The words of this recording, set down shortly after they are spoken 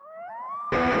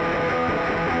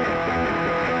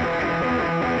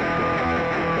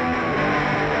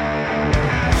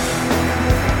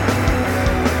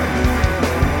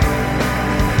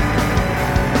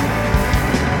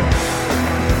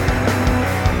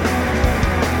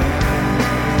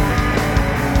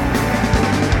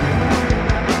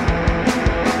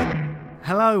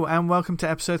Hello and welcome to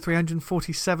episode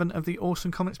 347 of the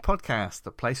Awesome Comics Podcast,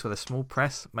 the place where the small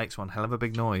press makes one hell of a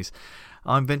big noise.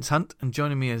 I'm Vince Hunt, and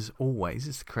joining me as always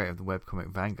is the creator of the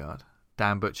webcomic Vanguard,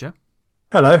 Dan Butcher.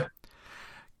 Hello.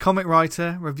 Comic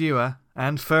writer, reviewer,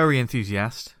 and furry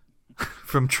enthusiast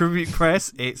from Tribute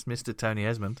Press, it's Mr. Tony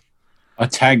Esmond. I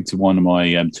tagged one of my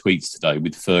tweets today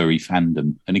with furry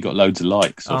fandom, and he got loads of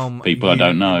likes of people I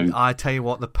don't know. I tell you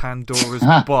what, the Pandora's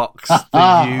box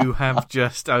that you have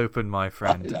just opened, my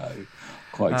friend. I know.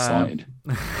 Quite excited.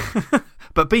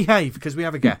 But behave, because we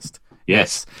have a guest.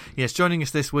 Yes, joining us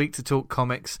this week to talk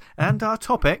comics, and our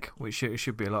topic, which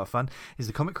should be a lot of fun, is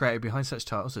the comic creator behind such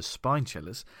titles as Spine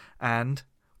Chillers, and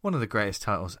one of the greatest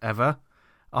titles ever,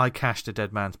 I Cashed a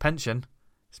Dead Man's Pension.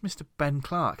 It's Mr. Ben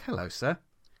Clark. Hello, sir.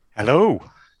 Hello.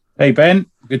 Hey, Ben.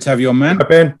 Good to have you on, man. Hi,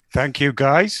 Ben. Thank you,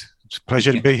 guys. It's a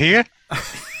pleasure to be here.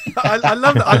 I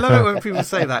love it. I love it when people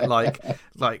say that,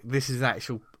 like this is the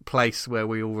actual place where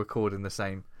we all record in the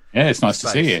same. Yeah, it's nice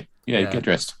space. to see you. Yeah, get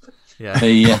dressed. Yeah.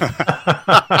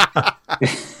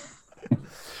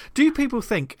 Do people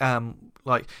think,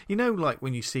 like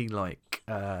when you see like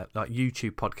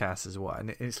YouTube podcasts as well, and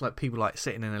it's like people like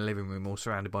sitting in a living room all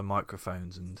surrounded by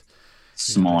microphones and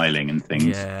smiling and things.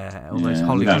 Yeah, all those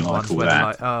Hollywood ones where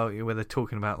they're where they're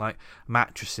talking about like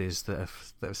mattresses that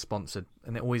are sponsored,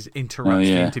 and it always interrupts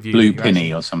the interview. Blue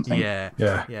Penny or something.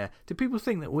 Yeah. Do people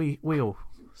think that we all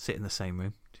sit in the same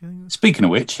room? Do you think? Speaking of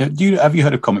which, have you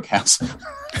heard of Comic House?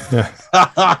 Who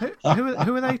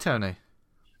are they, Tony?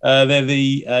 They're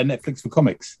the Netflix for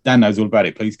comics. Dan knows all about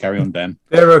it. Please carry on, Dan.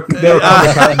 They're a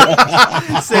comic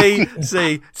house.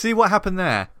 See what happened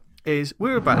there is we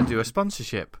were about to do a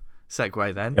sponsorship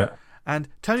segue then, and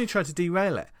Tony tried to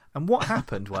derail it. And what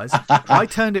happened was I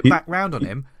turned it back round on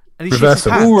him, and he shit his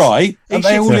pants. All right, and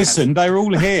they all listened. They were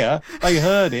all here. They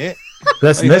heard it.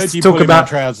 Let's talk about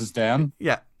trousers down.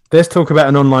 Yeah. Let's talk about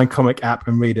an online comic app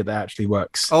and read it that actually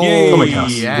works. Oh, Comic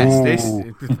House. yes, this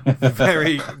is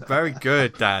very, very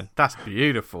good, Dan. That's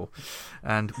beautiful.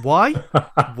 And why?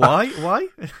 Why?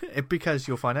 Because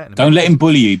you'll find out in a minute. Don't let him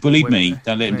bully you. Bully me.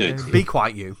 Don't let him do it. Be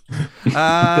quiet, you.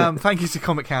 Thank you to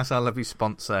Comic House, our lovely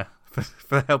sponsor,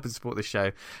 for helping support the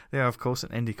show. They are, of course,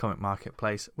 an indie comic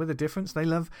marketplace with a difference. They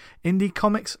love indie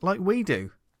comics like we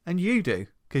do, and you do,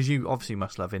 because you obviously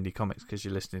must love indie comics because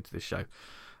you're listening to this show.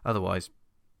 Otherwise,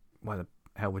 why the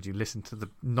hell would you listen to the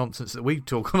nonsense that we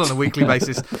talk on a weekly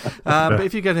basis? But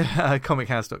if you go to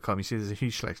comichouse.com, you see there's a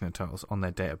huge selection of titles on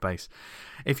their database.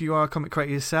 If you are a comic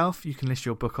creator yourself, you can list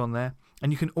your book on there,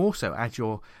 and you can also add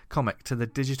your comic to the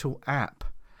digital app,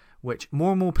 which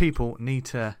more and more people need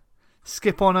to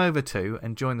skip on over to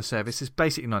and join the service. It's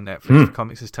basically not Netflix for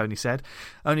comics, as Tony said.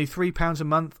 Only £3 a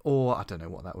month, or I don't know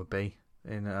what that would be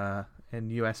in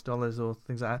US dollars or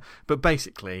things like that. But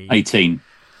basically 18.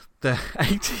 The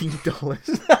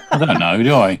 $18. I don't know,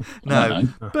 do I? No,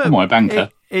 but I'm a banker.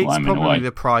 It's probably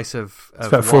the price of it's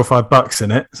about $4 or $5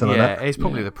 in it. Something like that. It's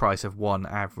probably the price of one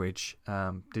average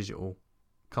digital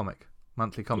comic,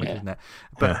 monthly comic, isn't it?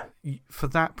 But for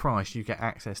that price, you get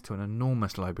access to an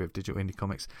enormous library of digital indie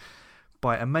comics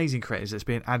by amazing creators that's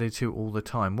being added to all the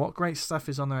time. What great stuff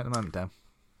is on there at the moment, Dan?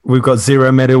 We've got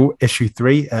Zero Medal Issue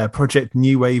 3, Project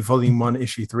New Wave Volume 1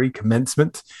 Issue 3,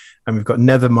 Commencement, and we've got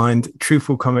Nevermind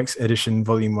Truthful Comics Edition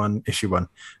Volume 1 Issue 1.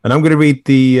 And I'm going to read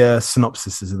the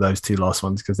synopsises of those two last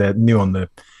ones because they're new on the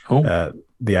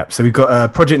app. So we've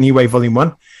got Project New Wave Volume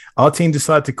 1. Our team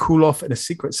decided to cool off in a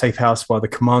secret safe house while the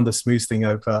commander smooths things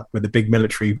over with the big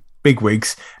military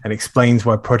bigwigs and explains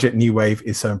why Project New Wave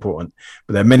is so important.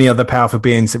 But there are many other powerful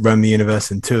beings that roam the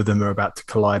universe, and two of them are about to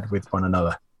collide with one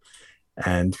another.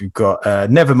 And we've got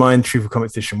Nevermind, Truthful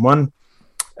Comics Edition 1.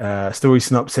 Story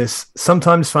synopsis: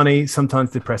 sometimes funny,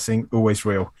 sometimes depressing, always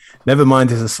real. Nevermind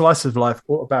is a slice of life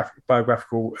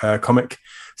autobiographical comic.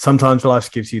 Sometimes life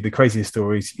gives you the craziest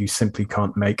stories you simply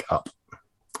can't make up.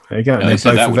 There you go. Yeah,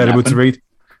 they're both available to read.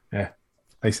 Yeah.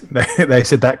 They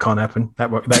said that can't happen. That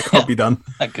can't be done.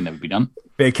 That can never be done.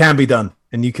 But it can be done.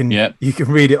 And you can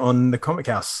read it on the Comic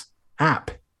House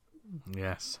app.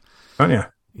 Yes. Can't you?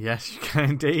 Yes, you can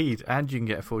indeed. And you can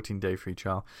get a 14-day free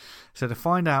trial. So to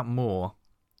find out more,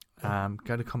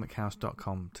 go to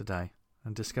comichouse.com today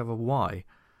and discover why.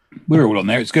 We're all on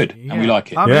there. It's good. And we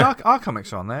like it. I mean, our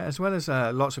comics are on there, as well as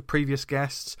lots of previous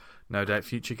guests, no doubt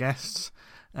future guests.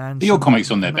 And are your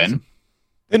comics on there, Ben?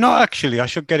 They're not actually. I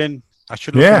should get in. I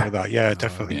should look into that. Yeah,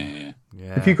 definitely.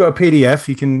 Yeah. If you've got a PDF,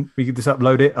 we can just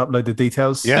upload the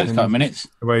details. Yeah, it's a couple of minutes.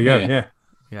 Away you go.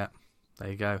 Yeah. There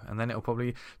you go. And then it'll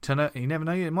probably turn up. You never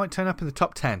know. It might turn up in the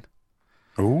top 10.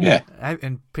 Ooh. Yeah.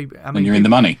 And people, when you're in the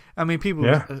money. I mean,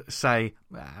 people say,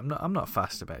 I'm not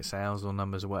fussed about sales or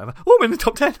numbers or whatever. Oh, I'm in the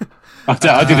top 10.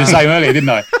 I did the same earlier, didn't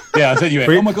I? Yeah, I said you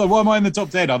went, oh my God, why am I in the top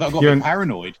 10? I got a bit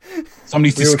paranoid.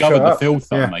 Somebody's discovered the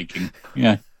filth I'm making.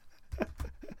 Yeah.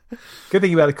 Good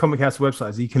thing about the Comic House website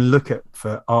is you can look at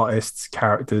for artists,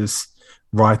 characters,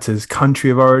 writers, country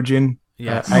of origin,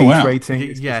 age rating,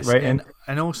 rating.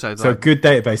 And also, so a good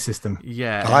database system.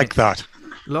 Yeah, I like that.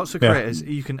 Lots of creators.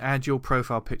 You can add your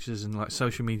profile pictures and like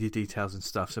social media details and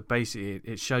stuff. So basically,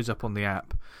 it shows up on the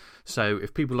app. So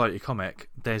if people like your comic,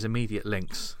 there's immediate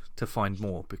links to find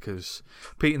more, because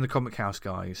Pete and the Comic House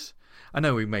guys, I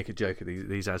know we make a joke of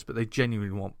these ads, but they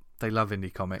genuinely they love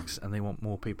indie comics and they want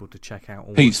more people to check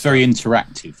out. Pete's very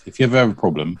interactive. If you ever have a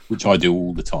problem, which I do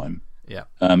all the time,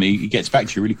 he gets back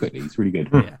to you really quickly. It's really good.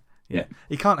 Yeah.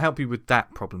 He can't help you with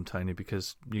that problem, Tony,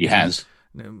 because he has.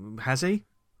 Has he?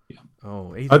 Yeah.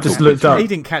 Oh, I just looked up. He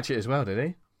didn't catch it as well,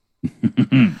 did he?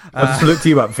 I just looked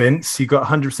you up, Vince. You got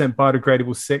 100%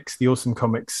 biodegradable 6, the Awesome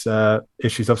Comics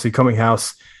issues. Obviously, Comic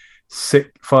House 6,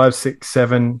 5, 6,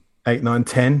 7, 8, 9,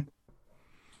 10.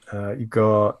 You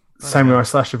got Samurai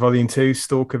Slasher Volume 2,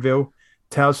 Stalkerville,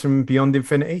 Tales from Beyond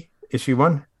Infinity, Issue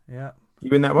 1. Yeah.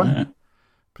 You in that one? Yeah.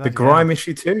 The Grime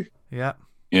Issue 2. Yeah.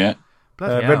 Yeah.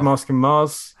 Red Mask and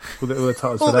Mars. All the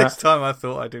titles for that. This time I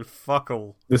thought I did fuck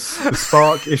all. The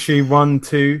Spark Issue 1,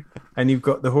 2, and you've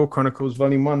got the Horde Chronicles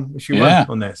Volume 1, Issue 1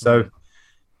 on there. So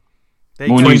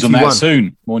more news on that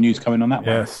soon. More news coming on that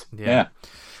one. Yes. Yeah.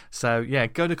 So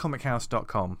go to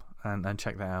comichouse.com and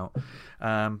check that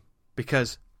out.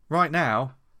 Because right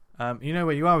now, you know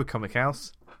where you are with Comic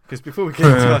House. Because before we get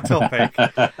into our topic,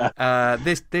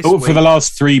 this week... For the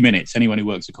last 3 minutes, anyone who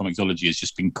works at Comixology has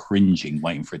just been cringing,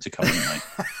 waiting for it to come in.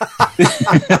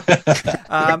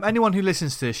 Anyone who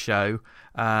listens to this show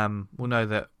will know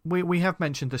that we have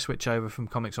mentioned the switch over from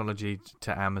Comixology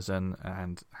to Amazon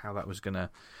and how that was going to...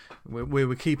 We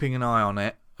were keeping an eye on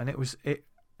it, and it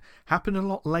happened a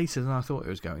lot later than I thought it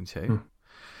was going to.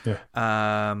 Yeah.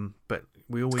 But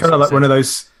we always... It's kind of like one of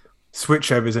those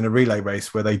switchovers in a relay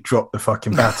race where they drop the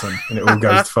fucking baton and it all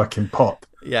goes to fucking pop.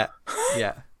 Yeah.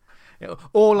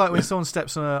 Or like when someone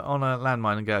steps on a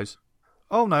landmine and goes,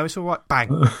 "Oh no, it's all right," bang.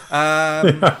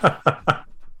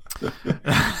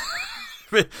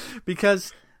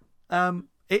 Because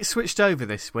it switched over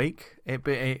this week. It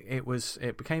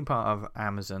became part of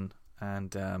Amazon,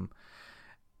 and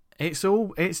it's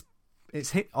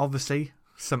hit, obviously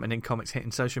something in comics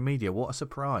hitting social media. What a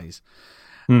surprise!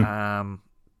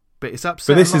 But it's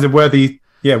upset. But this is a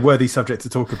worthy subject to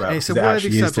talk about. It's a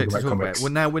worthy subject to talk about.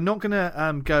 Well, now we're not going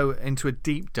to go into a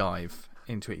deep dive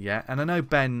into it yet. And I know,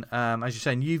 Ben, as you're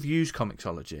saying, you've used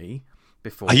Comixology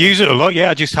before. I use it a lot.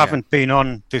 Yeah, I just haven't been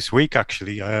on this week.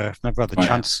 Actually, I've never had the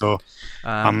chance. So,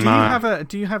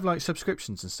 do you have like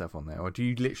subscriptions and stuff on there, or do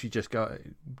you literally just go?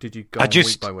 Did you go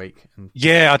week by week?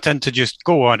 Yeah, I tend to just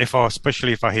go on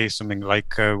especially if I hear something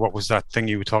like what was that thing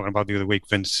you were talking about the other week,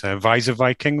 Vince? Visor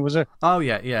Viking, was it? Oh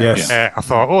yeah. Yes. I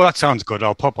thought, that sounds good.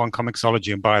 I'll pop on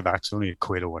Comixology and buy that. It's only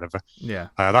 £1 or whatever. Yeah.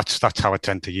 That's how I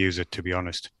tend to use it, to be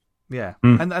honest. Yeah,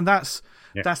 and that's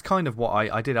kind of what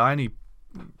I did. I only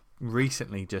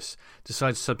recently just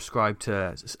decided to subscribe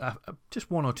to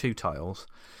just 1 or 2 titles,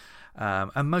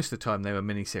 and most of the time they were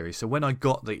miniseries. So when I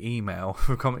got the email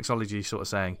from Comixology sort of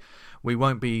saying we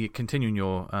won't be continuing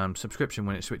your subscription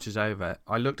when it switches over,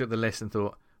 I looked at the list and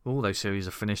thought, all those series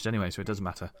are finished anyway, so it doesn't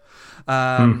matter.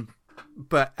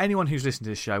 But anyone who's listened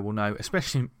to this show will know,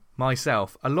 especially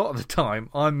myself, a lot of the time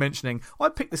I'm mentioning I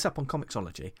picked this up on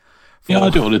Comixology. Yeah,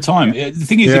 I do it all the time. The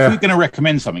thing is, if we're going to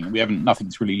recommend something and we haven't,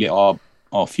 nothing's really lit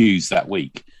our fuse that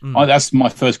week, that's my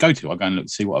first go-to. I go and look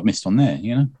to see what I've missed on there,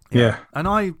 you know? Yeah. And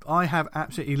I have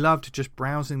absolutely loved just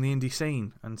browsing the indie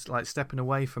scene and like stepping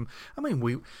away from... I mean,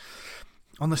 we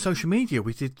on the social media,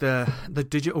 we did the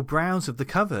digital browse of the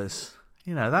covers.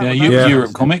 You know, that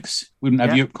Europe Comics. We didn't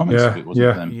have Europe Comics if it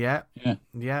wasn't them. Yeah.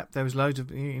 There was loads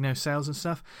of sales and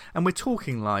stuff. And we're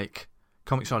talking like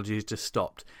Comixology has just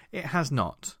stopped. It has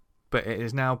not. But it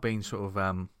has now been sort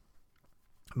of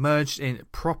merged in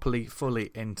properly,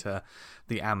 fully into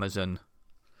the Amazon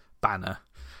banner,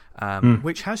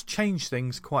 which has changed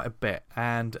things quite a bit.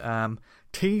 And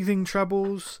teething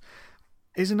troubles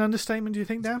is an understatement, do you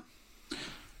think, Dan?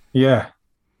 Yeah,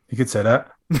 you could say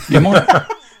that. Yeah,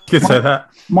 say that.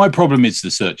 My problem is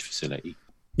the search facility.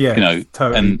 Yeah,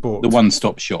 totally and bored. The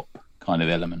one-stop shop kind of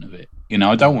element of it.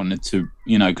 I don't want it to,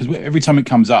 because every time it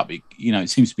comes up, it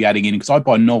seems to be adding in, because I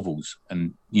buy novels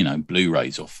and,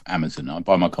 Blu-rays off Amazon. I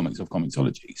buy my comics off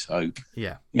Comixology. So,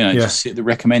 just the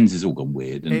recommends has all gone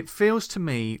weird. And... It feels to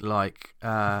me like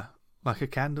a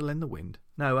candle in the wind.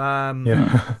 No,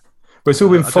 But it's all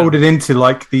I been don't folded know. into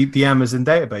like the Amazon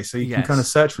database, so you can Yes. kind of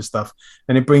search for stuff,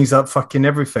 and it brings up fucking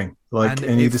everything. Like,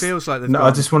 And you it just, feels like they've no, I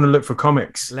gone, just want to look for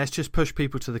comics. let's just push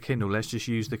people to the Kindle. Let's just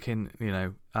use the Kindle,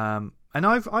 And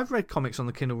I've read comics on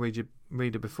the Kindle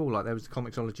reader before. Like there was the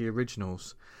Comixology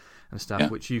Originals and stuff, Yeah.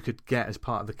 which you could get as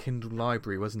part of the Kindle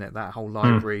library, wasn't it? That whole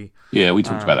library. Yeah, we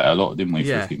talked about that a lot, didn't we? for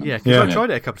a Yeah, few yeah. months? Because I tried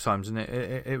it a couple of times and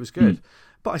it was good. Mm.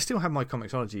 But I still have my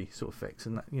Comixology sort of fix,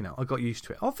 and I got used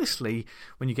to it. Obviously,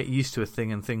 when you get used to a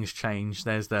thing and things change,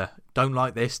 there's the don't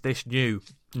like this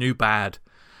new bad.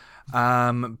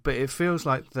 But it feels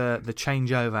like the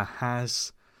changeover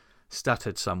has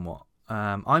stuttered somewhat.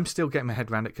 I'm still getting my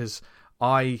head around it because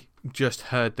I just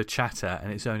heard the chatter,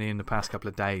 and it's only in the past couple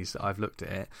of days that I've looked at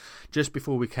it. Just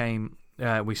before we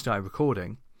started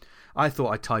recording, I thought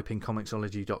I'd type in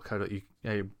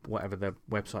comixology.co.uk, whatever the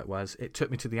website was. It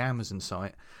took me to the Amazon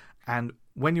site, and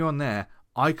when you're on there,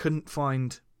 I couldn't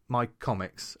find my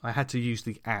comics. I had to use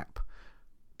the app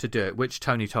to do it, which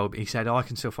Tony told me. He said, I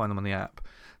can still find them on the app.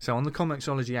 So on the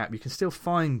Comixology app, you can still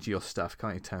find your stuff,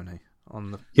 can't you, Tony?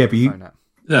 On the phone app.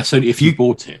 That's only if you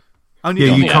bought it. Only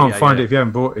Yeah, on you the can't app, find it if you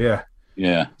haven't bought it. Yeah.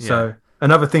 Yeah. So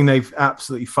another thing they've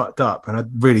absolutely fucked up, and I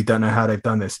really don't know how they've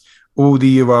done this. All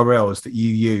the URLs that you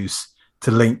use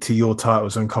to link to your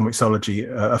titles on Comixology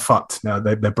are fucked now.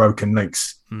 They're broken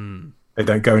links. They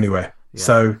don't go anywhere. Yeah.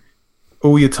 So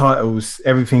all your titles,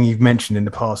 everything you've mentioned in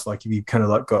the past, like if you kind of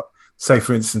like got, say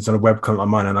for instance, on a webcomic like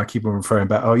mine, and I keep on referring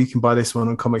back, you can buy this one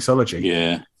on Comixology.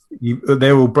 Yeah.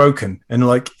 They're all broken, and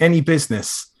like any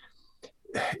business.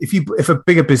 If a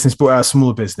bigger business bought out a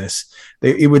smaller business,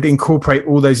 it would incorporate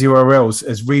all those URLs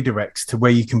as redirects to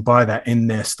where you can buy that in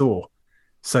their store.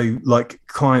 So like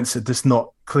clients are just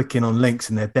not clicking on links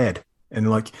and they're dead.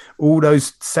 And like all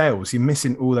those sales, you're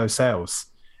missing all those sales.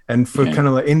 And for kind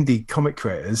of like indie comic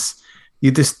creators,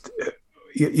 you're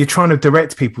trying to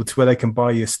direct people to where they can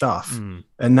buy your stuff.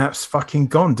 And that's fucking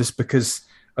gone just because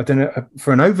I don't know,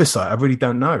 for an oversight, I really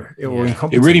don't know. Or It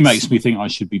incompetence. really makes me think I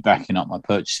should be backing up my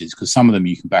purchases because some of them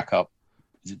you can back up.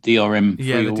 Is it DRM?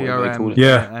 Yeah, the or whatever they call DRM. it?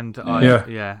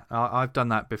 Yeah. And I've done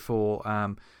that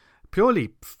before, purely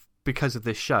because of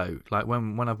this show. Like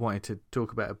when I've wanted to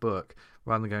talk about a book,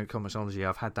 rather than going to Comixology,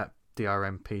 I've had that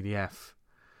DRM PDF.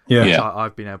 Yeah. Which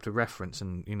I've been able to reference,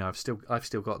 and I've still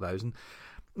got those. And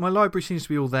my library seems to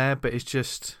be all there, but it's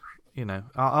just.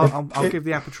 I'll give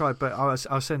the app a try, but I was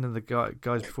sending the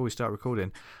guys before we start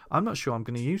recording. I'm not sure I'm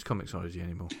going to use Comixology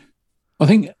anymore. I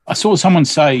think I saw someone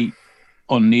say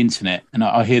on the internet, and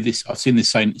I hear this. I've seen this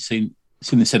seen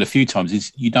this said a few times.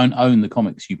 Is you don't own the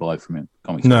comics you buy from it.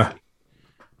 Comixology. No.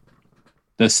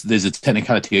 There's a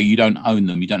technicality. You don't own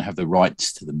them. You don't have the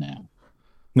rights to them now.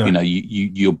 No.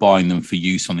 You're buying them for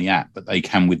use on the app, but they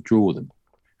can withdraw them.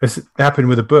 It's happened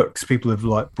with the books. People have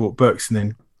like bought books and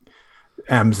then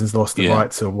Amazon's lost the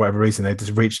rights or whatever reason. They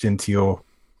just reached into your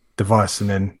device and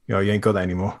then you ain't got that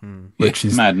anymore, which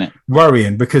is mad, isn't it?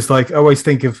 worrying because like I always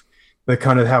think of the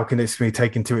kind of how can this be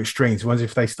taken to extremes. Ones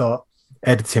if they start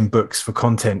editing books for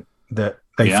content that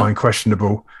they find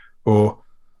questionable, or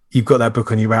you've got that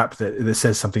book on your app that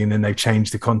says something and then they've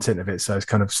changed the content of it so it's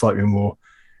kind of slightly more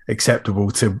acceptable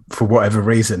for whatever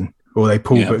reason, or they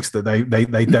pull books that they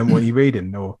don't want you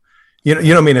reading, or you know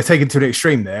what I mean. They're taken to the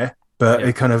extreme there. But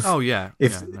it kind of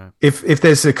if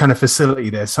there's a kind of facility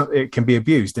there, it can be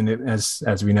abused, and it,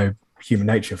 as we know, human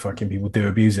nature, fucking people do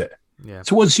abuse it. Yeah.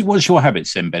 So what's your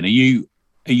habits then, Ben? Are you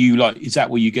like, is that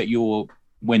where you get your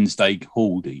Wednesday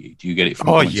haul? Do you get it from?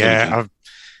 I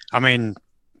mean,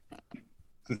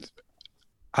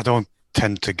 I don't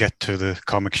tend to get to the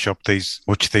comic shop these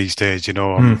days.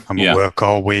 I'm at work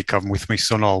all week. I'm with my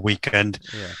son all weekend.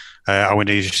 I went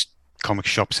to these comic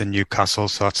shops in Newcastle,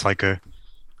 so that's like a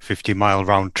 50-mile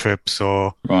round trip.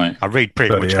 So I read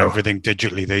pretty much everything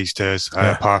digitally these days.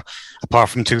 Apart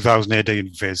from 2000 AD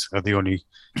and Viz are the only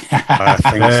things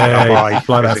I buy.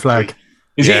 Fly that flag.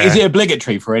 Is it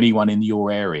obligatory for anyone in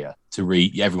your area to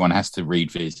read? Everyone has to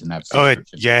read Viz and have.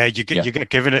 You get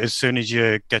given it as soon as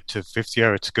you get to 5th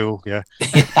year at school. Yeah. The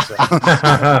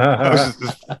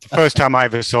first time I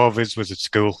ever saw Viz was at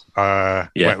school. Well,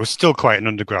 it was still quite an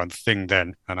underground thing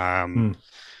then, and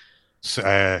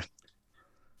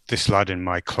this lad in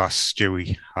my class,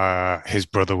 Stewie, his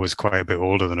brother was quite a bit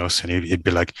older than us, and he'd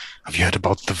be like, "Have you heard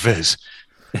about the Viz?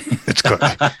 It's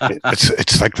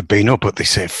like the Beano, but they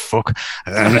say fuck."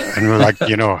 And we're like, I've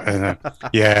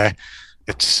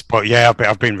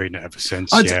been reading it ever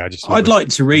since. I'd like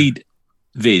to read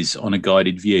Viz on a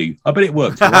guided view. I bet it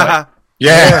works. Right?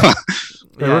 It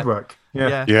would work.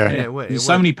 Yeah. There's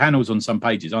so many panels on some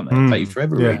pages, aren't there? It'll take you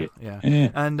forever to read it.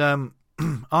 And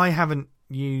I haven't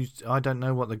used. I don't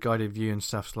know what the guided view and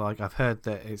stuff's like. I've heard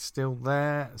that it's still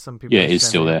there. Some people. Yeah, it's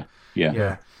still there.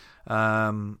 Yeah.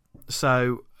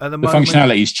 So at the moment,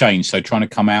 functionality has changed. So trying to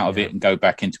come out of it and go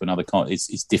back into another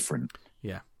it's different.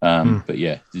 Yeah. But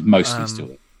yeah, it's mostly still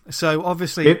there. So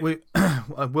obviously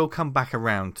we'll come back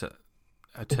around to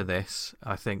this.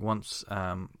 I think once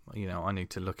I need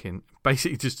to look in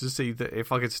basically just to see that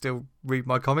if I could still read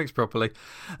my comics properly.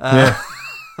 I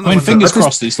mean, fingers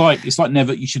crossed. It's like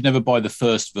never. You should never buy the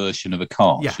first version of a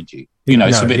car, should you?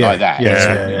 It's a bit like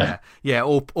that. Yeah.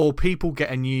 Or people get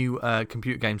a new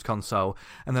computer games console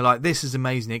and they're like, "This is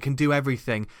amazing. It can do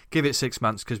everything. Give it 6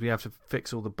 months because we have to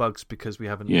fix all the bugs because we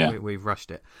haven't. We've rushed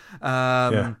it."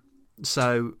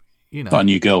 So like a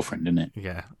new girlfriend, isn't it?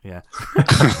 Yeah.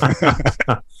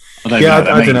 I don't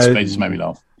know. It just made me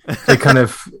laugh. It kind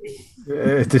of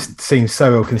it just seems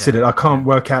so ill considered. I can't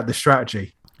work out the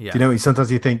strategy. Yeah. Do you know,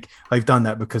 sometimes you think they've done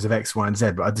that because of X, Y, and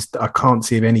Z, but I can't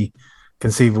see any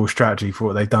conceivable strategy for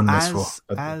what they've done this for.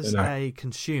 As a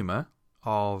consumer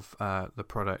of the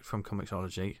product from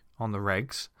Comixology on the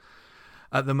regs,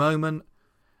 at the moment,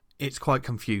 it's quite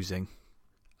confusing.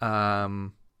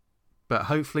 But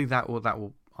hopefully that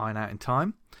will iron out in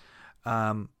time.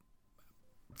 From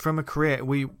a creator,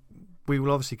 we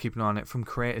will obviously keep an eye on it from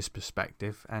creators'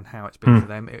 perspective and how it's been for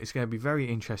them. It's going to be very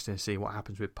interesting to see what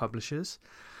happens with publishers.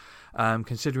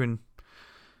 Considering,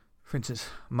 for instance,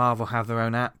 Marvel have their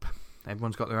own app.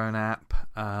 Everyone's got their own app.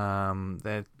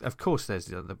 Of course, there's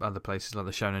the other places like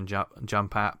the Shonen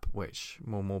Jump app, which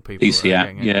more and more people DC are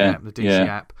app, getting the DC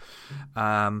app.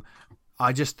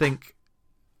 I just think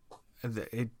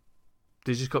that they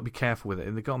just got to be careful with it,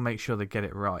 and they've got to make sure they get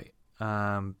it right.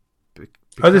 I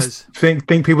just think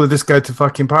people just go to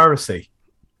fucking piracy.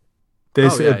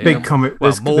 There's a big comic.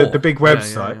 There's the big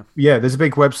website. Yeah, there's a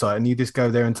big website, and you just go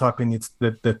there and type in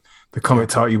the comic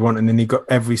title you want, and then you got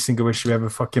every single issue ever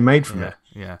fucking made from it.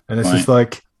 Yeah, and it's just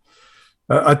like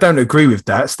I don't agree with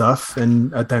that stuff,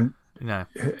 and I don't. No,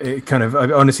 it kind of.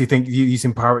 I honestly think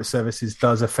using pirate services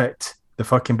does affect the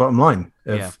fucking bottom line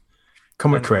of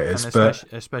comic creators, but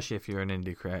especially if you're an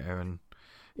indie creator, and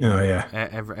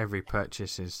every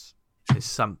purchase is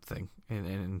something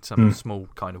in some small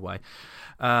kind of way.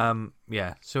 So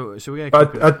we're going to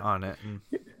keep an eye on it.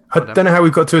 I don't know how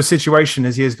we've got to a situation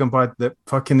as years gone by that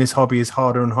fucking this hobby is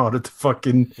harder and harder to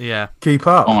fucking keep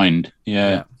up.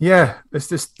 It's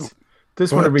just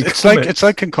want to read. It's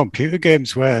like in computer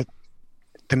games where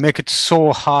they make it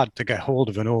so hard to get hold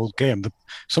of an old game that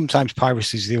sometimes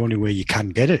piracy is the only way you can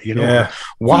get it.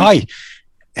 Why?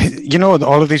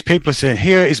 All of these people are saying,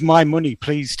 "Here is my money,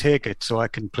 please take it, so I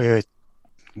can play it,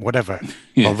 whatever,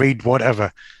 or read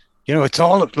whatever." It's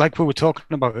all like we were talking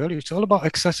about earlier. It's all about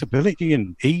accessibility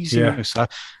and easiness. I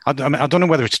don't know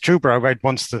whether it's true, but I read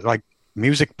once that like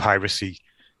music piracy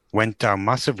went down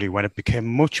massively when it became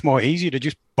much more easy to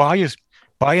just buy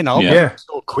an album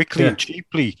so quickly and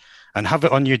cheaply and have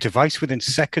it on your device within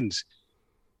seconds.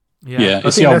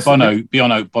 It's the old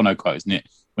Bono quote, isn't it?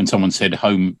 When someone said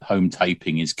home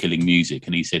taping is killing music,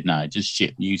 and he said, "No, just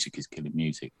shit. Music is killing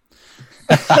music."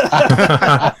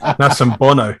 That's some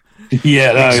Bono.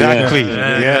 Yeah, exactly.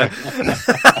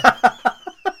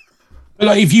 But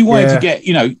like, if you wanted to get,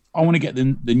 I want to get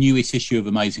the newest issue of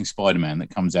Amazing Spider-Man that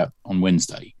comes out on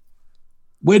Wednesday.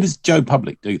 Where does Joe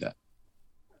Public do that?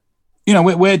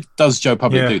 Where does Joe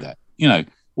Public do that?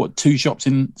 What, 2 shops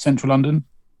in central London?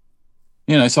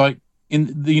 It's like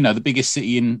in the the biggest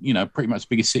city in pretty much the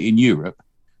biggest city in Europe.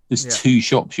 There's 2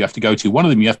 shops you have to go to. Both of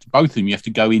them you have to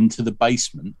go into the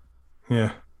basement.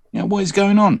 Yeah. What is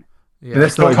going on? Yeah,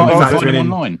 that's not even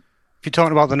online. If you're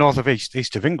talking about the north of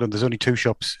east of England, there's only 2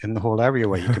 shops in the whole area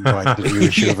where you can buy the new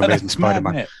issue of Amazing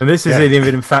Spider-Man. And this isn't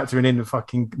even factoring in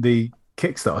the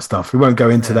Kickstarter stuff. We won't go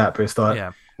into that, but it's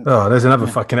like, there's another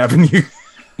fucking avenue.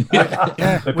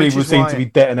 That people seem to be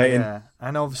detonating. Yeah.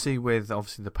 And obviously with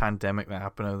the pandemic that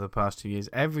happened over the past 2 years,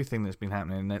 everything that's been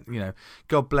happening,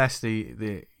 God bless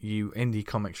the you indie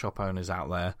comic shop owners out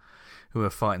there who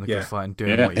are fighting the good fight and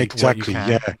doing what you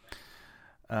can.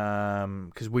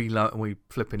 Because we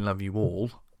flipping love you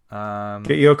all.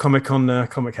 Get your comic on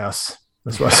Comic House.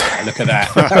 That's what I say. Look at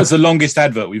that. That was the longest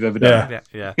advert we've ever done.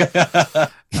 Yeah.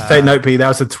 Take note, Pete. That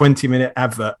was a 20-minute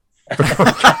advert.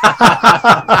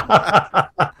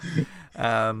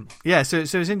 So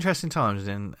it's interesting times,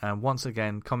 and once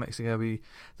again, the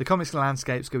comics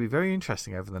landscape's going to be very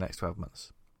interesting over the next 12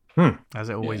 months. As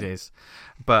it always is.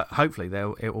 But hopefully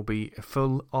it will be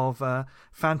full of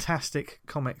fantastic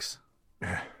comics.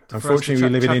 Unfortunately, we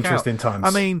live in interesting times. I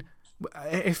mean,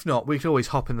 if not, we could always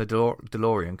hop in the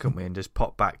DeLorean, couldn't we, and just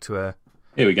pop back to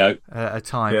here we go a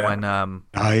time when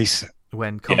nice.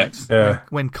 when comics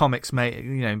when comics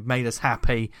made us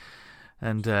happy,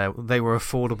 and they were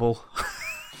affordable.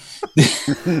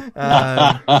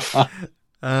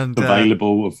 And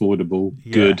available, affordable,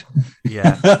 good.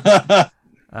 Yeah.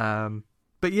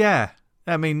 But yeah,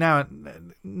 I mean,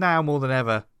 now more than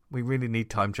ever, we really need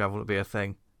time travel to be a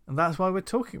thing, and that's why we're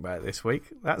talking about it this week.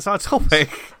 That's our topic.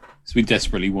 So we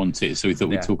desperately want it, so we thought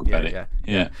we'd talk about it.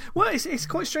 Yeah. Well, it's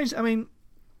quite strange. I mean,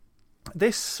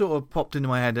 this sort of popped into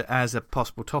my head as a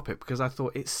possible topic because I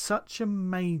thought it's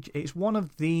one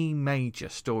of the major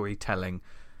storytelling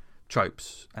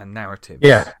tropes and narratives.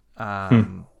 Yeah.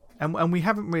 And we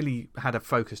haven't really had a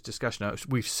focused discussion.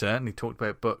 We've certainly talked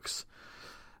about books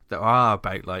that are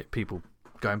about like people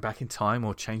going back in time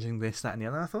or changing this, that, and the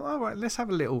other. And I thought, all right, let's have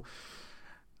a little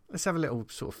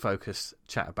sort of focused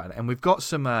chat about it. And we've got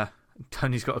some.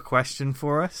 Tony's got a question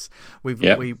for us. We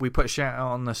put a shout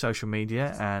out on the social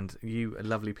media, and you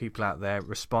lovely people out there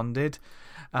responded.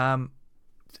 And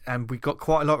we got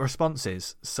quite a lot of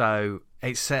responses. So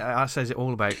it says it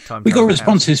all about time. We got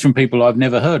responses from people I've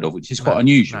never heard of, which is quite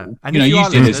unusual. No. And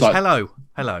usually there's like, hello.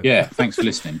 Yeah, thanks for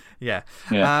listening. Yeah.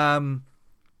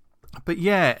 But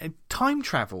yeah, time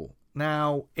travel.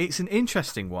 Now it's an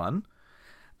interesting one.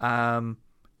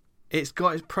 It's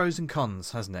got its pros and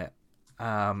cons, hasn't it?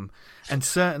 And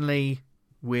certainly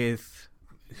we're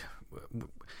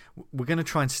going to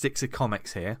try and stick to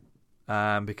comics here.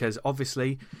 Because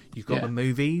obviously you've got the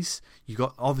movies,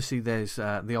 there's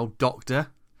the old Doctor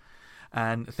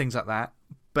and things like that.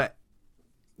 But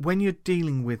when you're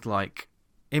dealing with like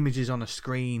images on a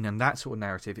screen and that sort of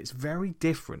narrative, it's very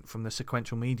different from the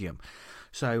sequential medium.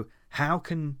 So how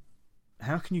can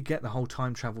you get the whole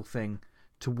time travel thing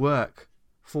to work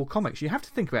for comics? You have to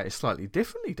think about it slightly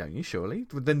differently, don't you, surely?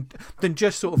 Than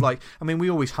just sort of like, I mean, we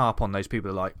always harp on those people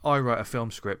who are like, I wrote a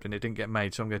film script and it didn't get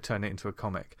made, so I'm going to turn it into a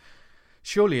comic.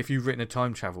 Surely if you've written a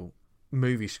time travel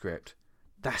movie script,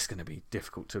 that's going to be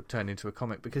difficult to turn into a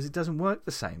comic because it doesn't work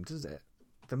the same, does it?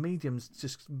 The medium's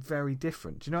just very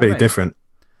different. Do you know what I mean? Very different.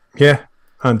 Yeah,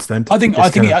 I understand. I think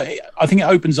it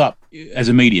opens up as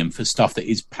a medium for stuff that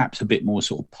is perhaps a bit more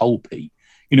sort of pulpy.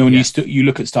 You know, when you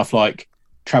look at stuff like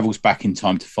travels back in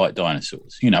time to fight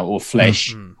dinosaurs, you know, or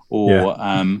Flesh, or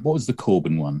what was the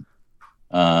Corbin one?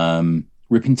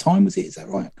 Rip in Time, was it? Is that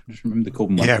right? I just remember the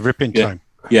Corbin one. Yeah, Rip in Time.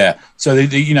 Yeah, so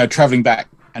the traveling back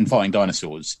and fighting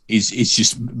dinosaurs is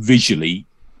just visually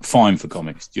fine for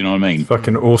comics. Do you know what I mean?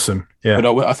 Fucking awesome. Yeah.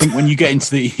 But I think when you get into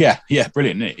the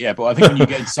brilliant, isn't it? Yeah, but I think when you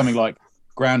get into something like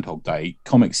Groundhog Day,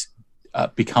 comics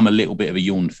become a little bit of a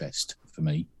yawn fest for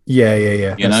me. Yeah.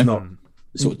 You That's know, not,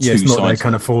 sort of it's not their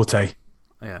kind of forte.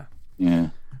 Yeah.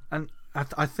 And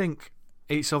I think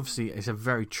it's a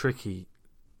very tricky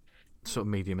sort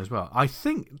of medium as well. I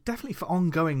think definitely for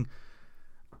ongoing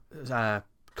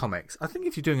comics, I think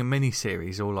if you're doing a mini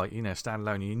series or like, you know,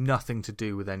 standalone, you nothing to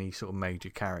do with any sort of major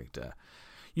character,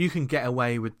 you can get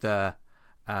away with the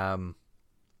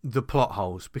plot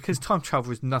holes because time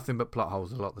travel is nothing but plot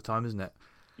holes a lot of the time, isn't it?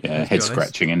 Yeah, head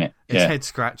scratching, isn't it? It's head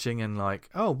scratching and like,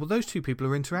 oh well, those two people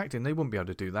are interacting, they wouldn't be able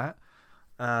to do that.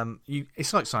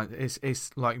 It's like science.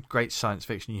 It's like great science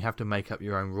fiction. You have to make up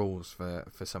your own rules for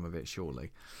some of it,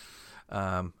 surely.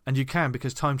 And you can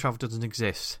because time travel doesn't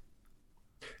exist.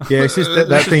 Yeah, it's just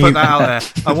that thing. Put that out there.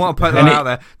 I want to put that out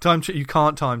there. You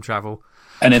can't time travel.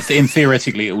 And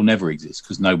theoretically, it will never exist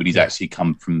because nobody's actually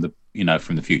come from the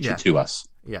future to us.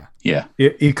 Yeah.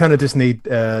 You kind of just need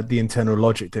the internal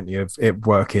logic, don't you? Of it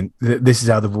working. This is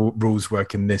how the rules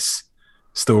work in this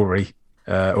story.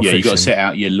 You got to set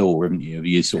out your law, haven't you?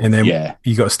 And then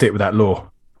you got to stick with that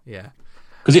law. Yeah,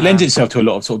 because it lends itself to a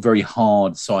lot of sort of very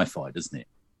hard sci-fi, doesn't it?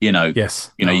 You know,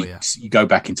 yes. You know, you go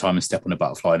back in time and step on a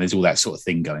butterfly, and there's all that sort of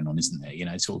thing going on, isn't there? You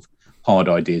know, sort of hard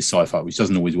ideas sci-fi, which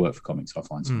doesn't always work for comics. I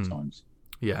find sometimes.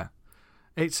 Yeah,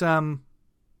 it's a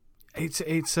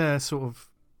sort of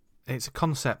it's a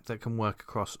concept that can work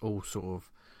across all sort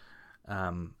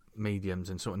of mediums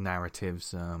and sort of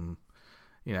narratives.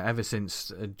 You know, ever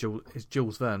since it's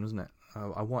Jules Verne, wasn't it?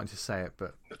 I wanted to say it,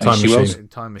 but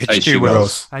H.G.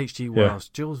 Wells. H.G. Wells.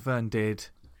 Jules Verne did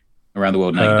Around the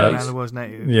World in 8 Days. Around the World in 8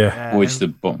 Days. Yeah. Voyage to the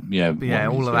Bottom. Yeah,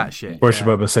 all of that shit. Voyage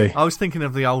Above the Sea. I was thinking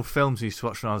of the old films I used to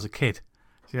watch when I was a kid.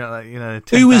 You know,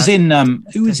 who was in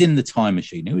the Time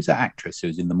Machine? Who was that actress who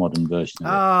was in the modern version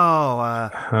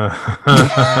of it?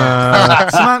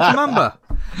 Samantha Mumba.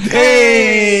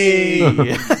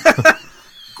 Hey!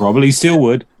 Probably still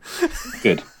would.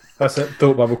 Good. That's a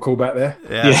thought bubble callback there.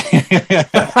 Yeah.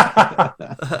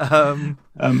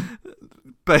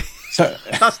 But so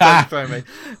that's don't throw me.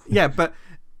 Yeah, but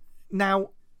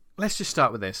now let's just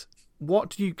start with this.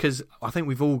 what do you? Because I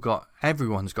think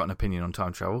everyone's got an opinion on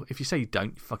time travel. If you say you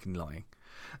don't, you're fucking lying.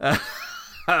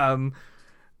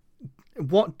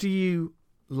 What do you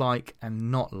like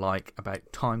and not like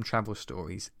about time travel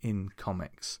stories in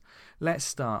comics? Let's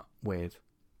start with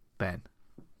Ben.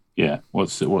 Yeah,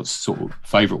 what's sort of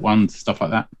favourite ones, stuff like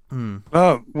that?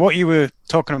 Well, what you were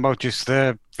talking about just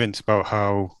there, Vince, about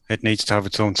how it needs to have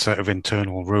its own set of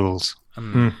internal rules.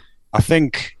 I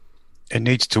think it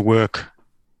needs to work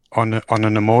on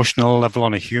an emotional level,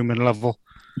 on a human level.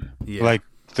 Yeah. Like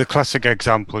the classic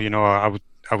example,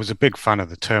 I was a big fan of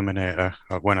the Terminator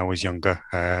when I was younger.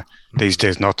 These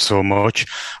days, not so much.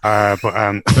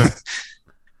 But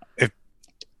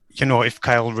if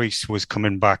Kyle Reese was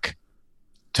coming back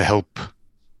to help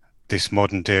this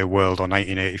modern day world or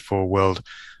 1984 world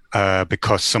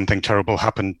because something terrible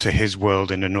happened to his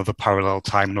world in another parallel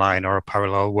timeline or a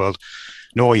parallel world,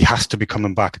 no, he has to be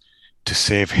coming back to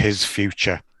save his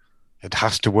future. It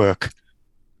has to work.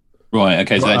 Right.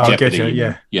 Okay. So that Jeopardy.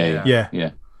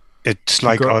 Yeah. It's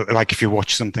like if you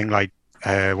watch something like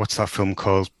what's that film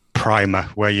called? Primer,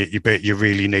 where you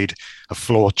really need a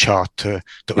flow chart to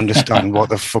understand what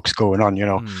the fuck's going on.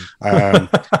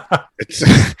 It's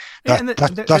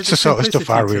that's the sort of stuff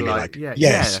I really like.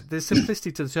 Yes, there's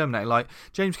simplicity to the Terminator. Like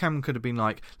James Cameron could have been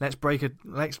like, let's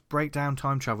break down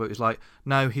time travel. It was like,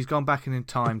 no, he's gone back in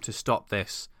time to stop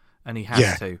this, and he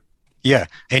has to. Yeah,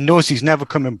 he knows he's never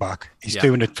coming back. He's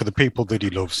doing it for the people that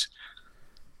he loves,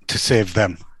 to save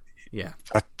them. Yeah,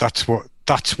 that's what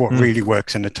really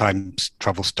works in a time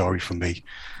travel story for me.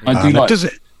 I do like. Does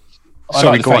it?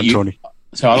 Sorry, go on, Tony.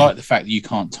 So I like the fact that you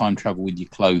can't time travel with your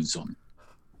clothes on.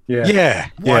 Yeah.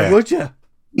 Why would you?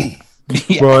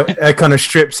 Well, it kind of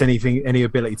strips any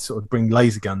ability to sort of bring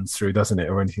laser guns through, doesn't it,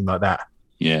 or anything like that?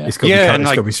 Yeah, it's got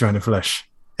to be surrounded flesh.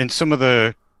 In some of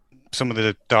the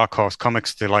Dark Horse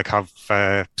comics, they have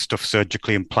stuff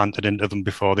surgically implanted into them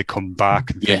before they come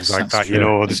back and things like that.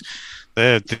 True.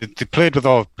 They played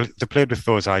with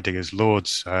those ideas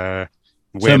loads.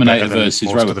 Terminator versus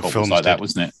Robocop was like that,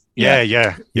 wasn't it?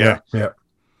 Yeah.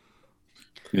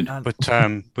 Good.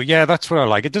 But yeah, that's what I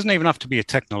like. It doesn't even have to be a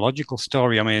technological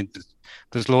story. I mean,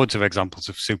 there's loads of examples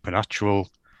of supernatural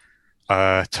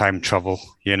time travel,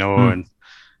 and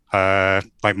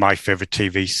like my favorite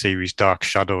TV series, Dark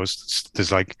Shadows.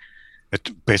 There's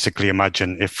basically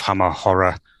imagine if Hammer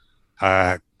Horror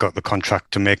got the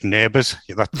contract to make Neighbours.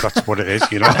 That's what it is,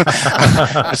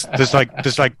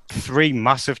 There's 3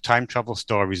 massive time travel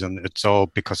stories, and it's all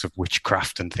because of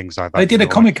witchcraft and things like that. They did a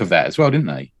comic of that as well, didn't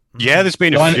they? Yeah, there's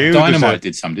been a few. Dynamite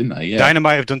did some, didn't they? Yeah.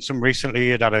 Dynamite have done some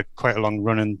recently. It had quite a long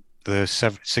run in the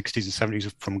 60s and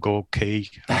 70s from Gold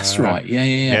Key. That's right.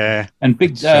 Yeah. And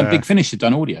Big Finish have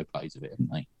done audio plays of it,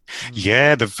 haven't they?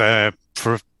 Yeah, they've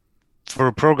for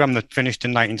a program that finished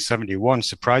in 1971.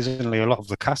 Surprisingly, a lot of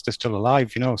the cast is still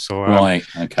alive. So right.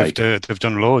 Okay. They've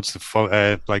done loads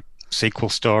of like sequel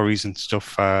stories and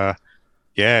stuff. Yeah,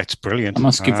 it's brilliant. I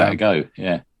must give that a go.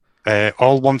 Yeah.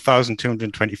 All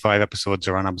 1,225 episodes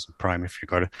are on Amazon Prime if you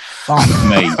got it. Fuck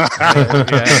me.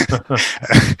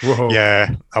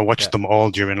 Yeah, I watched them all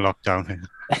during lockdown.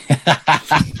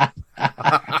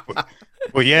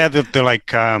 But yeah, they're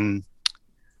like.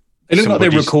 They look like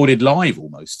they're recorded live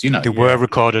almost. They were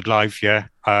recorded live. Yeah.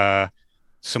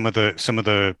 Some of the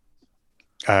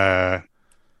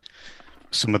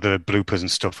bloopers and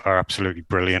stuff are absolutely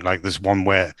brilliant. Like there's one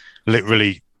where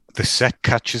literally the set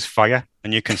catches fire.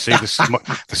 And you can see the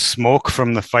smoke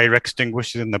from the fire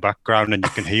extinguishers in the background, and you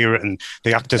can hear it. And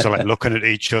the actors are looking at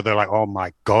each other, like, "Oh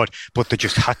my god!" But they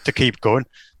just had to keep going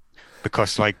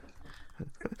because, they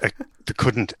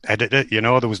couldn't edit it.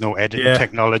 There was no editing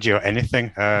technology or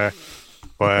anything.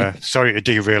 But sorry to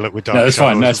derail it with Dark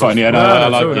Shadows. No, that's fine. Yeah, I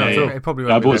like it.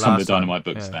 I bought some of the Dynamite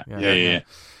books.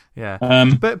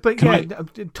 Yeah. But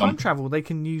time travel they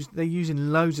use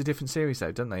in loads of different series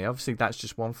though, don't they? Obviously that's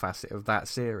just one facet of that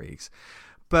series.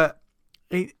 But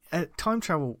time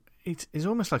travel is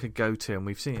almost like a go-to, and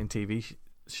we've seen it in TV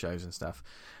shows and stuff.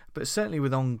 But certainly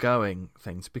with ongoing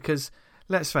things, because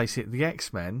let's face it, the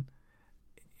X-Men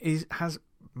has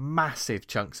massive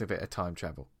chunks of it are time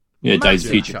travel. Yeah, Days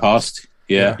of Future Past.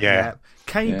 Yeah.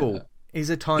 Cable is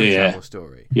a time travel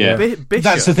story. Yeah,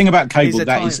 that's the thing about Cable.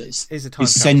 Is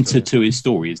centered to his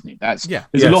story, isn't it? There's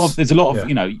a lot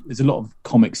of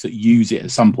comics that use it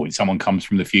at some point. Someone comes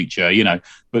from the future,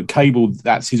 But Cable,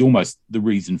 that's almost the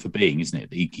reason for being, isn't it?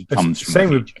 That he comes from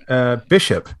the future. Same with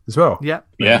Bishop as well. Yeah,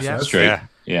 that's true.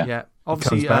 Yeah.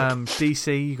 Obviously,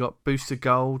 DC, you got Booster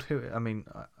Gold.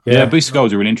 Booster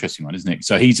Gold's a really interesting one, isn't it?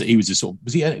 So he was a sort of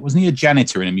wasn't he a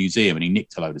janitor in a museum, and he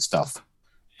nicked a load of stuff.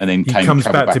 And then he comes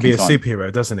back to be a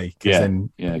superhero, doesn't he?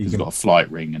 He's got a flight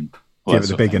ring, and Give it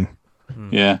the big one.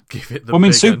 Yeah. Give it the I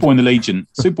mean, big un. Superboy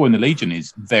and the Legion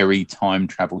is very time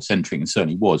travel centric, and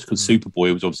certainly was, because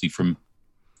Superboy was obviously from,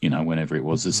 whenever it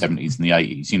was, the 70s and the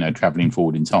 80s, traveling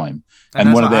forward in time.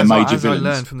 And one of their major villains. I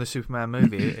learned from the Superman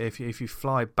movie, if you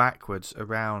fly backwards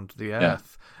around the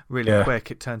Earth really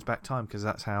quick, it turns back time, because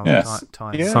that's how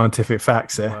time. Scientific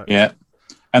facts there. Works. Yeah.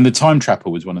 And the Time Trapper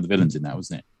was one of the villains in that,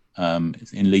 wasn't it?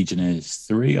 In Legionnaires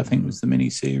 3, I think, was the mini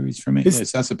series from it.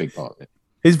 Yes, that's a big part of it.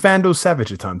 Is Vandal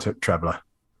Savage a time traveler?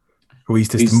 Or he's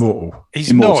just immortal? He's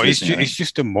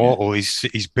just immortal. Yeah.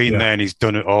 He's been there and he's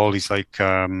done it all. He's like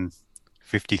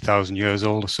 50,000 years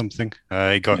old or something.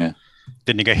 Didn't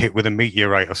he get hit with a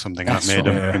meteorite or something that made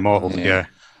him immortal? Yeah.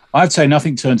 I'd say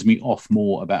nothing turns me off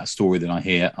more about a story than I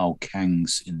hear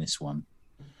Kang's in this one.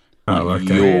 Oh,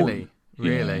 okay.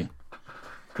 Really?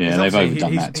 Yeah, they've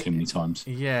overdone that too many times.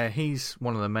 Yeah, he's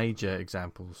one of the major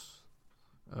examples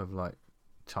of like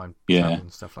time travel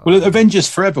and stuff like that. Well, Avengers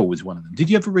Forever was one of them. Did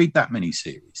you ever read that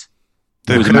mini-series?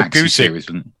 It was a maxi series,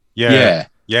 wasn't it? Yeah,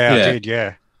 I did,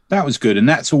 yeah. That was good, and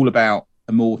that's all about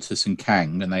Immortus and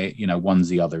Kang, and they, one's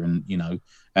the other,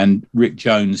 and Rick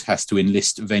Jones has to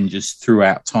enlist Avengers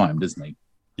throughout time, doesn't he?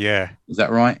 Yeah. Is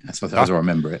that right? That's as I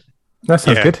remember it. That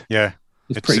sounds good. Yeah.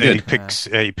 It's pretty good.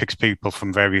 He picks people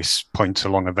from various points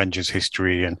along Avengers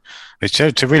history, and it's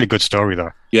a really good story,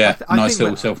 though. Yeah, nice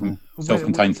little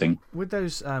self-contained thing. With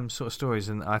those sort of stories,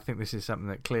 and I think this is something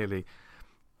that clearly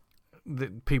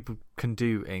that people can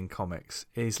do in comics,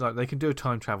 is like they can do a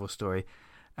time travel story,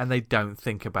 and they don't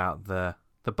think about the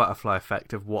butterfly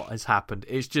effect of what has happened.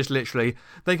 It's just literally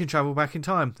they can travel back in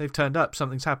time. They've turned up,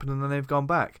 something's happened, and then they've gone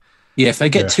back. Yeah, if they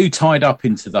get too tied up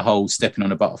into the whole stepping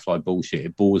on a butterfly bullshit,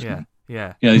 it bores me.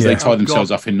 Yeah. They tie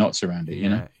themselves up in knots around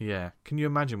it, Yeah. Can you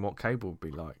imagine what Cable would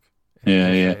be like?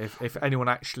 If anyone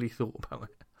actually thought about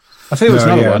it. I think there was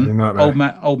another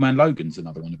one. Old Man Logan's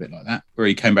another one a bit like that, where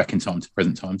he came back in time to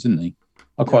present times, didn't he?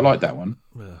 I quite like that one.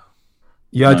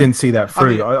 Yeah, I didn't see that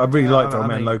through. I really liked Old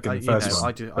Man Logan, the first one.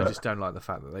 I just don't like the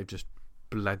fact that they've just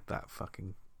bled that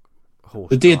fucking horse.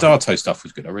 The Diodato stuff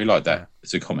was good. I really like that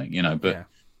as a comic, but...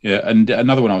 Yeah, and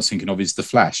another one I was thinking of is The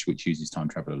Flash, which uses time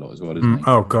travel a lot as well, doesn't it?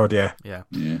 Oh, God, yeah.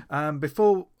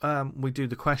 Before we do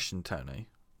the question, Tony,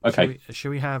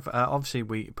 should we have... obviously,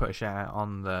 we put a shout out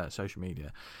on the social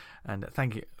media, and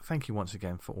thank you once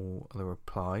again for all the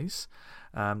replies.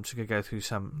 Just going to go through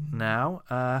some now.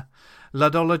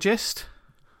 Ludologist.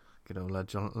 Good old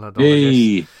Ludologist.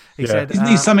 Hey. He said... Isn't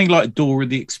he something like Dora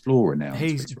the Explorer now?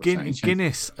 He's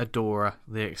Guinness Adorer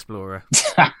the Explorer.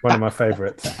 One of my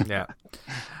favourites. Yeah.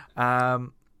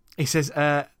 He says,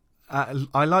 I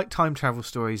like time travel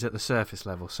stories at the surface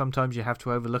level. Sometimes you have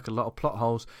to overlook a lot of plot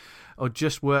holes or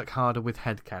just work harder with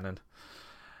headcanon.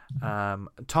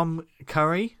 Tom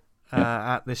Curry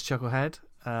at this Chucklehead,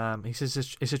 he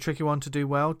says it's a tricky one to do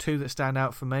well. Two that stand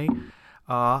out for me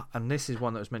are, and this is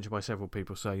one that was mentioned by several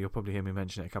people, so you'll probably hear me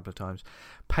mention it a couple of times,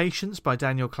 Patience by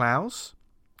Daniel Clowes.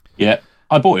 Yeah,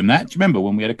 I bought him that. Do you remember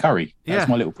when we had a curry? That's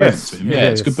my little present to him. Yeah,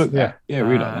 it's a good book. Yeah,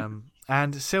 really like that.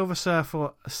 And Silver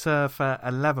Surfer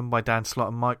 11 by Dan Slott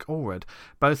and Mike Allred.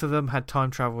 Both of them had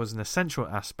time travel as an essential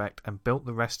aspect and built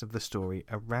the rest of the story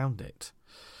around it.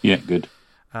 Yeah, good.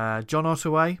 John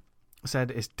Ottaway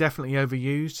said it's definitely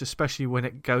overused, especially when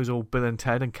it goes all Bill and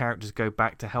Ted and characters go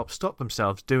back to help stop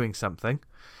themselves doing something.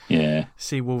 Yeah.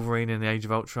 See Wolverine in the Age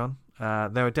of Ultron.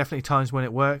 There are definitely times when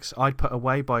it works. I'd Put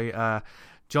Away by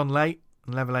John Late.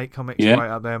 Level 8 comics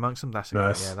right up there amongst them. That's a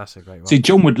great one. See,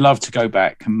 John would love to go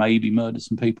back and maybe murder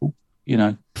some people,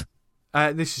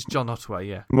 This is John Ottaway,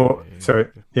 yeah.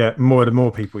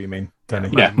 More people, you mean, Danny?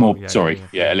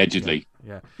 Allegedly.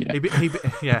 Yeah.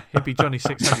 He'd be Johnny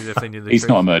 600 if they knew the He's truth.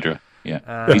 not a murderer,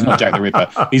 he's not Jack the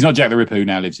Ripper. He's not Jack the Ripper who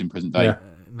now lives in present day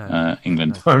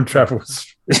England. Time travels.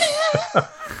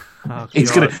 Oh,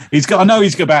 I know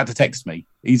he's about to text me.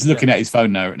 He's looking at his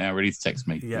phone now, ready to text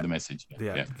me with a message.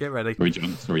 Yeah, get ready.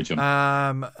 Sorry,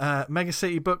 John. Mega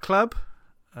City Book Club.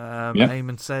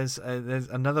 Eamon says there's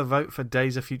another vote for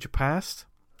Days of Future Past.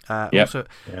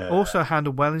 Also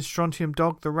handled well in Strontium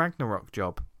Dog, the Ragnarok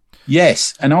job.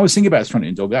 Yes, and I was thinking about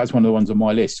Strontium Dog. That was one of the ones on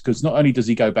my list because not only does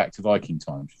he go back to Viking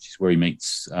times, which is where he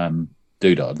meets Doodad,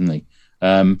 doesn't he?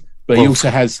 But he also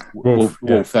has Wolf.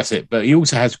 That's it. But he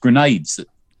also has grenades that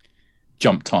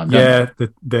jump time. I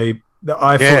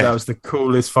thought that was the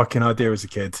coolest fucking idea as a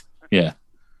kid. Yeah,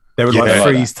 they would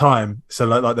freeze time, so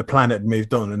like the planet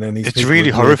moved on, and then it's really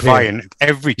horrifying.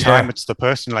 Every time it's the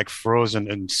person like frozen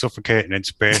and suffocating in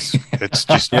space. It's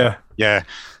just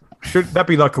Should that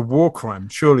be like a war crime?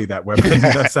 Surely that weapon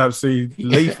that's absolutely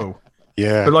lethal.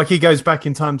 Yeah, but like he goes back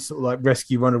in time to sort of like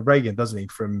rescue Ronald Reagan, doesn't he?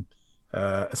 From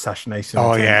assassination.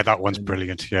 Oh attempt. yeah, that one's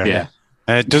brilliant. Yeah.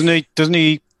 Yeah. Doesn't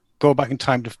he go back in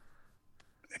time to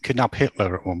kidnap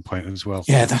Hitler at one point as well?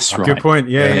 Yeah, that's right. Good point.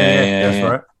 Yeah, that's yeah.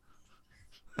 right.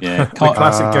 Yeah, The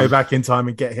classic go back in time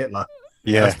and get Hitler.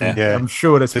 Yeah. I'm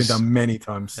sure that's been done many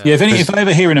times. Yeah, if I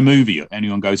ever hear in a movie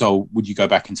anyone goes, "Oh, would you go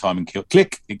back in time and kill?"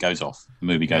 Click, it goes off. The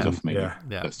movie goes off immediately.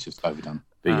 Yeah. That's just overdone.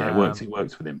 But yeah, it works. It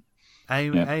works with him.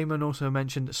 Eamon also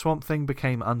mentioned that Swamp Thing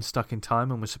became unstuck in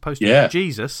time and was supposed to be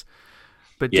Jesus,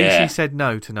 but DC said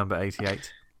no to number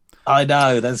 88. I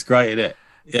know, that's great, isn't it?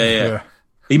 Yeah.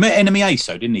 He met Enemy Ace,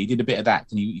 though, didn't he? He did a bit of that,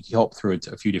 and he hopped through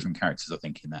a few different characters, I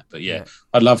think, in that. But yeah,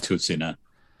 I'd love to have seen a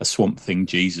Swamp Thing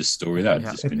Jesus story. That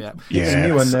would just been It's a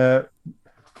new one.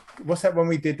 What's that one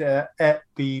we did at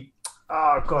the?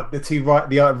 Oh God, the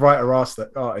writer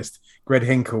artist Greg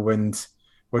Hinkle and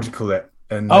what do you call it?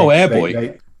 And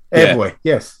Airboy. Airboy.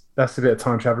 Yes, that's a bit of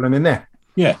time traveling in there.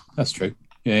 Yeah, that's true.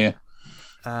 Yeah.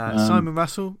 Simon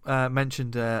Russell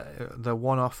mentioned the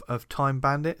one-off of Time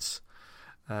Bandits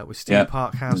with Steve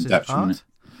Parkhouse's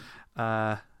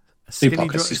art. Steve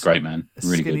Parkhouse is great, man.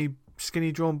 Really good.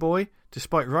 Skinny drawn boy.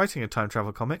 Despite writing a time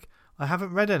travel comic, I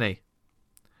haven't read any.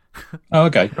 Oh,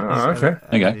 okay.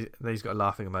 Okay. He's got a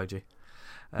laughing emoji.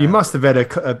 You must have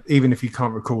read even if you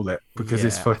can't recall it, because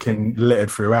it's fucking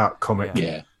littered throughout comic.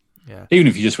 Yeah. Even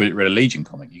if you just read a Legion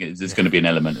comic, there's going to be an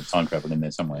element of time travel in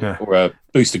there somewhere, or a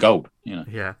Booster Gold.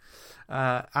 Yeah.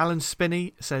 Alan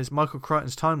Spinney says Michael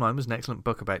Crichton's Timeline was an excellent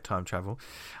book about time travel.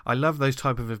 I love those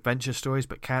type of adventure stories,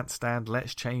 but can't stand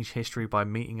let's change history by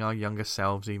meeting our younger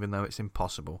selves, even though it's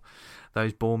impossible.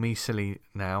 Those bore me silly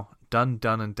now. Done,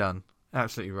 and done.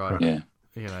 Absolutely right. Yeah.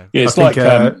 It's like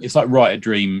write a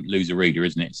dream, lose a reader,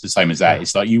 isn't it? It's the same as that. Yeah.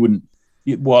 It's like you wouldn't.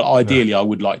 Well, ideally, I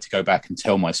would like to go back and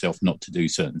tell myself not to do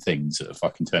certain things that have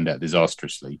fucking turned out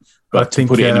disastrously. But to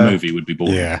put it in a movie would be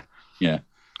boring. Yeah.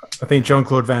 I think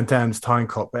Jean-Claude Van Damme's Time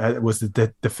Cop was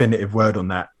the definitive word on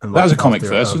that. And that was a comic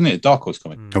first, wasn't it? A Dark Horse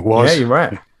comic. It was. Yeah, you're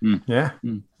right. Yeah.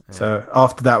 So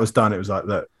after that was done, it was like,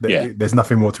 look, there's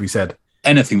nothing more to be said.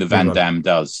 Anything that Van Damme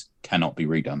does cannot be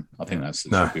redone. I think that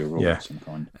should be a rule of some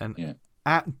kind. And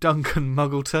at Duncan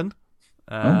Muggleton,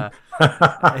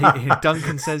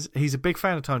 Duncan says he's a big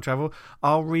fan of time travel.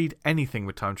 I'll read anything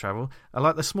with time travel. I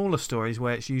like the smaller stories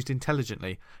where it's used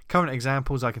intelligently. Current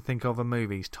examples I can think of are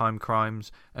movies Time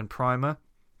Crimes and Primer.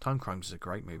 Time Crimes is a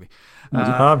great movie.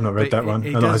 I've not read that one.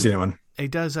 I've not seen that one. He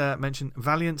does mention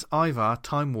Valiant's Ivar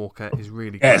Time Walker is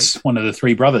really great. Yes, one of the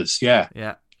three brothers.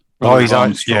 Yeah. Oh, he's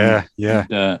Armstrong.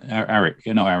 Eric,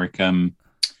 not Eric.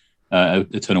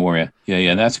 Eternal Warrior.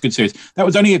 Yeah, that's a good series. That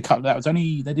was only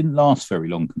they didn't last very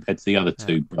long compared to the other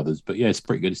two brothers, but it's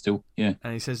pretty good still. Yeah.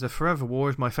 And he says The Forever War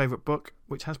is my favourite book,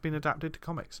 which has been adapted to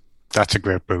comics. That's a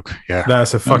great book. Yeah.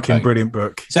 That's a fucking brilliant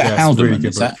book. Is that Haldeman?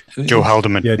 Really Joe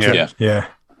Haldeman. Yeah.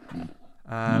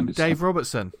 Dave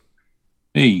Robertson.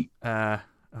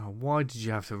 Why did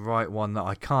you have to write one that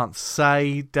I can't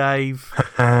say, Dave?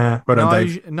 Well done,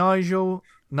 Dave. Nigel.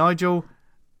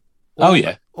 Oh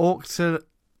yeah.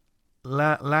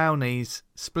 Lowney's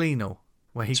Spleenal.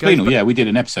 Where he Spleenal, goes we did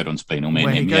an episode on Spleenal, me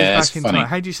and him. Back in funny. Time.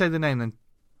 How do you say the name then,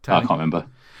 Tony? I can't remember.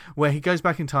 Where he goes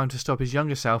back in time to stop his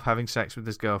younger self having sex with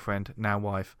his girlfriend, now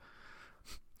wife.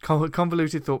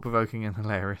 Convoluted, thought-provoking and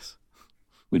hilarious.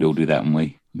 We'd all do that, wouldn't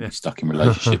we? Stuck in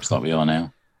relationships like we are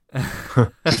now.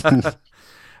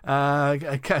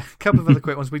 A couple of other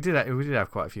quick ones. We did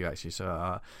have quite a few actually,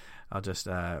 so I'll just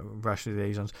rush through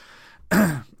these ones.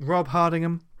 Rob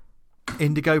Hardingham,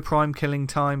 Indigo Prime Killing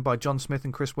Time by John Smith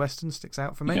and Chris Weston sticks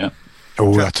out for me. Yeah.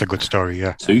 Oh, that's a good story.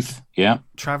 Yeah. Tooth. Yeah.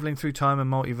 Traveling through time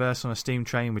and multiverse on a steam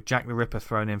train with Jack the Ripper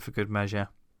thrown in for good measure.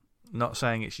 Not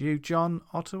saying it's you, John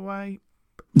Ottaway.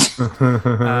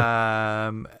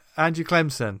 Andrew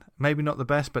Clemson, maybe not the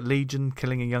best, but Legion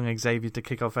killing a young Xavier to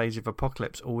kick off Age of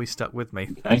Apocalypse always stuck with me.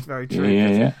 Okay. That's very true.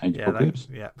 Yeah.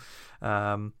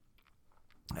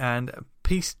 And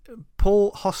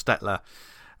Paul Hostetler,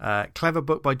 clever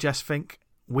book by Jess Fink,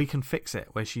 We Can Fix It,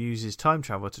 where she uses time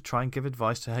travel to try and give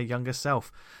advice to her younger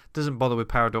self. Doesn't bother with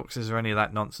paradoxes or any of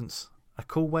that nonsense. A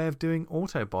cool way of doing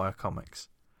autobiocomics.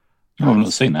 I've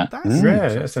not seen that.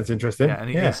 That sounds interesting. Yeah, and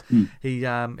he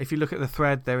if you look at the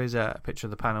thread, there is a picture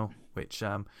of the panel, which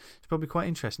is probably quite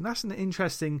interesting. That's an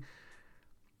interesting.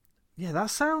 Yeah,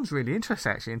 that sounds really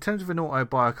interesting actually. In terms of an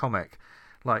autobiocomic,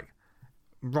 like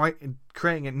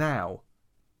creating it now,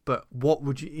 but what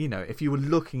would you if you were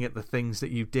looking at the things that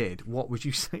you did, what would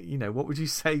you say? What would you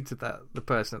say to the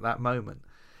person at that moment?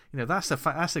 That's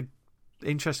a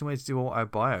interesting way to do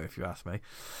autobio, if you ask me.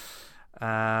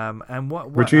 And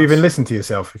what would you even listen to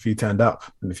yourself if you turned up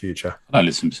in the future? I don't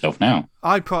listen to myself now.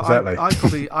 I'd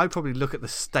probably look at the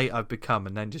state I've become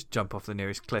and then just jump off the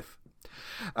nearest cliff.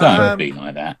 Don't be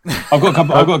like that. I've got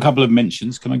a couple of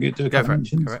mentions. Can I do a couple of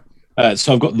mentions?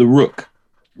 So I've got The Rook,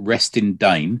 Rest in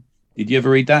Dane. Did you ever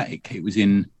read that? It was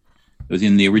in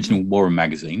the original Warren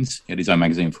magazines. He had his own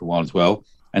magazine for a while as well.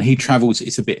 And he travels.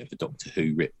 It's a bit of a Doctor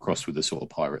Who writ crossed with a sort of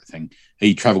pirate thing.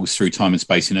 He travels through time and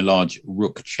space in a large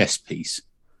Rook chess piece.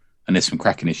 And there's some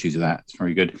cracking issues of that. It's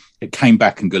very good. It came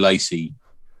back and Gulacy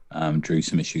drew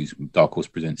some issues. Dark Horse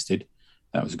Presents did.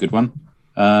 That was a good one.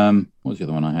 What was the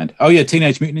other one I had? Oh, yeah,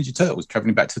 Teenage Mutant Ninja Turtles,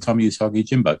 traveling back to the time of Usagi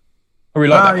Yojimbo. I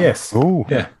really like that. Yes. Oh,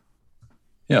 yeah.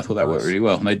 Yeah, I thought that worked really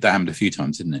well. And they damned a few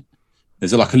times, didn't it?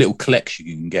 There's like a little collection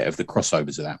you can get of the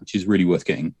crossovers of that, which is really worth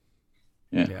getting.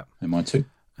 Yeah. In mine too.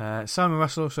 Simon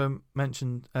Russell also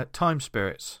mentioned Time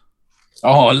Spirits.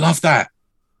 Oh, I love that.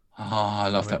 Oh, I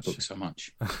love that book so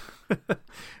much.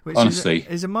 Which honestly,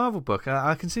 is a Marvel book.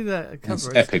 I can see the cover.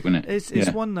 It's epic, isn't it?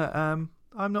 It's one that I'm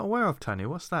not aware of, Tony.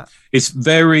 What's that?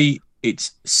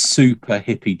 It's super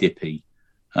hippy dippy.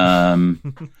 I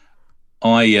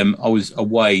was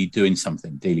away doing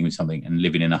something, dealing with something, and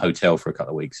living in a hotel for a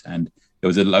couple of weeks. And there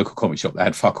was a local comic shop that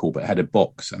had fuck all, but had a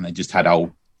box, and they just had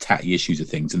old tatty issues of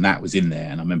things, and that was in there.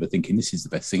 And I remember thinking, this is the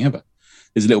best thing ever.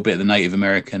 There's a little bit of the Native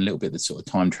American, a little bit of the sort of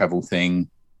time travel thing.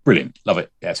 Brilliant, love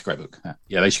it. Yeah, it's a great book.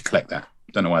 Yeah, they should collect that.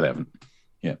 Don't know why they haven't.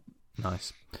 Yeah,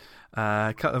 nice.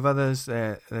 A couple of others.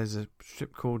 There's a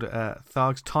strip called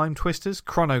Tharg's Time Twisters,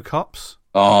 Chrono Cops.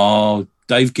 Oh,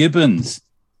 Dave Gibbons.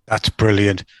 That's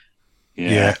brilliant.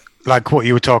 Yeah. Like what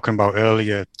you were talking about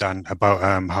earlier, Dan, about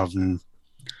having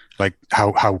like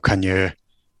how can you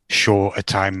show a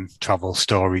time travel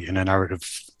story in a narrative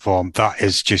form? That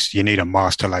is just, you need a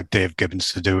master like Dave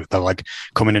Gibbons to do it. They're like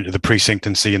coming into the precinct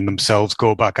and seeing themselves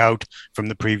go back out from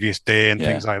the previous day and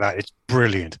things like that. It's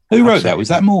brilliant. Who wrote that? Was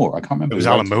that Moore? I can't remember. It was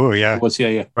Alan Moore, yeah. It was,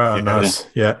 yeah. Nice.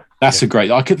 Yeah. That's a great.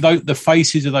 The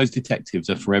faces of those detectives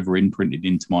are forever imprinted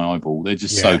into my eyeball. They're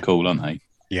just so cool, aren't they?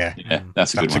 Yeah.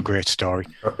 That's a good one. A great story.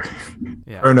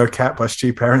 Ono Cat by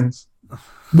Stu Perrins.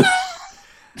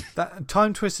 That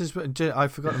Time Twisters, I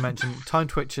forgot to mention. Time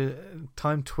Twisters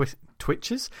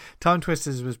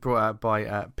was brought out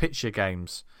by Picture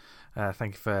Games.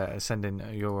 Thank you for sending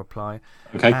your reply.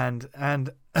 Okay.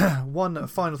 And one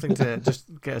final thing to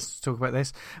just get us to talk about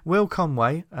this. Will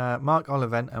Conway, Mark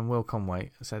Oliphant and Will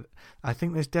Conway said, I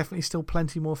think there's definitely still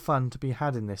plenty more fun to be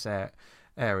had in this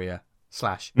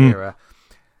area/era.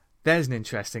 There's an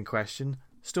interesting question.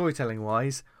 Storytelling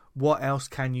wise, what else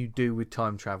can you do with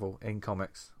time travel in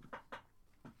comics?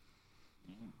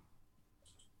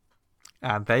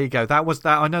 And there you go. That was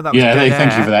that. I know that was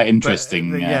thank you for that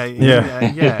interesting. But,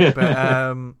 But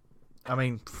I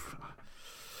mean,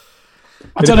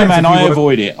 I don't know, man. I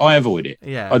avoid it.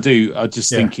 Yeah, I do. I just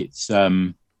think it's.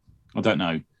 I don't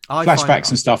know. Flashbacks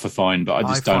and stuff are fine, but I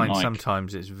just don't like.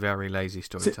 Sometimes it's very lazy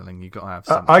storytelling. You've got to have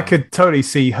something. I could totally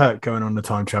see Hurt going on a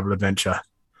time travel adventure.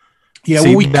 Yeah,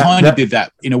 well, we kind of did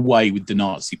that in a way with the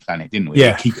Nazi planet, didn't we?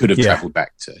 Yeah, like he could have travelled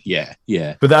back to. Yeah.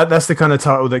 But that's the kind of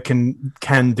title that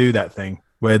can do that thing,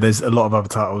 where there's a lot of other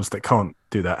titles that can't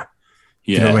do that.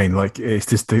 Yeah, you know what I mean? Like it's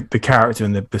just the character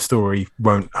and the story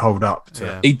won't hold up.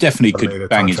 He definitely could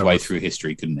bang his way through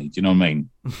history, couldn't he? Do you know what I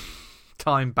mean?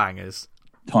 Time bangers.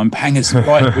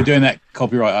 Right, we're doing that.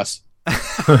 Copyright us.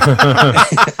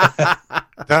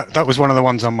 That was one of the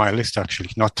ones on my list, actually.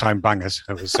 Not Time Bangers.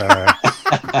 It was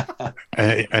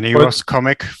an Eros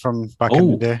comic from back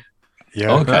in the day.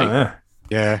 Yeah. Okay.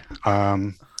 Yeah.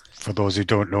 For those who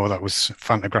don't know, that was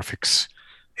Fantagraphics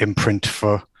imprint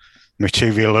for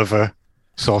material of a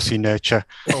saucy nature.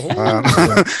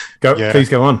 Please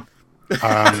go on.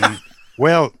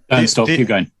 Well, don't stop. Keep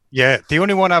going. Yeah, the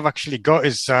only one I've actually got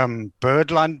is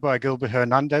Birdland by Gilbert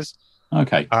Hernandez.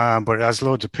 Okay. But it has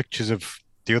loads of pictures of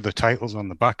the other titles on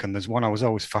the back, and there's one I was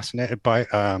always fascinated by.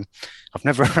 I've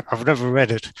never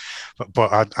read it,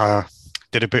 but I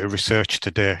did a bit of research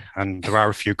today, and there are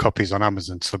a few copies on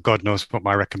Amazon. So God knows what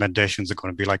my recommendations are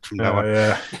going to be like from now on.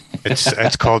 Yeah.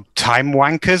 It's called Time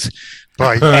Wankers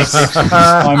by.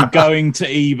 I'm going to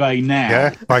eBay now.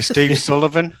 Yeah, by Steve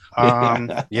Sullivan.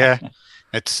 Yeah.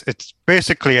 It's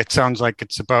basically, it sounds like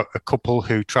it's about a couple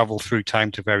who travel through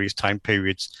time to various time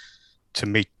periods to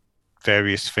meet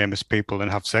various famous people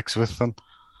and have sex with them.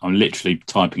 I'm literally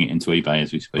typing it into eBay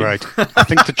as we speak. Right. I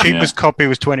think the cheapest copy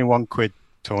was 21 quid,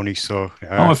 Tony. So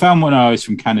I found one. I was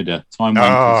from Canada. Time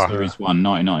Wankers Series 1,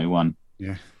 1991.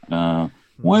 Yeah.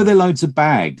 Why are there loads of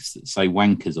bags that say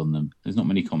wankers on them? There's not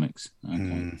many comics.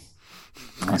 Okay.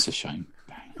 That's a shame.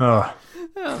 Oh.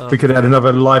 We could add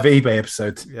another live eBay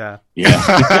episode. Yeah.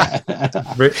 Yeah.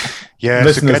 Yeah,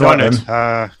 Listeners so get on like it.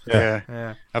 them.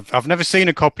 Yeah. I've never seen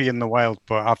a copy in the wild,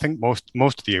 but I think most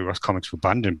of the Euros comics were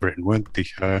banned in Britain, weren't they?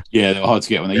 Yeah, they were hard to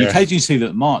get one. You occasionally see them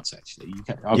at Marts, actually.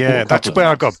 Yeah, that's where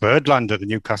I got Birdland at the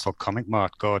Newcastle Comic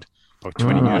Mart. God, about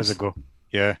 20 years ago.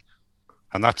 Yeah,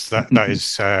 and that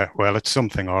is well, it's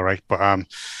something, all right. But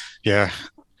yeah,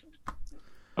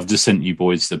 I've just sent you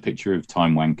boys the picture of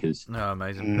Time Wankers. No,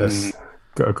 amazing.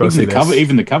 Got to see this.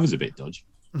 Even the cover's a bit dodgy.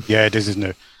 Yeah, it is, isn't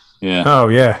it? Yeah. Oh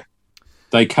yeah.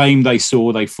 They came, they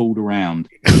saw, they fooled around.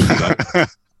 I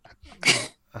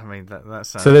mean, that's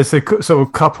so there's a sort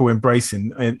of couple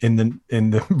embracing in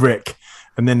the Rick,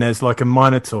 and then there's like a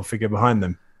Minotaur figure behind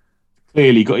them.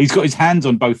 Clearly, he's got his hands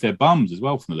on both their bums as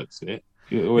well, from the looks of it.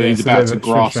 He's about to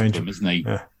grasp them, isn't he?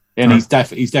 Yeah. And he's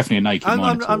definitely a naked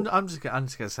Minotaur. I'm just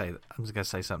gonna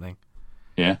say something.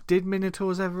 Yeah. Did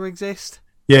Minotaurs ever exist?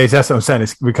 Yeah, that's what I'm saying.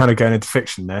 We're kind of going into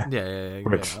fiction there. Yeah.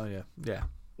 Rich. Oh yeah.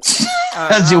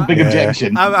 That's your big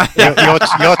objection.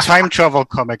 Your time travel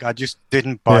comic, I just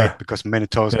didn't buy it because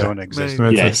Minotaurs don't exist.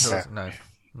 Yes. No.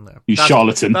 You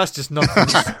charlatan. That's just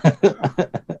nonsense.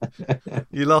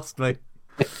 You lost me.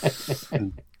 Is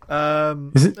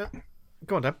it?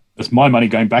 Go on, Dan. That's my money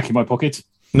going back in my pocket.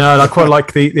 No, I quite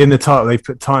like in the title they've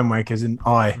put Time Wankers in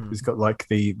eye. It's got like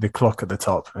the clock at the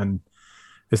top, and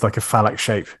it's like a phallic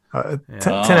shape. 10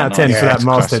 out of 10 for that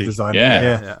masthead design.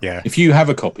 Yeah. If you have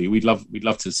a copy, we'd love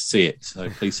to see it. So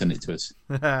please send it to us.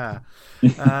 A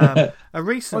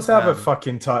recent. What's the other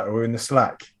fucking title in the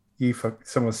Slack?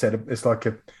 Someone said it's like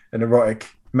an erotic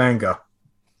manga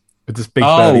with just big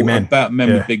burly men. About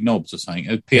men with big knobs or something.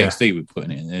 PXD were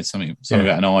putting it in there. Something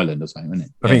about an island or something, wasn't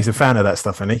it? I think he's a fan of that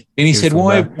stuff, isn't he? And he said,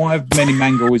 "Why have men in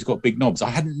manga always got big knobs?" I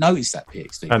hadn't noticed that,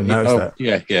 PXD. I hadn't noticed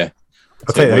that. Yeah.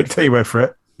 I'll tell you word for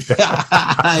it.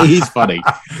 He's funny.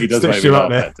 He does make me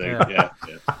laugh, that dude.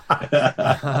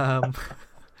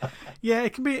 Yeah,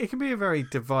 it can be a very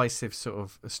divisive sort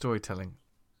of storytelling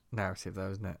narrative,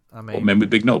 though, isn't it? I mean, men with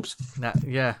big knobs.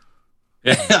 Yeah.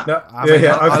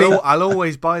 I'll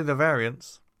always buy the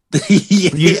variants. The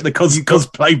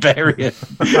cosplay variant.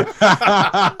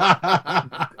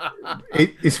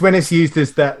 It's when it's used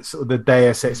as that sort of the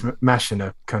Deus Ex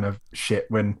Machina kind of shit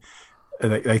when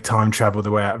they time travel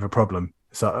the way out of a problem.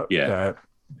 So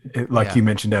you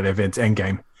mentioned earlier, Vince,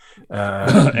 Endgame.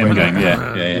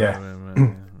 Endgame, yeah.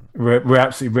 We're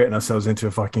absolutely written ourselves into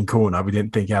a fucking corner. We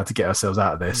didn't think how to get ourselves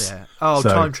out of this. Yeah. Oh,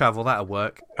 time travel, that'll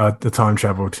work. The time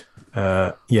travelled.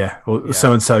 So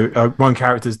and so. One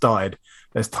character's died.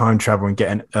 Let's time travel and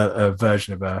get a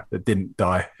version of her that didn't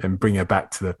die and bring her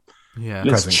back to the. Yeah.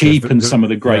 Let's cheapen some of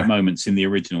the great moments in the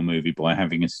original movie by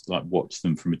having us watch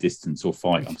them from a distance or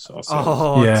fight ourselves.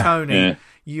 Tony,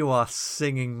 you are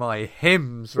singing my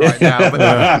hymns right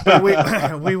now, but we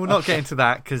will not get into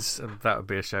that because that would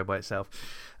be a show by itself.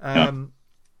 The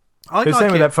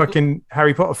same with that fucking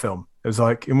Harry Potter film. It was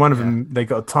like in one of them they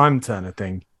got a time turner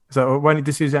thing. So why don't you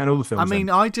just use that in all the films? I mean,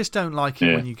 I just don't like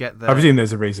it when you get the. I presume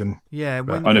there's a reason. Yeah,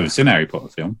 I've never seen a Harry Potter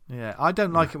film. Yeah, I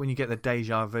don't like it when you get the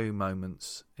deja vu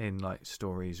moments in like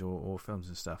stories or films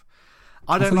and stuff.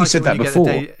 I don't like it when you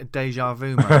get the deja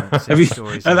vu moments in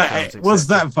stories. Was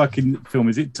that fucking film?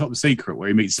 Is it Top Secret where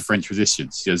he meets the French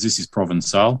resistance? He goes, "This is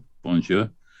Provençal.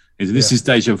 Bonjour." This is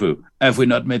deja vu. Have we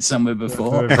not met somewhere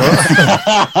before?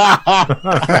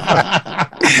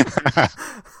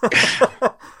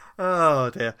 Oh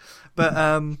dear, but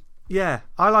I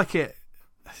like it.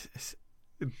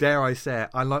 Dare I say it?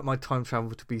 I like my time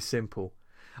travel to be simple.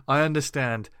 I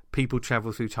understand people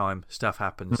travel through time, stuff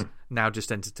happens. Now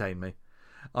just entertain me.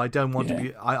 I don't want to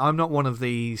be. I'm not one of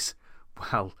these.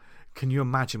 Well, can you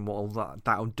imagine what all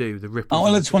that'll do? The ripple. Oh,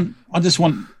 I just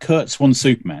want Kurt Swan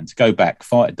Superman to go back,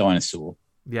 fight a dinosaur.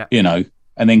 Yeah,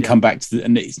 and then come back to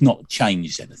and it's not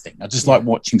changed anything. I just like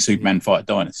watching Superman fight a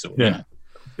dinosaur. Yeah.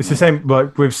 It's the same,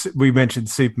 like we mentioned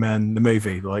Superman, the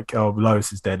movie, like, oh,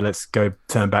 Lois is dead. Let's go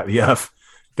turn back the Earth,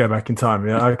 go back in time.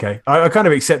 Yeah, okay. I kind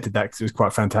of accepted that because it was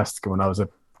quite fantastical when I was a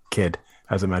kid,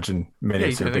 as I imagine many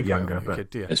a bit younger.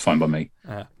 But it's fine by me.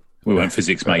 We weren't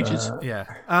physics majors.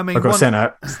 I mean, I got sent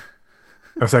out.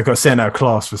 I got sent out of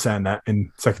class for saying that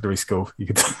in secondary school. You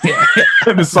could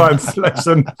in the science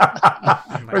lesson.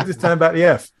 Let's just turn back the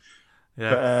Earth.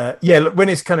 Yeah, but, look, when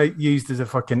it's kind of used as a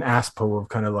fucking ass pull of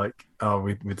kind of like, oh,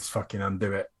 we just fucking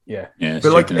undo it. Yeah. But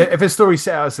like, if a story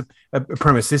set out as a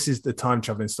premise, this is the time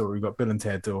traveling story. We've got Bill and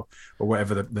Ted or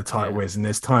whatever the title is, and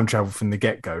there's time travel from the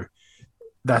get go.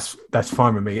 That's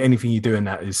fine with me. Anything you do in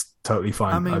that is totally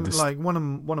fine. I mean, like one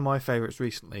of my favourites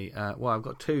recently. I've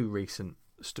got two recent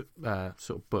sort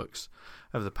of books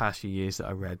over the past few years that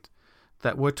I read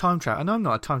that were time travel. And I'm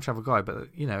not a time travel guy, but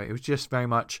it was just very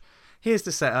much, here's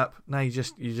the setup. Now you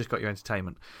just got your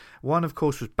entertainment. One, of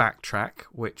course, was Backtrack,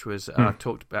 which was I've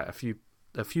talked about a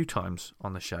few times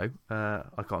on the show. I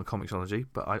got on Comixology,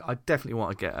 but I definitely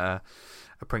want to get a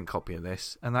print copy of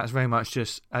this. And that's very much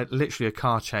just literally a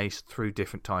car chase through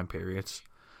different time periods.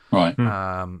 Right.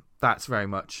 That's very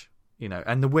much,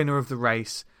 and the winner of the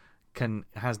race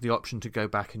has the option to go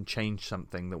back and change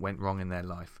something that went wrong in their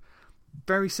life.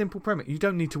 Very simple premise. You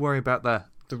don't need to worry about the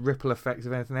ripple effects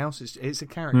of anything else. It's a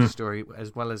character story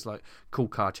as well as like cool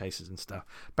car chases and stuff.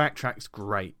 Backtrack's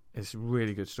great. It's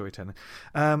really good storytelling.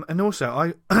 And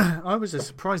also, I was a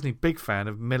surprisingly big fan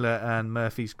of Miller and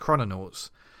Murphy's Chrononauts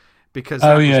because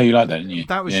you like that, didn't you?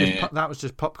 That was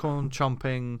just popcorn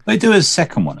chomping. They do a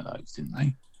second one of those, didn't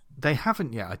they? They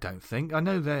haven't yet, I don't think. I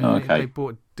know okay. they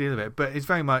bought a deal of it, but it's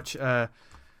very much, if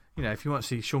you want to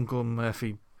see Sean Gordon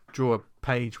Murphy draw a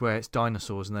page where it's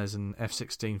dinosaurs and there's an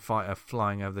F-16 fighter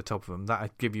flying over the top of them,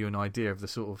 that'd give you an idea of the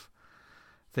sort of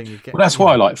thing you get. Well, that's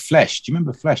why I like Flesh. Do you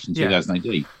remember Flesh in 2000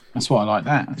 AD? That's why I like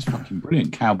that. It's fucking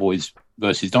brilliant. Cowboys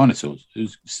versus dinosaurs. It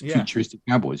was futuristic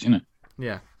cowboys,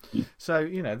 Yeah. So,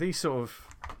 these sort of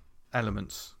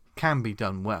elements can be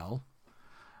done well,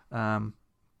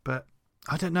 but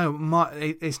I don't know.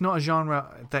 It's not a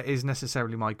genre that is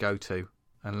necessarily my go-to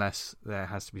unless there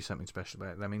has to be something special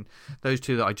about it. I mean, those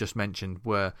two that I just mentioned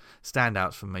were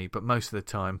standouts for me, but most of the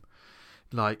time,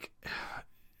 like,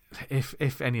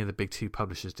 if any of the big two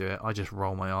publishers do it, I just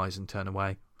roll my eyes and turn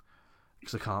away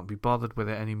because I can't be bothered with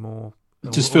it anymore.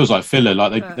 It just feels like filler.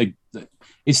 Like they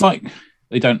it's like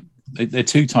they're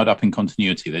too tied up in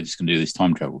continuity. They're just going to do this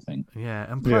time travel thing. Yeah,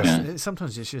 and plus,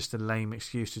 sometimes it's just a lame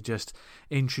excuse to just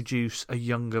introduce a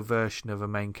younger version of a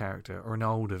main character, or an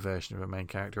older version of a main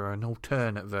character, or an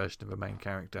alternate version of a main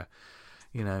character.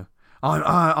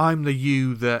 I'm the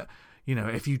you that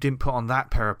if you didn't put on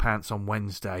that pair of pants on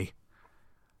Wednesday,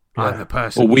 I'm the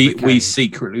person. Well, we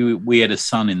secretly we had a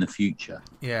son in the future.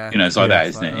 Yeah, it's like that,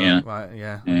 isn't it? Yeah, right.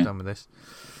 Yeah, I'm done with this.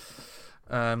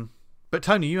 But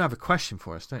Tony, you have a question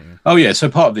for us, don't you? Oh yeah. So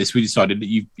part of this, we decided that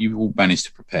you all managed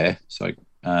to prepare. So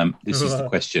this is the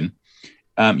question: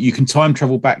 you can time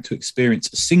travel back to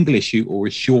experience a single issue or a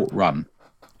short run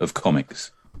of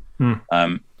comics.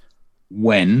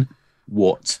 When,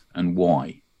 what, and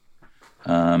why?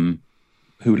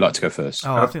 Who would like to go first?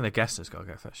 Oh, I think the guest has got to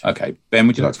go first. Okay, Ben,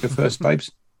 would you like to go first, babes?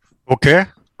 Okay.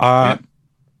 I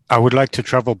would like to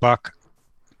travel back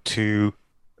to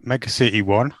Mega City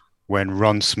 1. When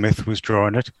Ron Smith was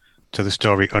drawing it, to the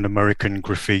story Un-American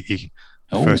Graffiti,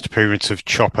 the first appearance of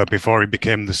Chopper before he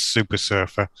became the Super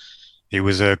Surfer. He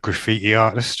was a graffiti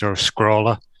artist or a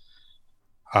scrawler.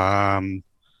 If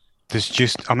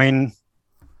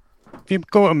you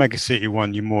go to Mega City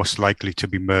 1, you're most likely to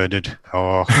be murdered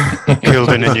or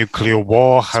killed in a nuclear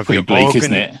war. Have your bleak,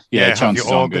 isn't it? Yeah, have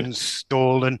your organs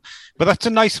stolen. But that's a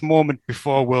nice moment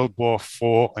before World War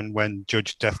IV and when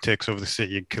Judge Death takes over the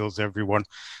city and kills everyone.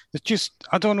 It's just,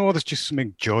 I don't know, there's just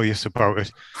something joyous about it.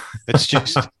 It's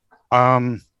just...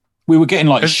 we were getting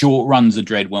like short runs of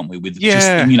Dread, weren't we? With just,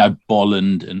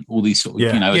 Bolland and all these sort of,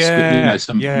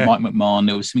 some Mike McMahon.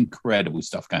 There was some incredible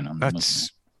stuff going on.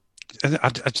 There's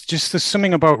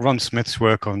something about Ron Smith's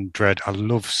work on Dread I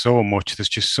love so much. There's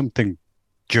just something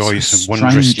joyous and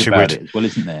wondrous to it. Well,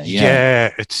 isn't there?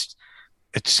 Yeah,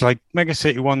 it's like Mega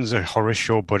City 1's a horror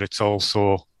show, but it's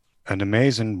also an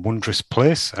amazing, wondrous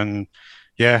place. And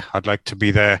yeah, I'd like to be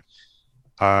there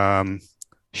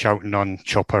shouting on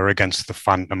Chopper against the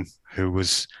Phantom, who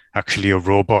was actually a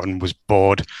robot and was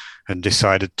bored and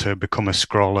decided to become a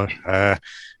scrawler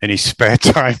in his spare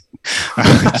time.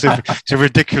 It's a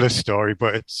ridiculous story,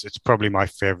 but it's probably my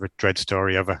favourite Dread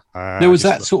story ever. There was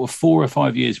that sort of 4 or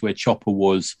 5 years where Chopper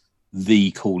was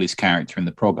the coolest character in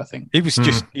the prog, I think. He was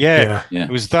just, it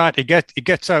was that. He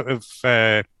gets out of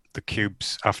the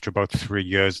cubes after about 3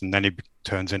 years, and then he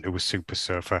turns into a Super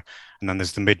Surfer, and then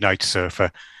there's the Midnight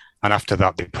Surfer, and after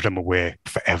that they put him away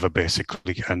forever,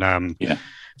 basically. And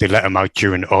they let him out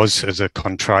during Oz as a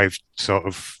contrived sort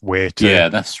of way to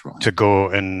that's right. to go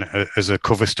and as a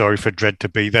cover story for Dread to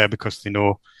be there, because they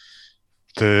know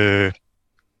the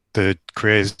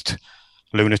crazed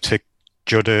lunatic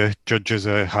judges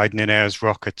are hiding in Ayers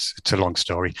Rock. It's a long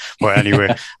story, but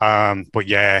anyway, but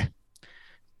yeah,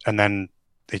 and then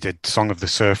they did Song of the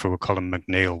Surfer with Colin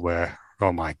McNeil, where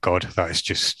oh my god, that is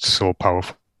just so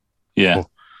powerful. Yeah.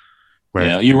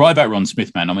 You're right about Ron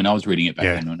Smith, man. I mean, I was reading it back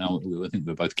then. I think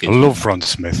we were both kids. I love Ron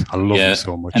Smith. I love him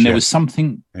so much. And there was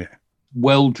something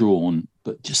well drawn,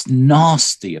 but just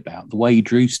nasty about the way he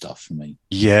drew stuff for me.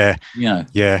 Yeah.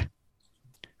 Yeah.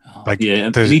 Like, yeah,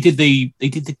 he did the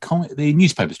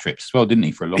newspaper strips as well, didn't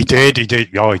he? For a long time. He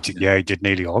did. Oh, he did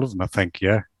nearly all of them, I think.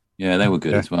 Yeah, they were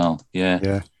good as well.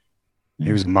 Yeah.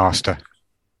 He was a master.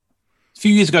 A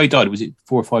few years ago he died. Was it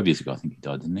 4 or 5 years ago? I think he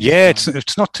died, didn't he? Yeah,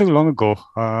 it's not too long ago.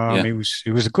 He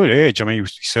was a good age. I mean, he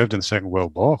served in the Second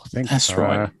World War, I think. That's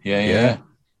right. Yeah.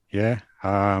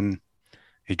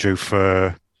 He drew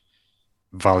for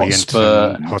Valiant,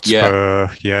 Hotspur.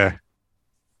 Yeah.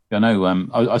 I know.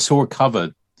 I saw a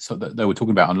cover so that they were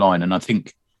talking about online, and I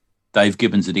think Dave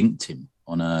Gibbons had inked him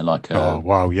on cover.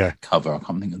 I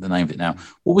can't think of the name of it now.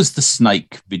 What was the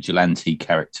snake vigilante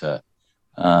character?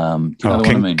 King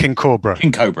Cobra.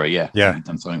 King Cobra, yeah. He'd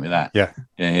done something with that.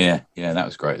 Yeah. That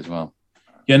was great as well.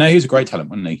 Yeah, no, he was a great talent,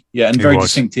 wasn't he? Yeah, and very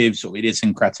distinctive, sort of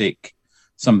idiosyncratic.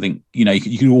 Something you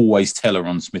could always tell her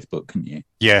on Smith book, couldn't you?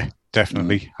 Yeah,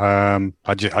 definitely.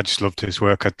 I just loved his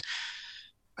work.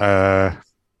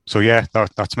 So yeah,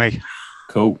 that's me.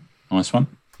 Cool, nice one.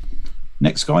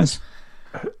 Next, guys.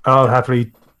 I'll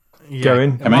happily go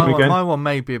in. My one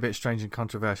may be a bit strange and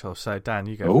controversial, so Dan,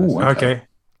 you go first.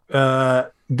 Okay.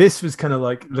 This was kind of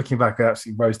like looking back at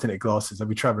absolutely rose-tinted glasses. I'll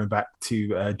be traveling back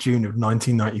to June of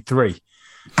 1993,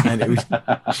 and it was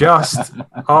just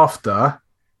after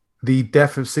the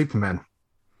death of Superman.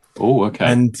 Oh, okay.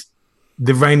 And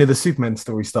the reign of the Superman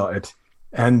story started,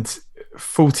 and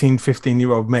 14,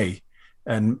 15-year-old me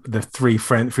and the three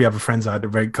other friends I had that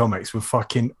read comics were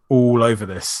fucking all over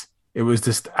this. It was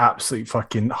just absolute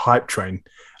fucking hype train.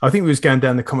 I think we was going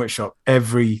down the comic shop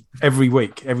every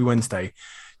week, every Wednesday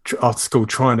after school,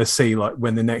 trying to see like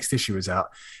when the next issue was out.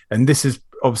 And this is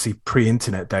obviously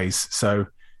pre-internet days, so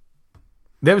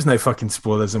there was no fucking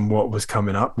spoilers on what was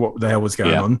coming up, what the hell was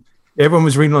going on. Everyone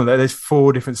was reading on that. There's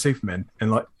 4 different Supermen,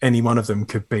 and like any one of them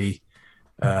could be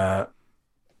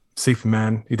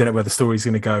Superman. You don't know where the story's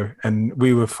going to go, and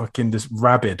we were fucking just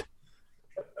rabid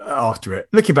after it.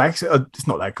 Looking back, it's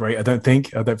not that great. I don't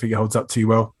think it holds up too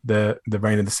well, the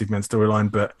reign of the Superman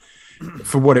storyline. But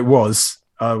for what it was,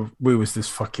 we was this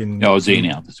fucking. I was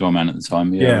eating it up as well, man, at the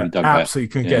time. Yeah, absolutely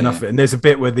couldn't get enough of it. And there's a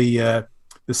bit where the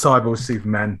cyborg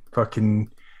Superman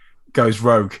fucking goes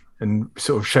rogue and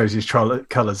sort of shows his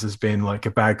colours as being like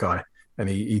a bad guy, and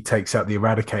he takes out the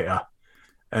Eradicator,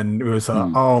 and it was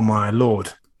like, oh my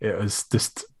lord, it was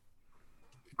just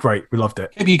great. We loved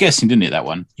it. Kept you guessing, didn't it? That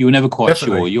one, you were never quite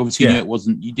sure. You obviously knew it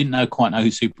wasn't. You didn't quite know who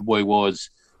Superboy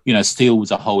was. Steel was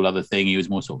a whole other thing. He was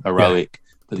more sort of heroic.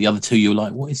 But the other two, you were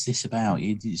like, what is this about?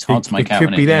 It's hard to make out. It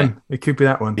could be them. It could be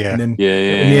that one. Yeah. And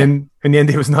then, in the end,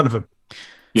 it was none of them.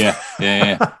 Yeah.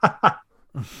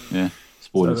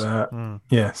 Spoilers. So,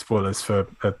 spoilers for.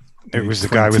 It was the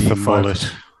guy with the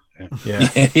mullet.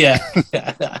 Yeah.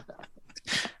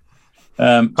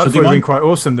 I thought it would have been quite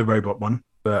awesome, the robot one.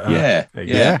 But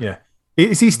yeah.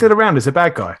 Is he still around as a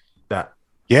bad guy?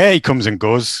 Yeah, he comes and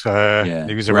goes. He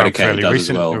was around fairly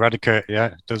recently. Well. Eradicate,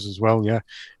 does as well. Yeah,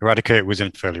 Eradicate was in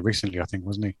it fairly recently, I think,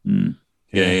 wasn't he?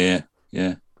 Yeah.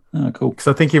 Oh, cool. Because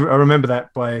I think I remember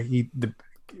that the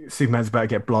Superman's about to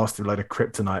get blasted with a load of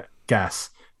kryptonite gas.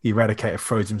 The Eradicator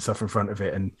throws himself in front of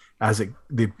it, and as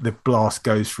the blast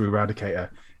goes through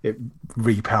Eradicator, it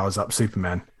repowers up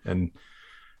Superman, and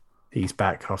he's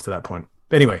back after that point.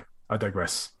 But anyway, I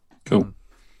digress. Cool.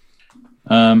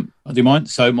 I do mind.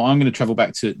 So I'm going to travel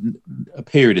back to a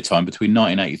period of time between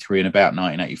 1983 and about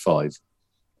 1985,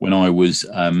 when I was,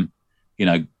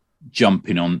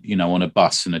 jumping on a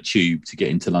bus and a tube to get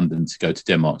into London to go to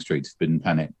Denmark Street to Forbidden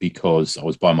Planet, because I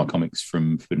was buying my comics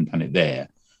from Forbidden Planet there.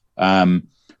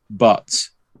 But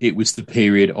it was the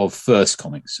period of First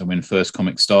Comics, so when First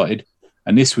Comics started,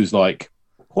 and this was like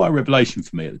quite a revelation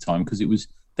for me at the time, because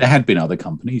there had been other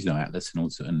companies, Atlas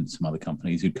and some other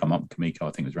companies who'd come up, Comico,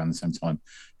 I think it was around the same time,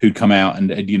 who'd come out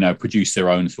and produced their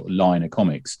own sort of line of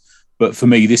comics. But for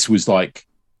me, this was like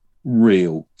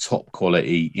real top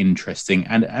quality, interesting,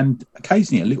 and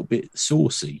occasionally a little bit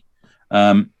saucy.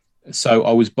 So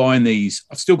I was buying these.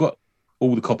 I've still got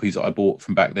all the copies that I bought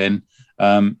from back then.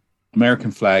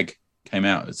 American Flag came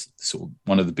out as sort of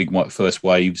one of the big first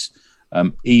waves.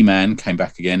 E-Man came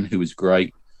back again, who was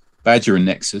great. Badger and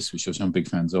Nexus, which I'm big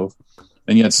fans of.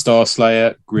 Then you had Star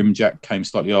Slayer. Grimjack came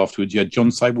slightly afterwards. You had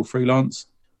John Sable Freelance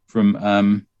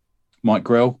from Mike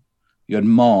Grell. You had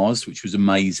Mars, which was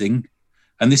amazing.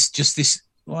 And this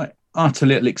like utter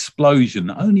little explosion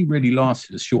that only really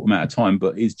lasted a short amount of time,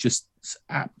 but is just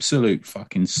absolute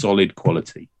fucking solid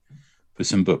quality for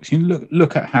some books. You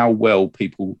look at how well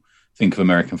people think of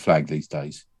American Flag these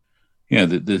days.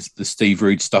 The Steve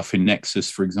Rude stuff in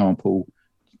Nexus, for example.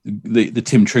 The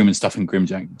Tim Truman stuff in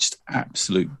Grimjack, just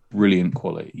absolute brilliant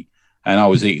quality, and I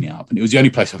was eating it up, and it was the only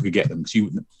place I could get them,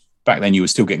 because back then you were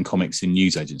still getting comics in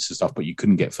newsagents and stuff, but you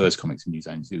couldn't get First Comics in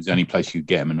newsagents. It was the only place you could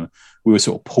get them, and we were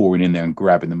sort of pouring in there and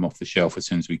grabbing them off the shelf as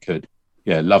soon as we could.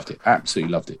 Yeah, loved it.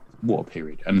 Absolutely loved it. What a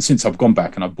period. And since I've gone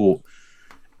back and I bought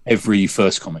every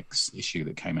First Comics issue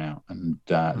that came out, and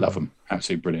love them.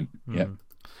 Absolutely brilliant. Yeah.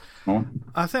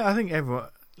 I think everyone.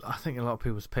 I think a lot of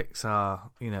people's picks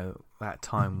are, that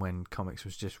time when comics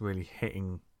was just really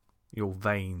hitting your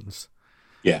veins.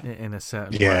 Yeah. In a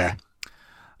certain way.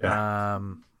 Yeah.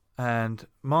 And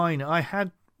mine, I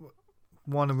had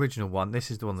one original one.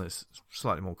 This is the one that's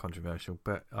slightly more controversial,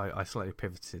 but I slightly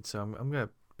pivoted. So I'm going to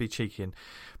be cheeky and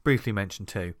briefly mention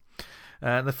two.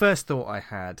 The first thought I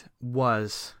had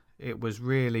was it was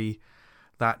really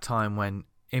that time when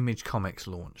Image Comics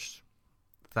launched.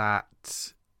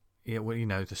 That,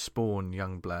 the Spawn,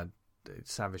 Youngblood,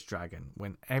 Savage Dragon,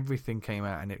 when everything came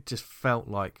out, and it just felt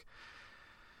like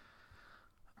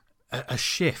a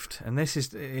shift, and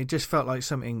it just felt like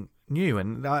something new.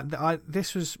 And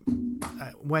this was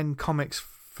when comics,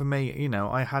 for me,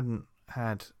 I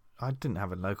didn't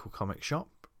have a local comic shop.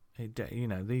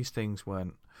 These things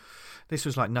weren't. This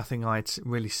was like nothing I'd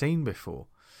really seen before,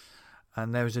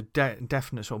 and there was a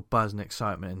definite sort of buzz and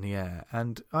excitement in the air.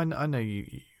 And I know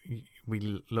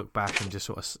we look back and just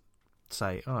sort of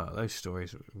say, "Oh, those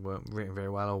stories weren't written very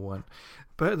well or weren't,"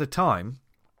 but at the time,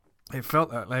 it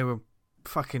felt like they were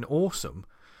fucking awesome.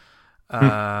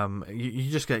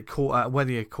 You just get caught up,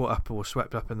 whether you're caught up or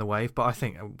swept up in the wave. But I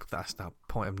think that's the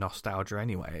point of nostalgia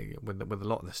anyway. With a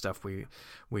lot of the stuff we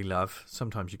love,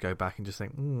 sometimes you go back and just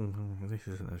think, this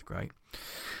isn't as great.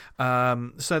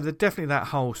 So definitely that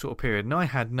whole sort of period. And I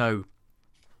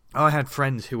had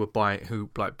friends who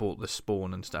bought the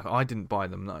Spawn and stuff. I didn't buy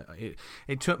them.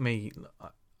 It took me.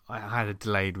 I had a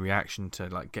delayed reaction to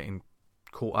like getting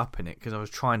caught up in it because I was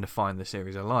trying to find the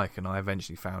series I like, and I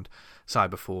eventually found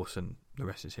Cyberforce, and the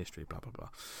rest is history. Blah blah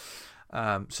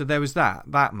blah. So there was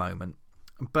that moment,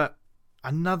 but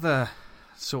another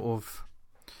sort of,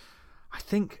 I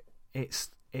think it's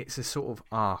a sort of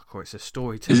arc, or it's a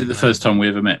storytelling. Is it the first time we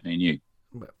ever met, me and you?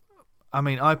 I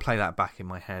mean, I play that back in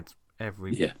my head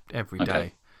every day.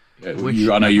 I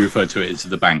know you refer to it as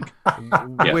the bank.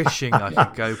 Wishing I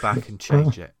could go back and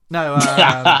change it. No,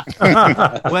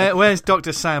 where's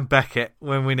Dr. Sam Beckett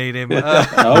when we need him?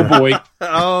 Oh boy.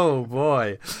 Oh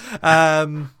boy.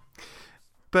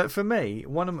 But for me,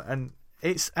 and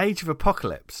it's Age of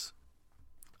Apocalypse.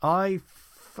 I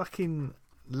fucking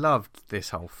loved this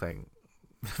whole thing.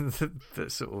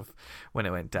 That sort of when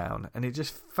it went down, and it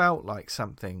just felt like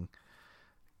something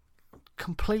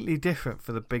completely different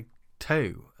for the big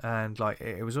two. And like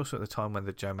it was also at the time when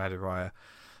the Joe Madureira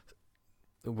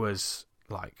was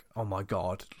like, oh my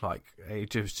god, like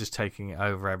it was just taking it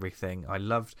over everything. I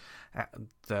loved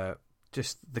the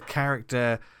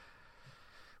character,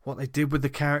 what they did with the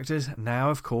characters. Now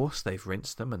of course they've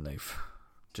rinsed them and they've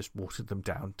just watered them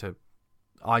down to,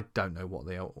 I don't know what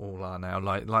they all are now.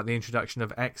 Like the introduction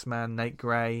of X-Man, Nate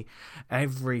Grey,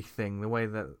 everything, the way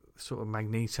that sort of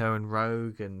Magneto and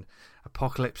Rogue and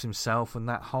Apocalypse himself, and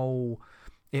that whole,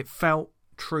 it felt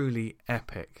truly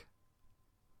epic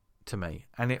to me.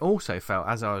 And it also felt,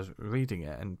 as I was reading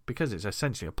it, and because it's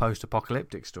essentially a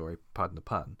post-apocalyptic story, pardon the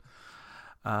pun,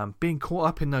 being caught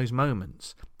up in those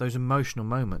moments, those emotional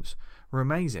moments, were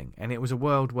amazing. And it was a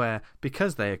world where,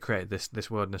 because they had created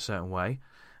this world in a certain way,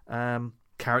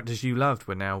 characters you loved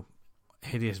were now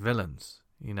hideous villains,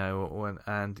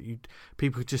 and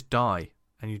people could just die,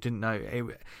 and you didn't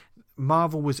know.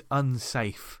 Marvel was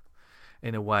unsafe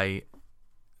in a way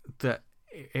that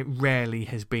it rarely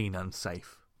has been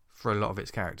unsafe for a lot of its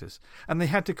characters, and they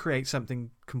had to create something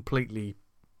completely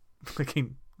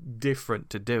fucking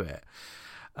different to do it.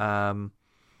 And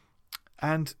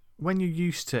when you're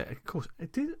used to, of course,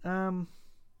 it did.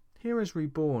 Heroes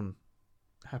Reborn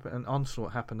happened, and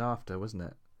Onslaught happened after, wasn't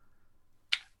it?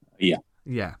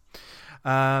 Yeah.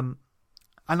 And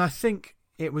I think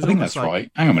it was. I think that's like,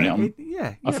 right. Hang on a minute.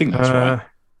 I think that's right.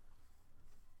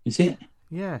 Is it?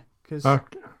 Yeah, because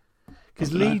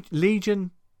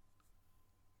Legion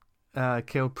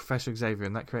killed Professor Xavier,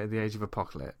 and that created the Age of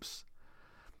Apocalypse.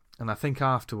 And I think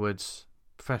afterwards,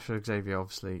 Professor Xavier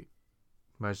obviously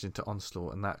merged into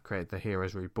Onslaught, and that created the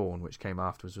Heroes Reborn, which came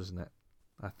afterwards, wasn't it?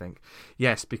 I think.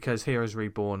 Yes, because Heroes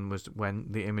Reborn was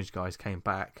when the Image guys came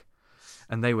back,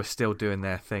 and they were still doing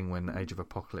their thing when Age of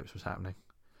Apocalypse was happening.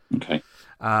 Okay.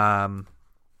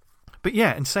 But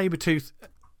yeah, and Sabretooth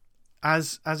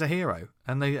as a hero,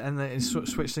 and they sort of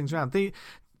switched things around.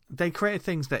 They created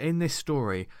things that in this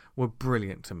story were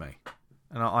brilliant to me,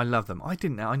 and I love them. I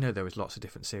know there was lots of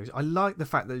different series. I like the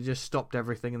fact that they just stopped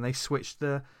everything and they switched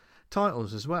the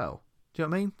titles as well. Do you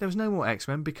know what I mean? There was no more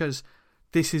X-Men because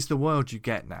this is the world you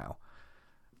get now.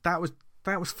 That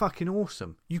was fucking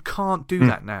awesome. You can't do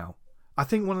that now. I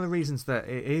think one of the reasons that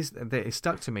it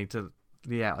stuck to me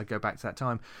I go back to that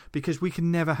time, because we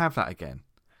can never have that again.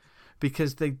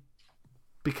 Because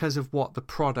of what the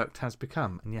product has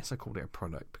become. And yes, I called it a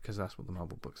product because that's what the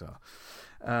Marvel books are.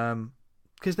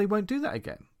 Because they won't do that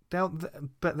again.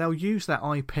 They'll use that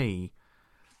IP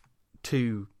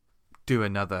to do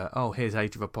another, here's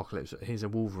Age of Apocalypse, here's a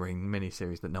Wolverine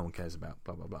miniseries that no one cares about,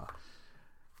 blah, blah, blah.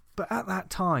 But at that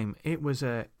time, it was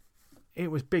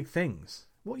big things.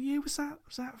 What year was that?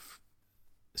 Was that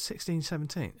 16,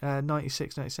 17?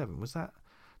 96, 97? Was that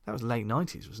was late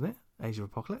 90s, wasn't it? Age of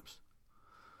Apocalypse?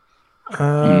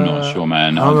 I'm not sure,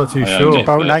 man. I'm not too sure.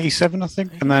 About 97, I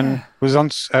think. And then was on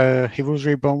Heroes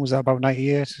Reborn, was that about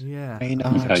 98? Yeah.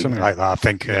 89, something like that, I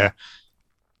think. Yeah.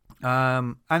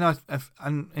 And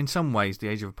in some ways, the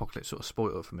Age of Apocalypse sort of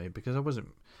spoiled it for me, because I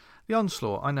wasn't. The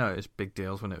Onslaught, I know it was big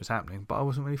deals when it was happening, but I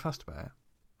wasn't really fussed about it.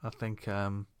 I think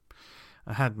I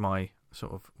had my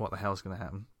sort of what the hell's going to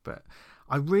happen, but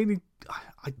I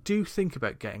do think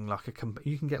about getting like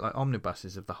you can get like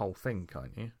omnibuses of the whole thing,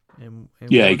 can't you?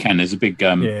 You can. There's a big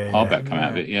hardback come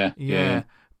out of it. Yeah.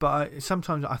 But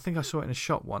sometimes I think I saw it in a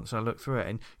shop once. And I looked through it,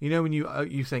 and you know when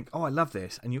you think, I love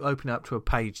this, and you open it up to a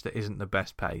page that isn't the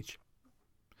best page,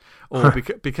 or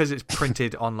because it's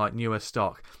printed on like newer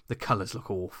stock, the colours look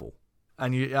awful.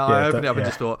 And I opened it up and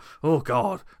just thought, oh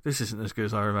God, this isn't as good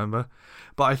as I remember.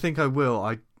 But I think I will.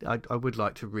 I would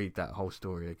like to read that whole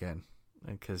story again,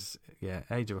 because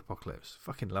Age of Apocalypse,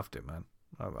 fucking loved it, man.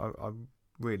 I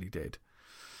really did.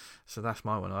 So that's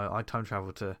my one. I time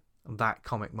traveled to that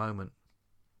comic moment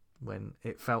when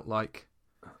it felt like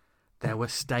there were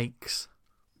stakes.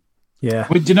 Yeah.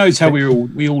 Well, do you notice how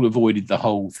we all avoided the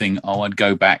whole thing? I'd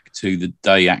go back to the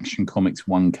day Action Comics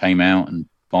 1 came out and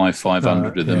buy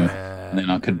 500 of them, and then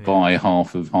I could buy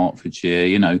half of Hertfordshire.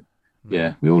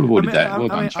 We all avoided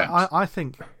that. I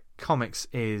think comics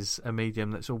is a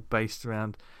medium that's all based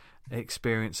around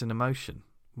experience and emotion.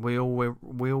 We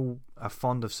all are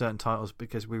fond of certain titles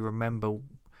because we remember.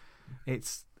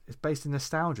 It's based in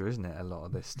nostalgia, isn't it? A lot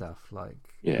of this stuff, like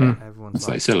everyone's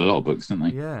they sell a lot of books, don't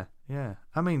they? Yeah.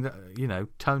 I mean,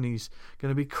 Tony's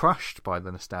going to be crushed by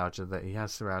the nostalgia that he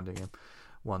has surrounding him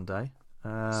one day.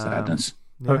 Sadness.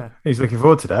 Yeah. He's looking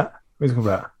forward to that. What are you talking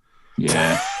about?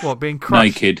 Yeah. What, being crushed?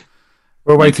 Naked.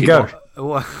 Well, way to go.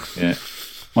 Yeah.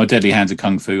 My Deadly Hands of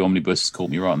Kung Fu omnibus caught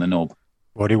me right on the knob.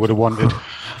 What he would have wanted.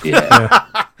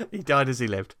 Yeah. He died as he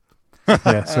lived.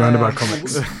 Yeah, surrounded by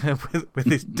comics. with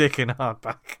his dick in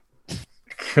hardback.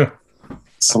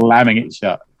 Slamming it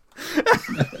shut.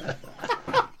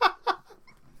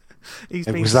 It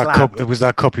was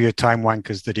that copy of Time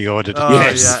Wankers that he ordered.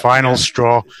 Final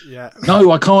straw. Yeah.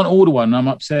 No, I can't order one. I'm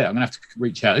upset. I'm gonna have to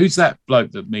reach out. Who's that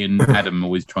bloke that me and Adam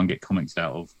always try and get comics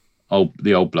out of?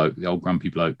 The old bloke, the old grumpy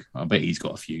bloke. I bet he's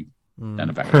got a few down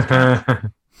the back of his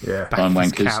couch. Time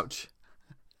Wankers. Couch.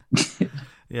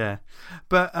 Yeah,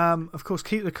 but of course,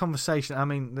 keep the conversation. I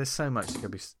mean, there's so much that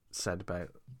can be said about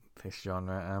this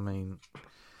genre. I mean,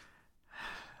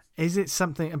 is it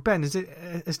something, Ben?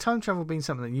 Has time travel been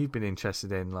something that you've been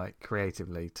interested in, like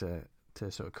creatively, to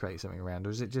sort of create something around, or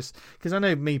is it just because I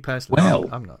know me personally? Well,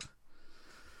 I'm not.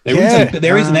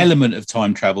 There is an element of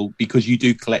time travel because you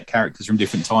do collect characters from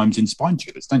different times in Spine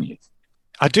Chillers, don't you?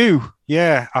 I do.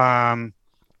 Yeah.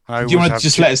 Do you want to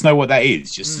just let us know what that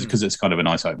is, just because it's kind of a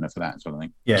nice opener for that sort of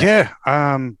thing? Yeah.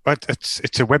 But it's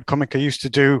a webcomic I used to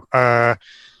do.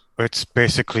 It's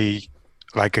basically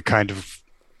like a kind of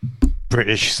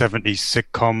British 70s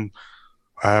sitcom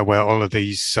where all of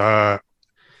these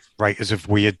writers of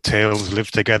weird tales live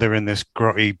together in this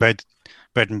grotty bed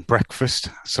and breakfast.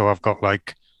 So I've got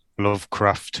like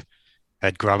Lovecraft,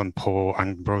 Edgar Allan Poe,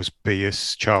 Ambrose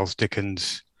Bierce, Charles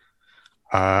Dickens,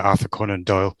 Arthur Conan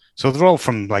Doyle. So they're all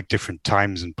from like different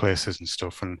times and places and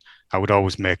stuff. And I would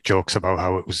always make jokes about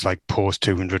how it was like Poe's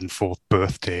 204th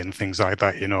birthday and things like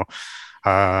that,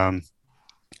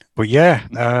 But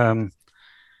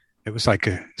it was like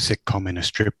a sitcom in a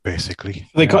strip, basically.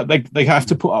 They have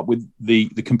to put up with the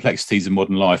complexities of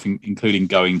modern life, including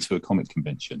going to a comic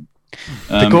convention.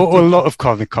 They go to a lot of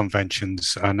comic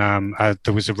conventions, and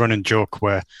there was a running joke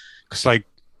where, because like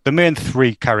the main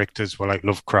three characters were like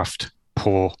Lovecraft,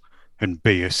 Poe, and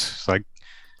Bierce. Like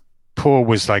Poe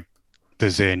was like the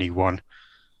zany one.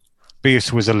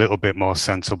 Bierce was a little bit more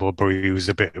sensible, but he was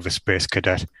a bit of a space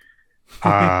cadet.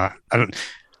 And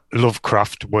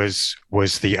Lovecraft was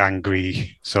the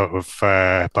angry sort of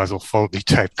Basil Fawlty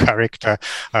type character,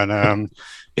 and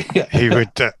he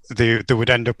would they would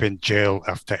end up in jail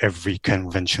after every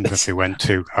convention that they went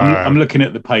to. I'm looking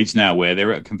at the page now where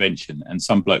they're at a convention and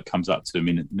some bloke comes up to him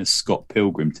in a Scott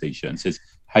Pilgrim t-shirt and says,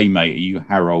 "Hey mate, are you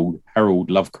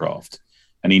Harold Lovecraft?"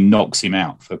 And he knocks him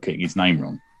out for getting his name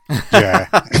wrong. Yeah.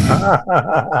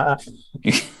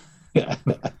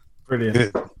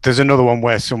 Brilliant. There's another one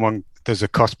where there's a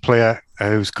cosplayer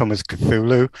who's come as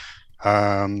Cthulhu,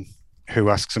 who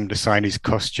asks him to sign his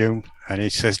costume, and he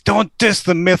says, "Don't diss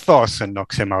the mythos," and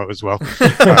knocks him out as well. What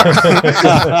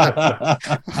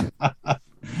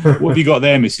have you got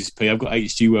there, Mrs. P? I've got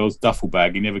H.G. Wells' duffel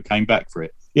bag. He never came back for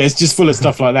it. Yeah, it's just full of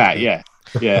stuff like that. Yeah.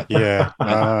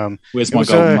 Where's my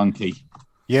golden monkey?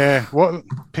 Yeah,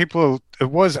 it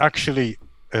was actually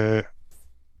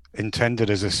intended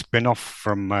as a spin-off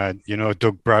from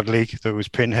Doug Bradley, that was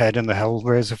Pinhead in the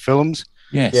Hellraiser films.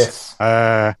 Yes.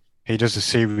 He does a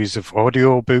series of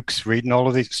audio books, reading all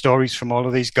of these stories from all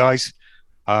of these guys.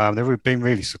 They've been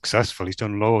really successful. He's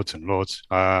done loads and loads.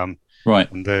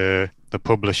 Right. And the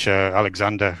publisher,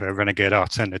 Alexander, Renegade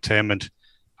Arts Entertainment,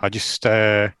 I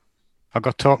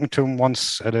got talking to him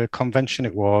once at a convention.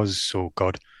 It was,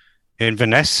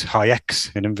 Inverness, High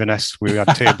X in Inverness. We had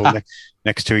a table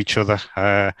next to each other.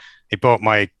 He bought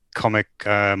my comic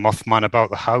Mothman About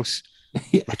the House,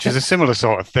 which is a similar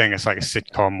sort of thing. It's like a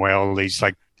sitcom where all these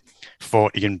like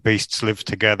 40 beasts live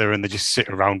together and they just sit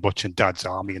around watching Dad's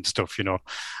Army and stuff,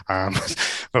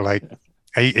 But like,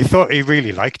 he thought he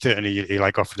really liked it, and he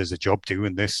like offered us a job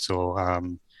doing this. So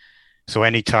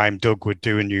anytime Doug would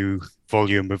do a new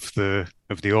volume of the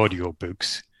audio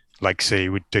books, like say he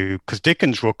would do, because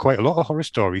Dickens wrote quite a lot of horror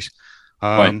stories.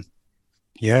 Right.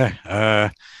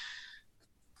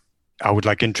 I would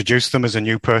like introduce them as a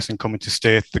new person coming to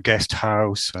stay at the guest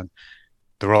house, and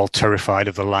they're all terrified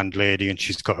of the landlady, and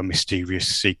she's got a mysterious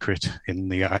secret in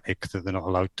the attic that they're not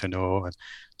allowed to know, and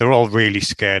they're all really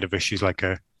scared of her. She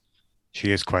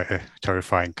is quite a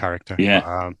terrifying character.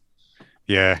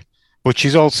 But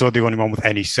she's also the only one with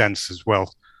any sense as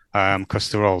well,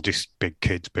 because they're all just big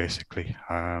kids basically.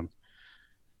 I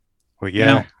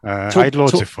had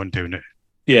loads of fun doing it.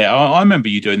 Yeah, I remember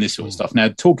you doing this sort of stuff. Now,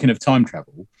 talking of time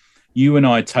travel, you and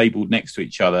I tabled next to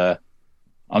each other,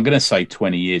 I'm going to say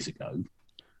 20 years ago.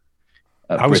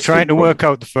 I was trying to work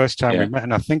out the first time we met,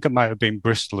 and I think it might have been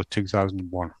Bristol of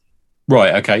 2001.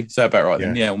 Right, okay. Is that about right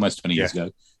then? Yeah, almost 20 years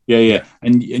ago. Yeah.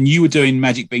 And you were doing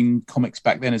Magic Bean comics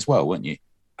back then as well, weren't you?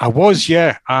 I was,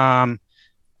 yeah. I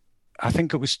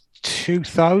think it was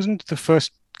 2000, the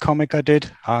first comic I did.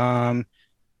 I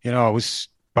was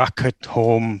back at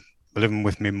home living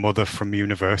with my mother from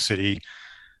university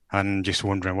and just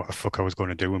wondering what the fuck I was going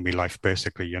to do in my life,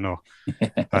 basically, And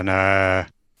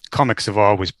comics have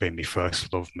always been my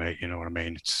first love, mate, you know what I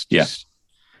mean? It's just,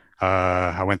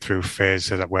 I went through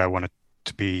phases where I wanted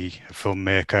to be a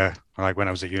filmmaker, like when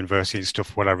I was at university and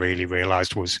stuff. What I really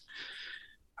realized was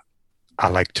I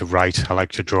like to write, I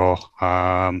like to draw.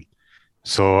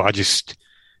 So I just,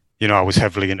 I was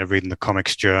heavily into reading the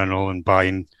Comics Journal and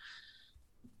buying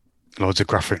loads of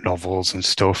graphic novels and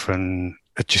stuff. And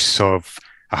it just sort of,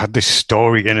 I had this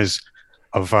story in us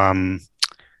of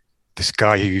this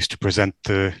guy who used to present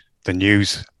the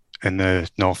news in the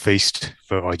Northeast.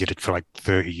 I did it for like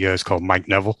 30 years, called Mike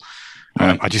Neville.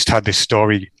 I just had this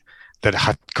story that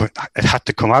it had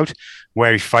to come out,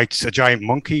 where he fights a giant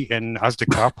monkey in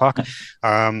Asda car park.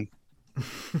 And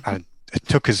it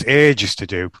took us ages to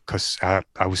do, because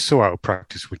I was so out of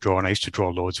practice with drawing. I used to draw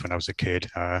loads when I was a kid.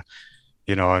 I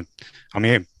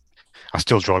mean, I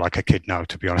still draw like a kid now,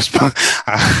 to be honest.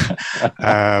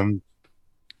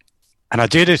 And I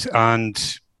did it,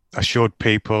 and I showed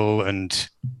people, and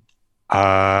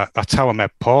that's how I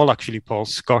met Paul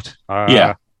Scott,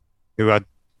 who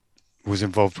was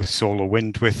involved with Solar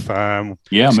Wind with. I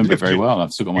remember very well.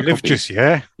 I've still got my copy.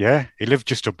 He lived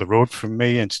just up the road from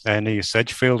me in near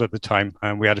Sedgefield at the time,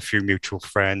 and we had a few mutual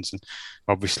friends, and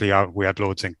obviously we had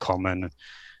loads in common.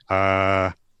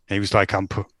 He was like,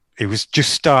 he was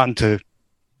just starting to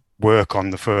work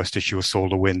on the first issue of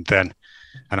Solar Wind then.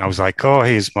 And I was like, oh,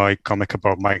 here's my comic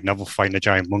about Mike Neville fighting a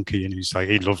giant monkey. And he's like,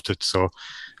 he loved it. So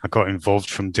I got involved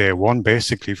from day one,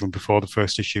 basically, from before the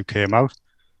first issue came out.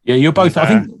 Yeah, you're both. I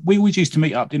think we always used to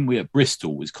meet up, didn't we, at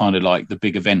Bristol? It was kind of like the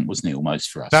big event, wasn't it,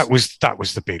 almost for us? That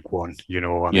was the big one,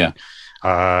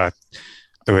 at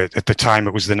the time,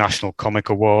 it was the National Comic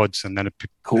Awards, and then a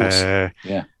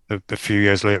few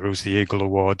years later, it was the Eagle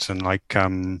Awards, and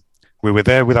we were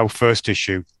there with our first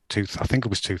issue. I think it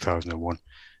was 2001.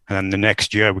 And then the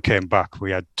next year we came back. We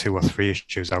had 2 or 3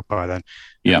 issues out by then.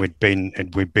 Yeah, we'd been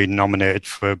nominated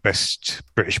for Best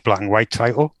British Black and White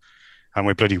title, and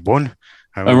we bloody won.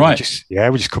 And we just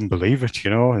couldn't believe it,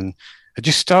 And it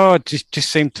just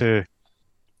seemed to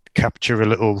capture a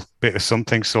little bit of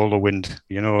something. Solar Wind,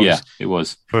 it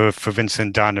was for Vince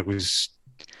and Dan. It was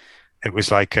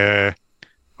like it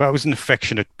was an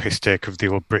affectionate piss take of the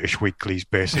old British weeklies,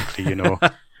 basically.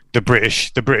 The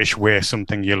British way,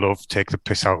 something you love, take the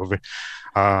piss out of it.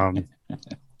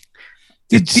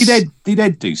 Did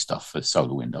Ed do stuff for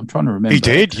Solar Wind? I'm trying to remember. He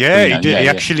did, yeah. He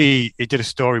did. He did a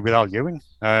story with Al Ewing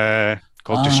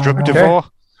called Destructive War.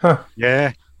 Huh.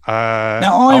 Yeah.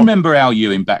 Now I remember Al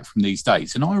Ewing back from these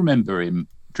days, and I remember him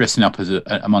dressing up as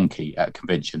a monkey at a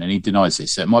convention, and he denies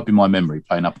this. So it might be my memory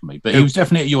playing up on me, but he was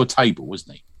definitely at your table,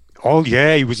 wasn't he? Oh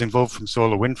yeah, he was involved from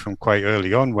Solar Wind from quite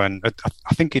early on. When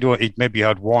I think he'd maybe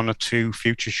had one or two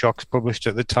Future Shocks published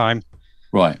at the time,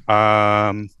 right?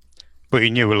 But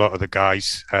he knew a lot of the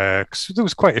guys because there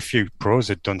was quite a few pros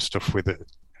that done stuff with it.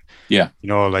 Yeah,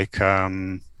 like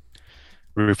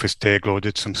Rufus Dayglow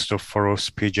did some stuff for us.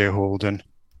 PJ Holden,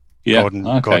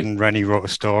 Gordon Rennie wrote a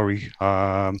story.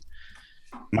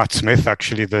 Matt Smith,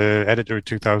 actually, the editor of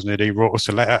 2000 AD, wrote us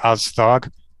a letter as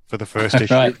Tharg for the first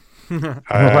issue. Right.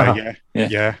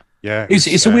 Yeah.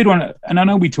 It's a weird one, and I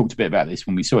know we talked a bit about this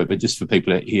when we saw it, but just for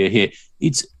people here,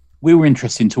 we were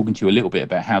interested in talking to you a little bit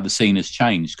about how the scene has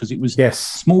changed, because it was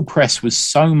small press was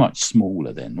so much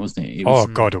smaller then, wasn't it?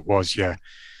 God, it was, yeah.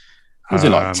 Was it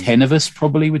like 10 of us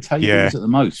probably would take it at the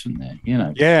most, wasn't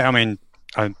there? Yeah, I mean,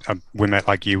 we met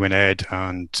like you and Ed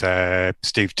and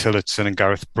Steve Tillotson and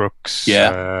Gareth Brooks.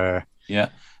 Yeah.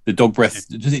 The Dog Breath,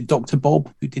 was it Dr.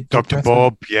 Bob who did Dr.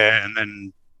 Bob, yeah, and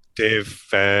then Dave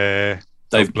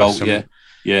Bolt,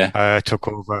 took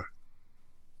over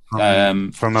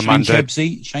from Amanda.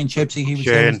 Shane Chebsey, he was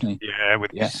there, wasn't he? Yeah,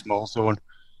 with Small Zone,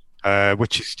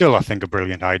 which is still, I think, a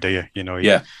brilliant idea.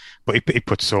 But he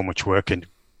put so much work into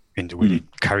it.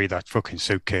 He'd carry that fucking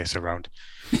suitcase around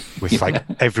with like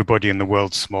everybody in the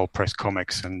world's small press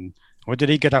comics, and what did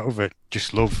he get out of it?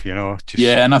 Just love,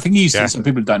 and I think some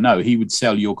people don't know, he would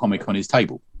sell your comic on his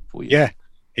table for you. Yeah.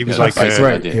 He was like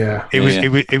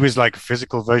it was like a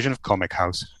physical version of Comic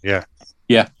House. Yeah,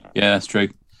 that's true.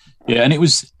 Yeah,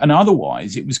 and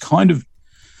otherwise it was kind of,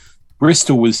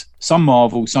 Bristol was some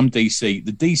Marvel, some DC.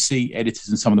 The DC editors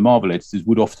and some of the Marvel editors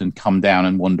would often come down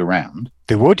and wander around.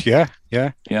 They would, yeah.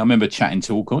 I remember chatting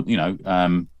to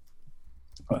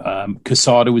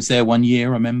Casada was there one year,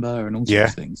 I remember, and all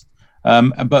sorts of things.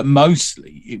 But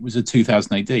mostly it was a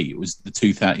 2000 AD. It was the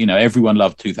 2000. Everyone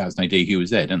loved 2000 AD. He was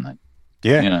there, didn't they?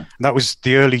 Yeah, that was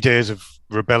the early days of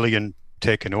Rebellion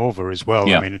taking over as well.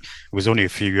 Yeah. I mean, it was only a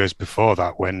few years before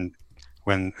that when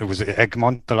it was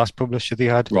Egmont, the last publisher they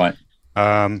had. Right.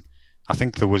 I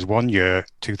think there was one year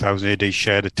 2000 AD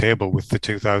shared a table with the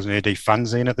 2000 AD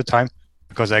fanzine at the time,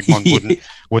 because Egmont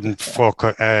wouldn't fork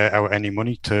out any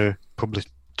money to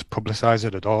publicize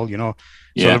it at all. So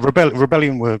the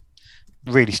Rebellion were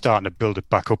really starting to build it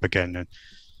back up again, and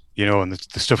and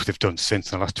the stuff they've done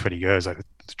since in the last 20 years, like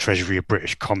the Treasury of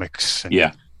British Comics. And,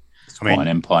 it's quite an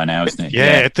empire now, isn't it?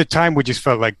 Yeah, at the time we just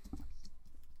felt like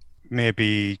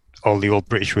maybe all the old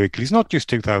British weeklies, not just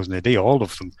 2000 AD, all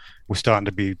of them were starting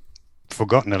to be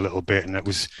forgotten a little bit, and it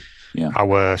was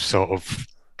our sort of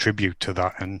tribute to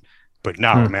that. But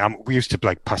now, we used to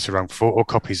like pass around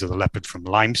photocopies of the Leopard from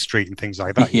Lime Street and things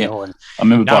like that. And I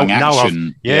remember buying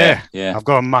Action. I've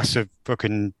got a massive,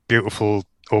 fucking beautiful,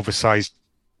 oversized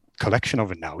collection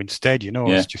of it now. Instead,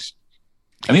 it's just.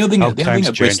 And the other thing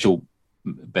at Bristol,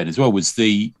 Ben, as well, was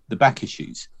the back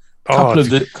issues. Couple of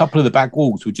the back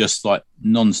walls were just like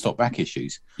non-stop back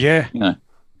issues. Yeah.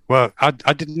 Well, I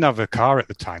didn't have a car at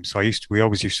the time, so we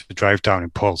always used to drive down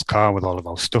in Paul's car with all of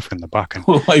our stuff in the back. And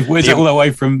where's it all the way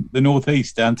from the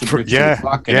northeast down to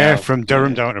Bristol? From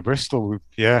Durham down to Bristol.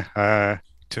 It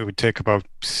would take about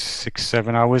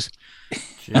 6-7 hours.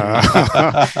 And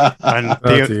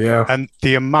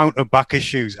the amount of back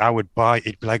issues I would buy,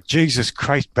 it'd be like, Jesus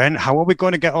Christ, Ben, how are we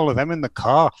going to get all of them in the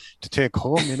car to take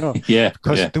home?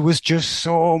 Because there was just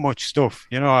so much stuff.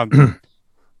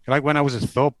 Like when I was at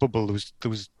Thought Bubble,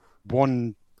 there was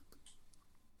one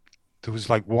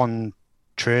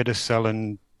trader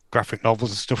selling graphic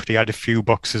novels and stuff. He had a few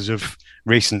boxes of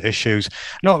recent issues,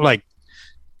 not like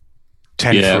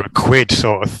 10 for a quid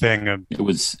sort of thing. It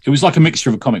was like a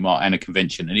mixture of a comic mart and a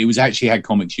convention, and it was actually had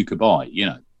comics you could buy.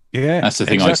 That's the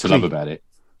thing I used to love about it.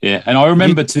 Yeah, and I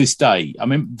remember to this day. I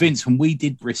mean, Vince, when we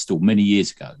did Bristol many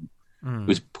years ago,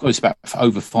 it was about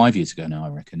over 5 years ago now, I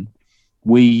reckon.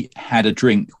 We had a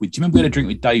drink with. Do you remember we had a drink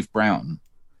with Dave Brown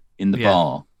in the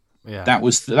bar? Yeah,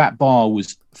 that bar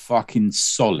was fucking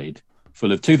solid,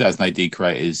 full of 2000 AD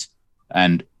creators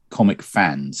and comic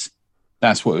fans.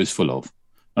 That's what it was full of.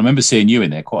 I remember seeing you in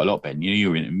there quite a lot, Ben. Me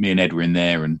and Ed were in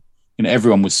there, and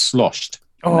everyone was sloshed.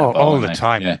 bar, all the they?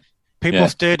 time. Yeah. People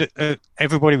stayed.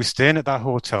 Everybody was staying at that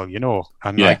hotel,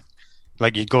 and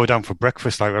like you'd go down for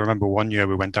breakfast. Like I remember one year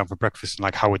we went down for breakfast, and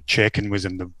like Howard Chaykin was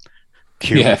in the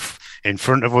queue in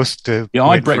front of us to I had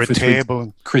wait for a breakfast table.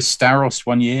 with Chris Staros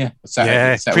one year.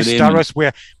 Chris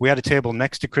Staros. We had a table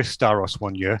next to Chris Staros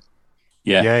one year.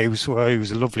 Yeah, he was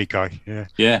a lovely guy.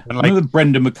 Yeah. And I remember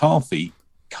Brendan McCarthy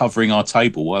covering our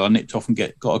table while I nipped off and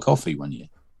got a coffee one year.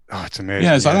 Oh, it's amazing.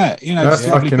 Yeah, it's like that. That's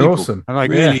fucking awesome. And like,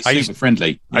 really super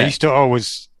friendly. I used to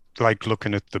always like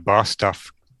looking at the bar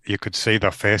staff. You could see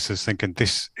their faces thinking,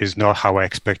 this is not how I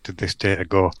expected this day to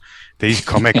go. These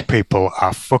comic people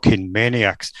are fucking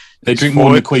maniacs. They drink more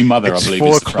than the Queen Mother, I believe.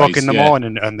 4 o'clock in the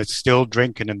morning and they're still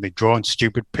drinking and they're drawing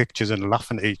stupid pictures and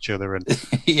laughing at each other. And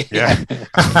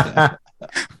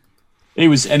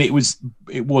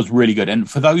It was really good. And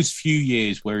for those few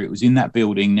years where it was in that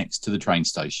building next to the train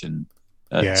station,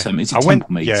 it's Temple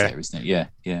Meads there, isn't it?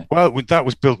 Yeah. Well, that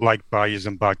was built like Bayers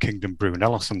and Bar Kingdom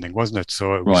Brunel or something, wasn't it?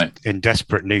 So it was in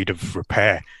desperate need of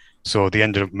repair. So they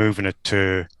ended up moving it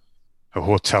to a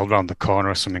hotel around the corner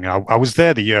or something. I was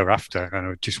there the year after,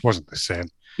 and it just wasn't the same.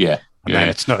 Yeah. And then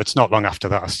it's not long after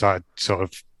that I started sort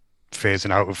of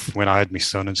phasing out of when I had my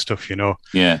son and stuff,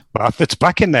 Yeah. But it's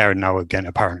back in there now again,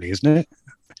 apparently, isn't it?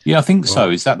 Yeah, I think so.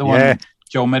 Is that the one that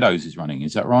Joel Meadows is running?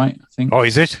 Is that right? I think. Oh,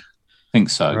 is it? I think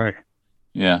so. Right.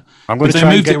 Yeah. I'm going to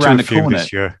try and get around the corner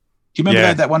this year. Do you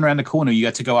remember that one around the corner? You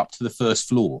had to go up to the first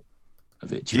floor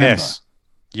of it. Do you remember?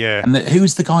 Yeah. And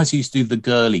who's the guys who used to do the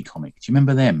girly comic? Do you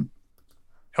remember them?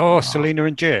 Oh, Selena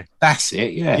and Jay. That's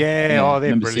it. Yeah. Yeah. Oh,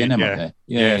 they're brilliant.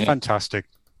 Yeah. Fantastic.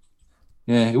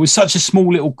 Yeah. It was such a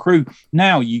small little crew.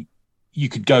 Now you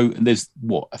could go and there's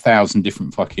 1,000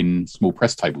 different fucking small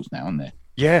press tables now, aren't there?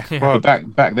 Yeah. Well,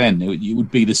 but back then it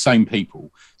would be the same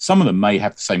people. Some of them may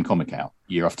have the same comic out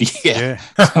year after year.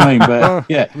 Yeah.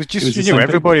 It was just you knew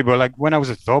everybody. But like when I was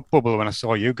at Thought Bubble, when I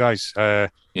saw you guys,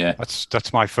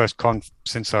 that's my first con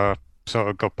since I sort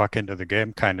of got back into the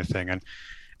game, kind of thing, and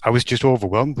I was just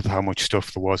overwhelmed with how much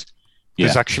stuff there was.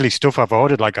 There's actually stuff I've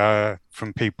ordered like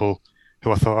from people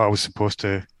who I thought I was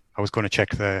going to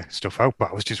check their stuff out, but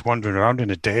I was just wandering around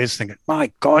in a daze thinking,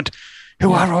 my God,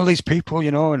 who are all these people,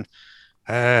 and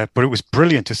but it was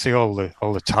brilliant to see all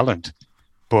the talent.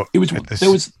 But I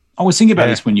was thinking about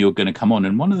this when you were going to come on,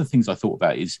 and one of the things I thought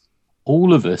about is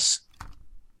all of us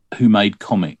who made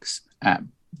comics at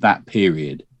that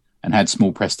period and had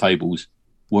small press tables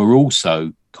were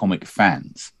also comic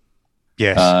fans.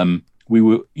 Yes. We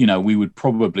would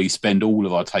probably spend all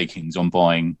of our takings on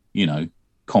buying,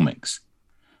 comics.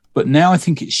 But now I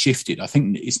think it's shifted. I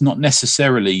think it's not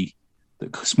necessarily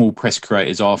that small press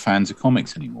creators are fans of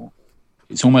comics anymore.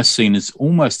 It's almost seen as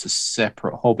almost a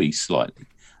separate hobby slightly.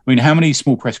 I mean, how many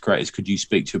small press creators could you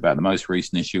speak to about the most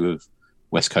recent issue of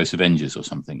West Coast Avengers or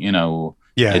something, or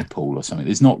Deadpool or something?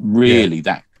 There's not really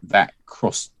that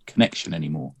cross connection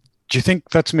anymore. Do you think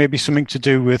that's maybe something to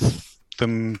do with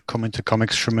them coming to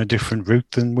comics from a different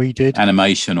route than we did?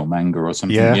 Animation or manga or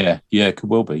something? Yeah, it could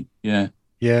well be. Yeah.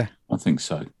 I think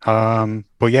so. But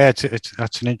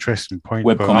that's an interesting point.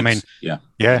 Web comics,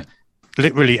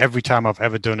 literally every time I've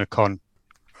ever done a con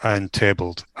and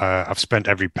tabled, I've spent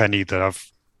every penny that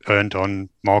I've earned on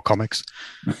more comics.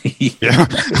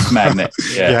 It's magnet.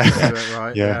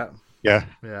 Yeah. Yeah,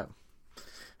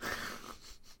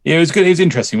 it was good. It was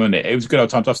interesting, wasn't it? It was good old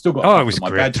times. I've still got it was my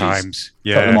great badges, times.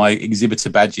 a couple of my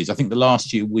exhibitor badges. I think the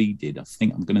last year we did, I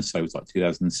think I'm going to say it was like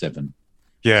 2007.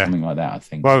 Yeah. Something like that, I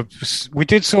think. Well, we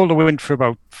did Solar Wind for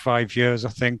about 5 years, I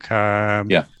think.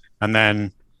 And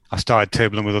then I started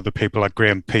tabling with other people like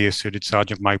Graham Pierce, who did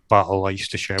Sergeant Mike Battle. I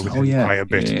used to share with him quite a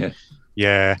bit.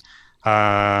 Yeah.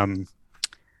 I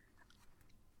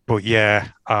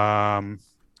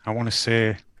want to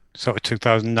say sort of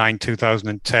 2009,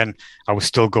 2010, I was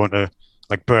still going to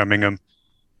like Birmingham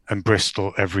and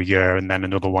Bristol every year, and then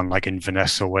another one like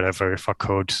Inverness or whatever if I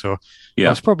could. So I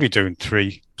was probably doing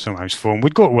 3, sometimes 4. And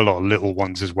we'd go to a lot of little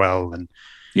ones as well. And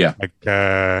you're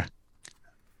not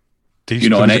an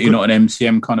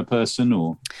MCM kind of person,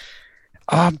 or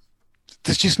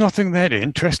there's just nothing there to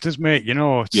interest us, mate. I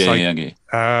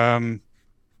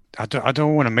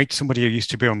don't want to meet somebody who used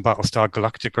to be on Battlestar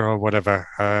Galactica or whatever.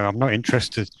 I'm not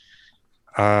interested.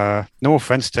 No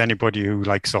offense to anybody who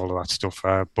likes all of that stuff,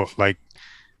 but like,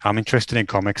 I'm interested in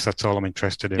comics. That's all I'm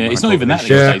interested in. Yeah, it's not even that these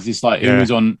days. It's like who's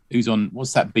on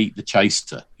what's that? Beat the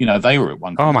Chaser. They were at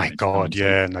one. Oh my God,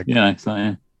 yeah. And like, it's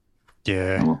like,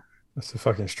 yeah. Oh. That's a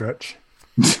fucking stretch.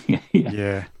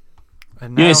 Yeah.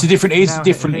 Now, it's a different.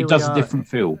 It does a different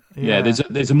feel. Yeah,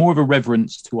 there's a more of a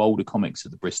reverence to older comics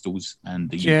at the Bristols and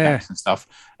the UCAPs and stuff,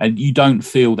 and you don't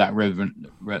feel that reverent.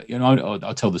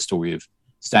 I'll tell the story of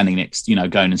standing next,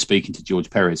 going and speaking to George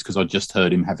Perez because I just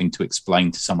heard him having to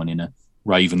explain to someone in a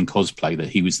Raven cosplay that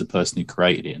he was the person who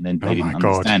created it, and then they didn't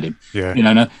understand him. Yeah.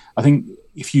 No, I think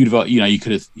if you'd have,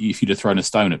 if you'd have thrown a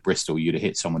stone at Bristol, you'd have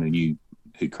hit someone who knew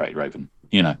who created Raven.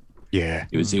 Yeah.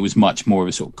 It was much more of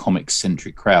a sort of comic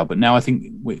centric crowd. But now I think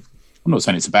I'm not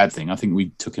saying it's a bad thing. I think we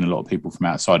took in a lot of people from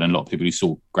outside and a lot of people who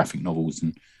saw graphic novels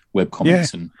and web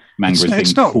comics and manga.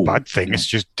 It's not a bad thing. It's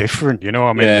just different.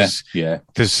 I mean, there's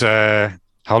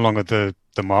how long have the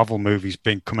Marvel movies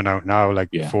been coming out now?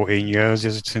 14 years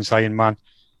is it since Iron Man?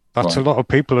 That's a lot of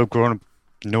people who've grown up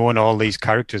knowing all these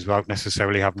characters without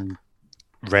necessarily having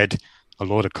read a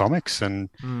load of comics, and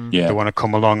they want to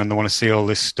come along and they want to see all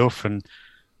this stuff. And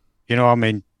I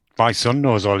mean, my son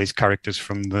knows all these characters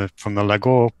from the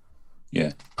Lego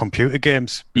computer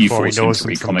games before he knows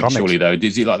them from comics. Surely, though,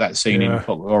 is it like that scene in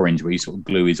Clockwork Orange where he sort of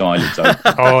glue his eyelids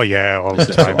open? Oh yeah, all the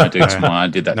time. I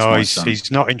did that. No,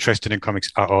 he's not interested in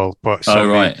comics at all. But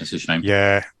that's a shame.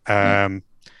 Yeah.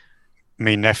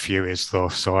 My nephew is though,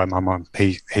 so I'm on.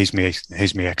 He's me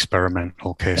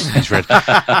experimental case. He's read,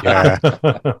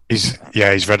 he's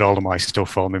read all of my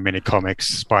stuff, all my mini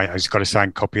comics. He's got a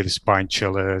signed copy of the Spine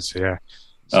Chillers. Yeah.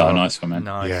 So, nice one, man.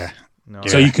 Nice. Yeah. No.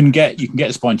 So you can get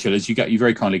the Spine Chillers. You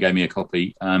very kindly gave me a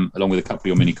copy, along with a couple of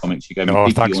your mini comics. You gave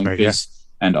me thanks, mate.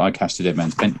 And I cashed a Dead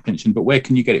Man's Pension. But where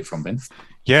can you get it from, Ben?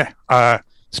 Yeah,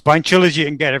 Spine Chillers you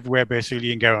can get everywhere. Basically,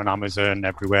 you can get it on Amazon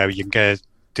everywhere. You can get it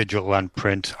digital and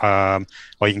print, or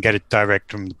you can get it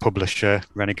direct from the publisher,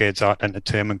 Renegade Art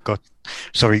Entertainment.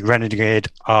 Renegade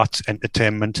Art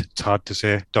Entertainment. It's hard to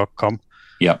say .com.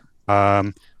 Yeah.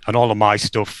 And all of my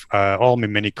stuff, all my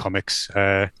mini comics,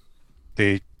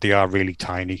 they are really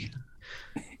tiny.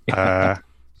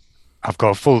 I've got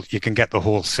a full. You can get the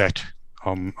whole set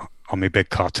on my Big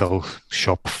Cartel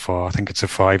shop for, I think it's a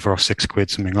 £5 or £6,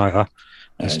 something like that.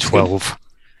 There's 12. Good.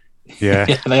 Yeah.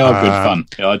 They are good fun.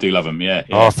 Yeah, I do love them. Yeah.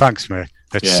 Oh, thanks, mate.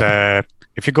 It's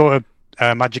if you go to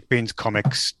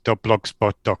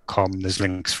magicbeanscomics.blogspot.com, there's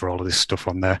links for all of this stuff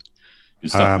on there.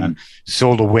 Good stuff,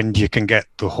 Solar Wind, you can get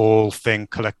the whole thing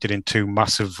collected in 2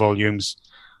 massive volumes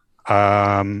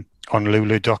on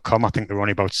lulu.com. I think they're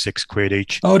only about £6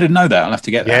 each. Oh, I didn't know that. I'll have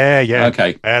to get that. Yeah.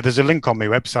 Okay. There's a link on my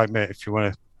website, mate, if you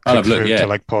want to. I'll have a look,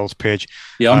 to Paul's page.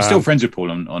 Yeah, I'm still friends with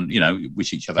Paul on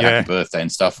wish each other happy birthday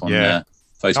and stuff on Facebook.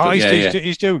 Oh,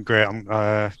 he's doing great.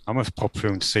 I must pop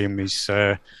through and see him. He's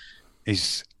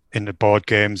into board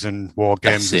games and war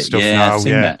games and stuff now. I've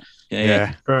seen that.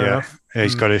 Yeah.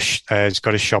 He's got a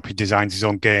shop. He designs his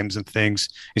own games and things.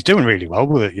 He's doing really well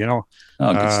with it. Oh,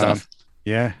 good stuff.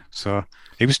 Yeah. So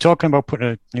he was talking about putting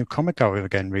a new comic out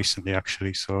again recently,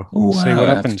 actually. So we'll see what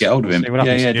happens. Get hold of him.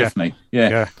 Yeah, definitely.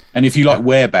 Yeah. And if you like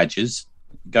wear badges,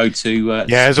 go to.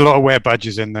 There's a lot of wear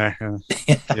badges in there.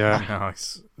 Yeah.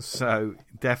 Nice. So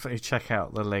definitely check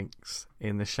out the links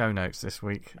in the show notes this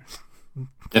week.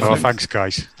 Oh, thanks,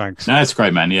 guys. Thanks. No, it's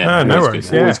great, man. Yeah. No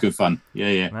worries. Always good fun.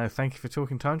 Yeah. No, thank you for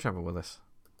talking time travel with us.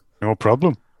 No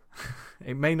problem.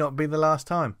 It may not be the last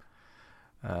time.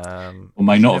 Or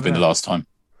may not have been the last time.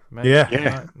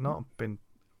 Not been.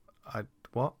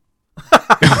 What?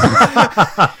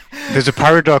 There's a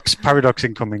paradox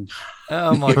incoming.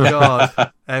 Oh my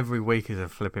god! Every week is a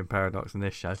flipping paradox in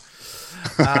this show.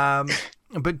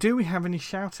 But do we have any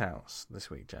shout-outs this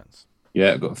week, gents?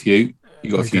 Yeah, I've got a few.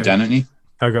 You got a few, Dan, haven't you?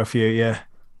 I've got a few. Yeah.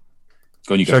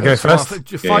 Go on, you go first.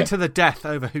 Fight to the death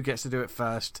over who gets to do it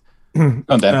first.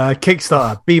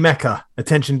 Kickstarter, B-Mecha.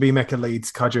 Attention, B-Mecha leads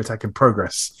Kaiju Attack in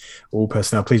progress. All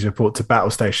personnel, please report to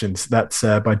battle stations. That's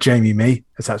by Jamie Mee.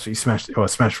 It's absolutely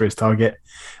smashed for his target.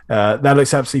 That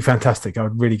looks absolutely fantastic. I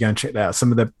would really go and check that out.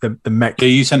 Some of the mech. Yeah,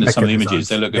 you sent us some of the images.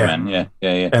 They look good, man. Yeah.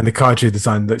 And the Kaiju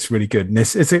design looks really good. And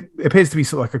it appears to be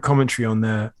sort of like a commentary on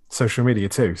their social media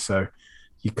too. So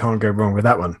you can't go wrong with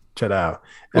that one. Check that out.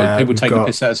 Well, people take the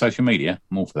piss out of social media.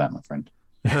 I'm all for that, my friend.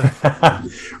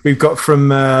 We've got from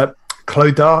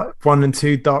Clodar 1 and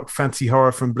 2, dark fantasy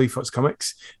horror from Blue Fox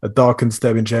Comics, a dark and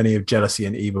disturbing journey of jealousy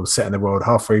and evil set in the world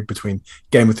halfway between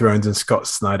Game of Thrones and Scott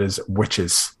Snyder's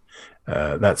Witches.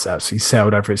 That's absolutely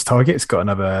sailed over its target. It's got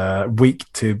another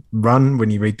week to run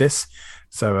when you read this.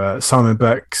 So Simon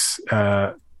Burks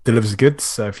delivers the goods.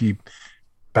 So if you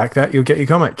back that, you'll get your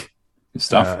comic. Good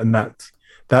stuff. And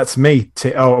that's me.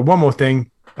 One more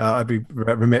thing. I'd be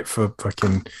remit for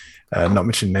fucking not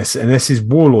mentioning this. And this is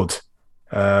Warlord.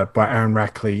 By Aaron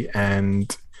Rackley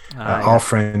and our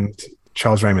friend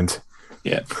Charles Raymond.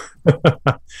 Yeah.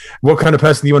 What kind of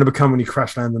person do you want to become when you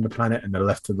crash land on the planet and they're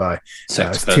left to die?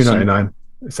 Sex person. $2.99.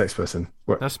 Sex person.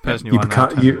 That's the person you are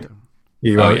become. now.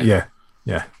 You are. Yeah.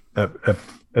 A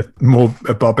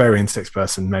a barbarian sex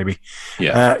person, maybe.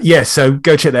 Yeah. So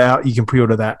go check that out. You can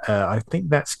pre-order that. I think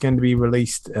that's going to be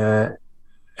released on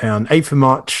 8th of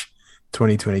March,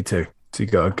 2022. So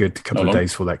you've got a good couple of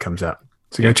days before that comes out.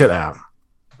 So go check that out.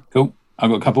 Cool. I've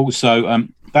got a couple. So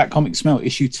That Comic Smell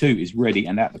issue 2 is ready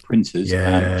and at the printers.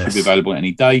 Should be available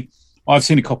any day. I've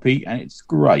seen a copy and it's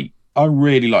great. I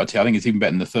really liked it. I think it's even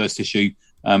better than the first issue.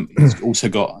 It's also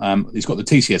got it's got the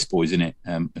TCS boys in it,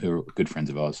 who are good friends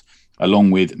of ours,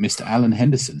 along with Mr. Alan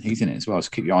Henderson. He's in it as well. So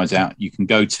keep your eyes out. You can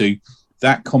go to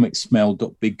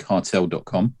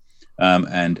thatcomicsmell.bigcartel.com. I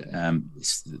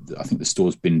think the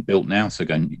store's been built now, so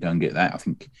go and get that. I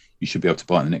think you should be able to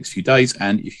buy it in the next few days.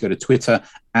 And if you go to Twitter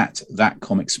at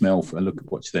thatcomicsmell for a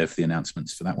look, watch there for the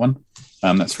announcements for that one.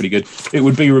 That's pretty good. It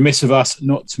would be remiss of us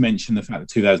not to mention the fact that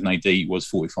 2000 AD was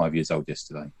 45 years old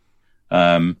yesterday.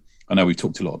 I know we've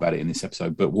talked a lot about it in this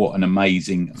episode, but what an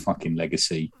amazing fucking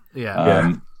legacy.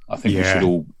 I think we should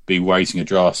all be raising a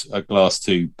glass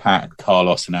to Pat,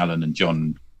 Carlos, and Alan, and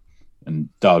John, and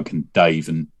Doug, and Dave,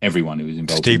 and everyone who was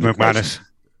involved. Steve McManus.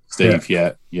 Steve,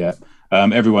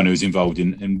 everyone who was involved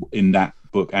in that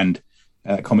book and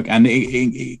comic, and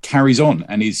it carries on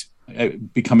and is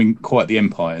becoming quite the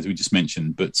empire, as we just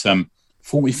mentioned. But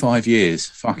 45 years,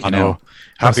 fucking hell!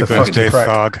 Happy birthday,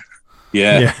 Farg.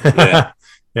 Yeah,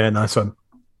 nice one.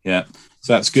 Yeah,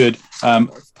 so that's good.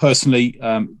 Personally,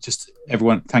 just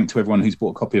thank to everyone who's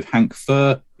bought a copy of Hank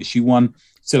Fur issue 1.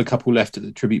 Still a couple left at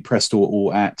the Tribute Press store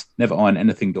or at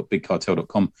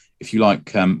neverironanything.bigcartel.com. If you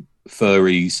like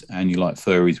furries and you like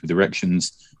furries with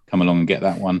erections, come along and get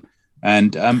that one.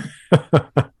 And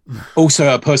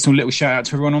also a personal little shout out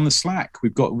to everyone on the Slack.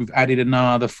 We've added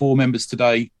another 4 members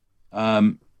today.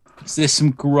 There's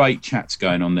some great chats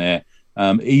going on there.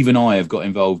 Even I have got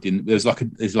involved in. There's like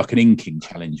an inking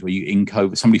challenge where you ink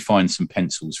over. Somebody finds some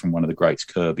pencils from one of the greats,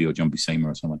 Kirby or John Buscema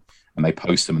or someone, and they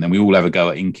post them, and then we all have a go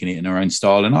at inking it in our own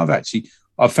style. And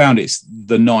I've found it's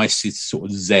the nicest sort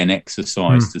of Zen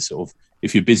exercise to sort of,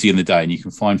 if you're busy in the day and you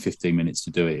can find 15 minutes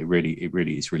to do it, it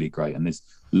really is really great. And there's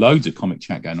loads of comic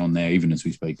chat going on there, even as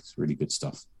we speak. It's really good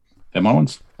stuff. They're my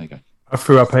ones. There you go. I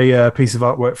threw up a piece of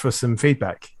artwork for some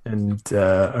feedback, and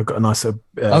I've got a nice. You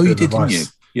did, didn't you?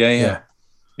 Yeah.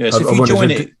 So if you join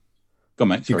it, go on,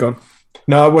 mate. You've gone.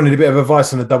 No, I wanted a bit of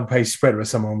advice on a double-page spread where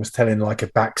someone was telling like a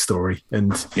backstory,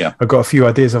 and I got a few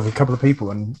ideas of a couple of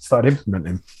people and started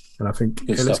implementing. And I think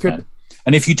it looks good. Man.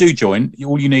 And if you do join,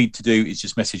 all you need to do is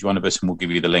just message one of us, and we'll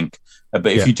give you the link. But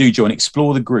if you do join,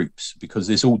 explore the groups, because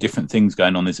there's all different things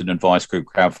going on. There's an advice group,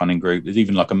 crowdfunding group. There's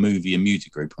even like a movie and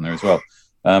music group on there as well.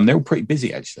 They're all pretty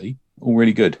busy, actually. All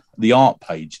really good. The art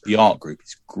page, the art group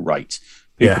is great.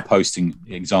 People posting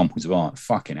examples of art,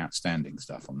 fucking outstanding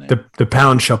stuff on there. The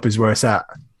pound shop is where it's at.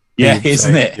 Yeah,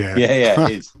 isn't it? Yeah,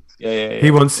 it is. Yeah.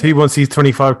 He wants these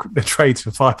 25 trades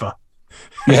for $5.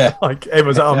 Yeah, like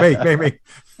everyone's like, me.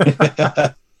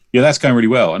 Yeah, that's going really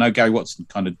well. I know Gary Watson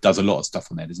kind of does a lot of stuff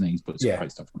on there, doesn't he? He's put some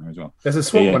great stuff on there as well. There's a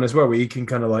swap one as well where you can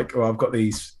kind of like, I've got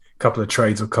these couple of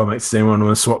trades or comics. Does anyone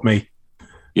want to swap me?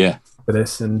 Yeah, for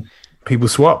this, and people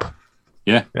swap.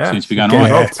 Yeah, seems to be going on.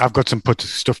 Yeah, I've got some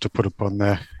stuff to put up on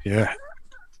there. Yeah.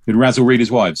 Did Razzle read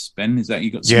his wives, Ben? Is that you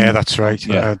got? Yeah, that's right.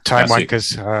 Yeah, Time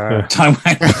Wankers. Time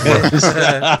Wankers.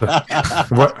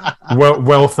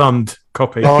 well thumbed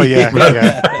copy. Oh yeah.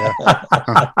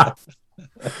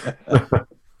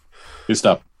 Good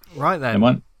stuff. Right then.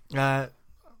 Anyone?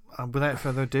 Without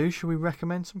further ado, should we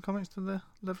recommend some comics to the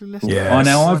lovely listeners? Yeah. I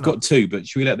know I've got 2, but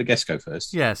should we let the guest go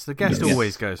first? Yes, the guest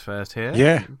always goes first here.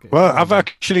 Yeah. Well, I've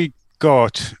actually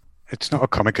got. It's not a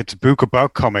comic. It's a book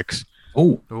about comics.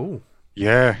 Oh.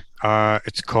 Yeah,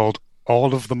 it's called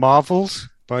All of the Marvels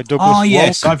by Douglas Walk.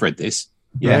 Yes, I've read this.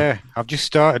 Yeah, I've just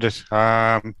started it,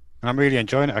 and I'm really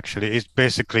enjoying it. Actually, it's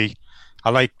basically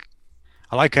I like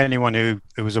anyone who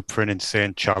was up for an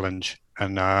insane challenge,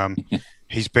 and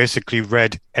he's basically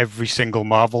read every single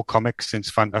Marvel comic since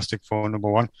Fantastic Four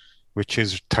 #1, which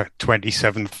is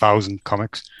 27,000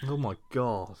 comics. Oh my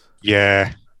god!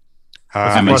 Yeah,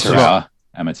 amateur.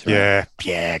 Yeah.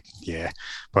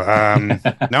 But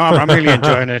no, I'm really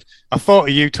enjoying it. I thought of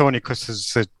you, Tony, because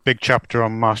there's a big chapter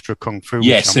on Master of Kung Fu.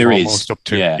 Yes, there is. Almost up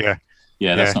to. Yeah,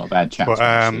 that's not a bad chapter.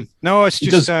 But no, it's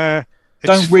just don't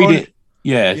read it.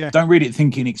 Yeah, don't read it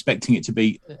expecting it to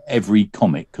be every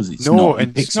comic, because it's not.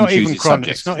 It's not even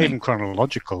it's not even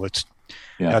chronological.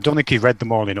 I don't think he read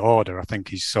them all in order. I think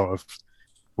he sort of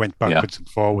went backwards and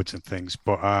forwards and things.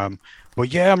 But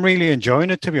yeah, I'm really enjoying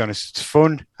it, to be honest. It's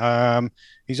fun.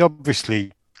 He's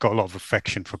obviously got a lot of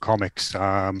affection for comics.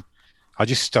 I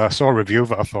just saw a review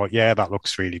of it. I thought, that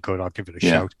looks really good. I'll give it a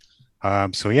shout.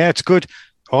 So yeah, it's good.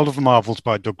 all of the Marvels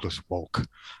by Douglas Walk.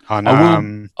 And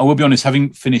I will be honest,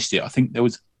 having finished it, I think there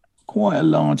was quite a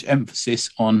large emphasis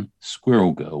on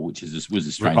Squirrel Girl, which was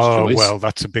a strange choice. Oh, well,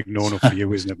 that's a big no-no for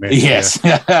you, isn't it, mate? Yes.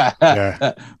 Yeah.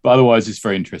 But otherwise, it's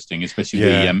very interesting,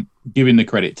 especially giving the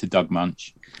credit to Doug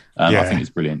Munch. I think it's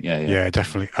brilliant. Yeah,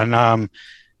 definitely. And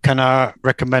can I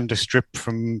recommend a strip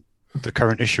from the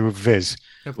current issue of Viz?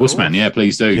 Of course, man. Yeah,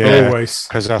 please do. Yeah, always.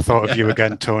 Because I thought of you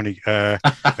again, Tony.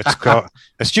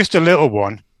 It's just a little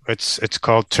one. It's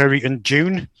called Terry and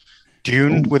June.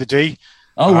 June with a D.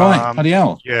 Oh, right. Bloody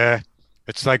hell. Yeah.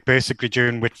 It's like basically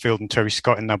June Whitfield and Terry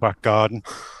Scott in their back garden.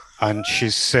 And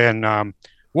she's saying,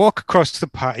 walk across the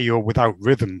patio without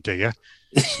rhythm, dear.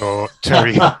 So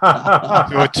Terry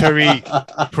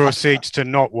proceeds to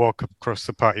not walk across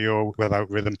the patio without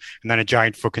rhythm. And then a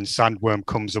giant fucking sandworm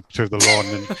comes up through the lawn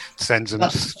and sends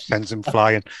him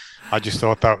flying. I just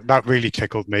thought that really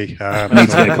tickled me. I need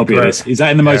to get a copy of this. Is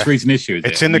that in the most recent issue?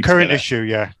 It's in the current issue,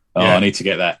 yeah. Oh, yeah. I need to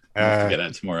get that. I need to get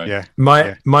that tomorrow. Yeah.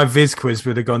 My Viz quiz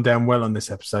would have gone down well on this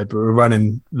episode, but we're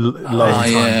running low on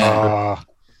time. Yeah.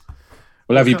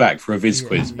 We'll have you back for a Viz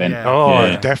quiz, Ben. Yeah.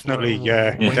 Oh, definitely.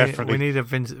 Yeah, definitely. We need a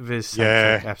Viz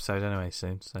episode anyway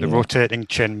soon. So. The rotating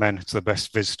chin men. It's the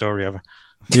best Viz story ever.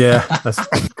 Yeah,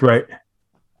 that's great.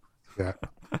 Yeah.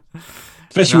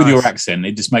 Especially with your accent,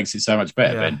 it just makes it so much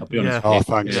better, Ben. I'll be honest. Oh,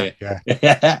 thanks.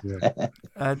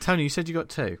 Yeah. Tony, you said you got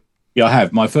 2. Yeah, I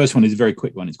have. My first one is a very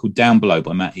quick one. It's called Down Below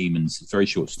by Matt Emmons. It's a very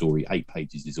short story. 8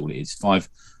 pages is all it is.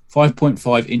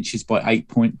 5.5 inches by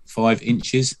 8.5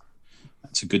 inches.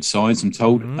 That's a good size, I'm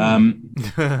told.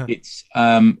 It's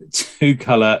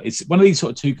 2-color. It's one of these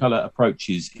sort of 2-color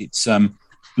approaches. It's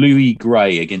bluey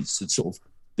grey against a sort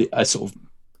of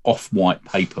off-white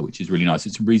paper, which is really nice.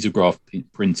 It's risograph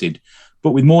printed,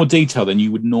 but with more detail than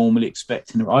you would normally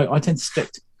expect. And I tend to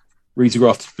expect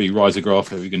risograph to be risograph,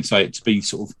 however you're going to say it, to be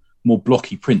sort of more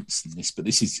blocky prints than this, but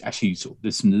this is actually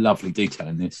there's some lovely detail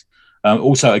in this.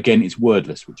 Also, again, it's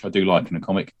wordless, which I do like in a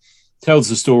comic. Tells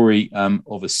the story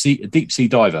of a deep sea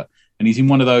diver, and he's in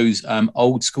one of those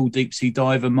old school deep sea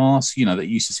diver masks, that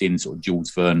you used to see in sort of Jules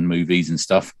Verne movies and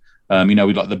stuff.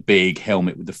 With like the big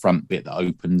helmet with the front bit that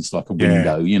opens like a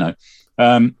window,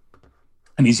 And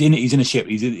he's in a ship.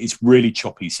 It's really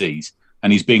choppy seas,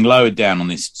 and he's being lowered down on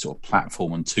this sort of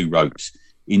platform on 2 ropes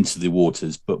into the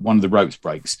waters, but one of the ropes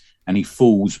breaks and he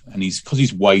falls, and because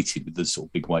he's weighted with the sort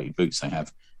of big weighted boots they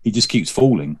have, he just keeps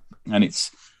falling, and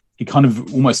he kind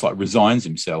of almost like resigns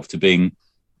himself to being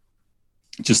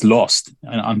just lost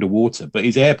and underwater, but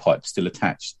his air pipe's still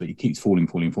attached, but he keeps falling.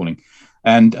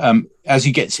 And as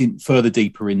he gets in further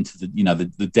deeper into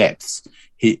the depths,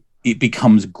 it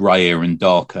becomes grayer and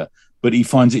darker, but he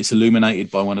finds it's illuminated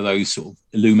by one of those sort of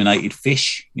illuminated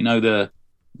fish,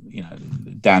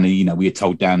 down, we are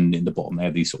told down in the bottom they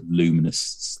have these sort of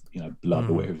luminous, blood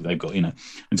or whatever they've got, and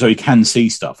so he can see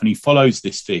stuff, and he follows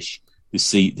this fish, this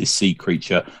sea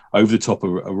creature over the top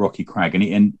of a rocky crag,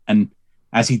 and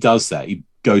as he does that, he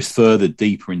goes further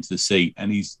deeper into the sea,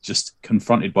 and he's just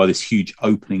confronted by this huge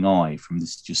opening eye from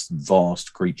this just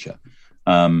vast creature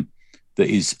that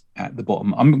is at the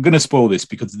bottom. I'm going to spoil this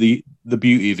because the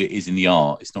beauty of it is in the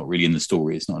art. It's not really in the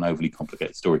story. It's not an overly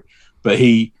complicated story, but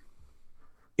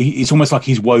it's almost like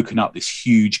he's woken up this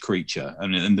huge creature,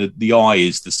 and the eye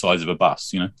is the size of a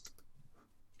bus,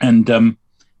 and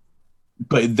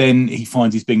but then he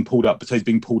finds he's being pulled up, so he's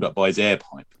being pulled up by his air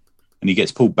pipe, and he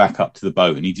gets pulled back up to the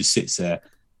boat, and he just sits there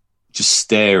just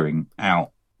staring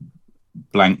out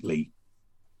blankly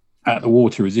at the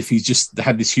water as if he's just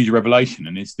had this huge revelation.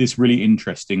 And it's this really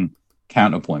interesting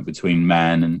counterpoint between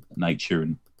man and nature,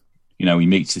 and he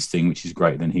meets this thing which is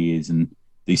greater than he is, and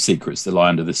these secrets that lie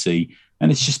under the sea.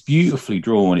 And it's just beautifully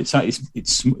drawn. It's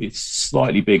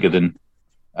slightly bigger than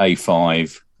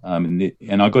A5,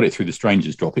 and I got it through the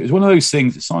Strangers drop. It was one of those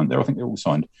things that's signed there. I think they're all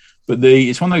signed, but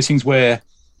it's one of those things where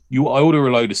I order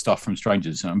a load of stuff from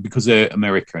Strangers, because they're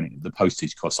America and the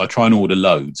postage costs. I try and order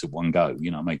loads at one go.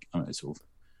 I sort of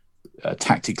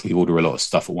tactically order a lot of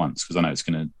stuff at once because I know it's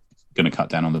going to cut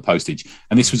down on the postage.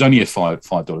 And this was only a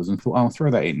 $5, and I thought, I'll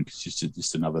throw that in because it's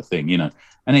just another thing, And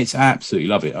it's absolutely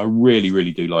love it. I really,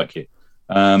 really do like it.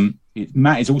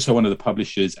 Matt is also one of the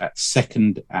publishers at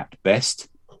Second at Best,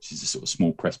 which is a sort of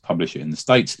small press publisher in the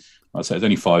States. I'd say it's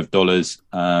only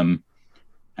 $5.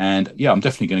 And yeah, I'm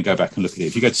definitely going to go back and look at it.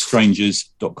 If you go to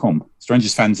strangers.com,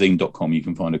 strangersfanzine.com, you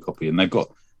can find a copy. And they're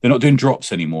not doing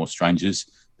drops anymore, Strangers.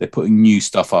 They're putting new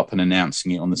stuff up and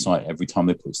announcing it on the site every time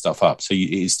they put stuff up. So it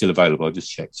is still available. I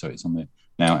just checked, so it's on there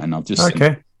now. And I'll just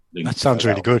that sounds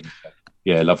really good.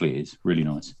 Yeah, lovely. It is really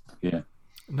nice. Yeah.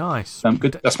 Nice.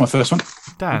 Good. That's my first one.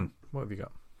 Dan, what have you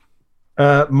got?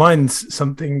 Mine's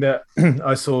something that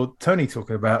I saw Tony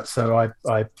talking about, so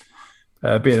I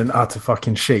being an utter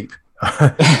fucking sheep.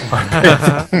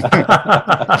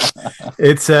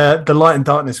 It's The Light and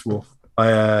Darkness War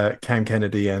by Cam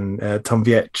Kennedy and Tom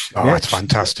Veitch. Oh, it's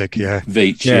fantastic, yeah.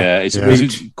 Veitch, yeah.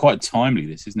 It's quite timely,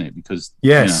 this, isn't it? Because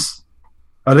yes,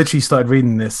 I literally started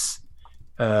reading this.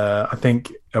 I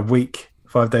think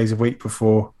 5 days a week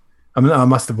before. I mean, I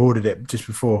must have ordered it just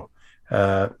before.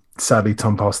 Sadly,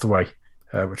 Tom passed away,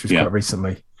 which was quite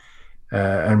recently,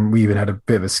 and we even had a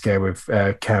bit of a scare with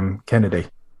Cam Kennedy.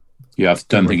 Yeah, I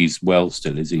don't think he's well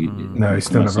still, is he? No, he's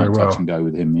still not very well. Touch and go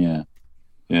with him, yeah.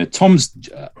 Tom's.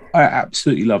 I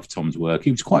absolutely love Tom's work.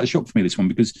 He was quite a shock for me, this one,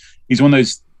 because he's one of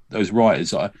those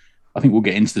writers. I think we'll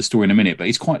get into the story in a minute, but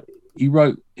he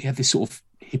had this sort of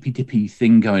hippy dippy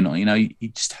thing going on. He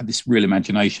just had this real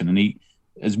imagination, and he,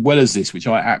 as well as this, which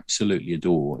I absolutely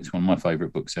adore. It's one of my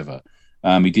favourite books ever.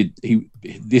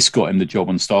 This got him the job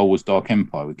on Star Wars: Dark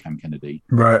Empire with Cam Kennedy.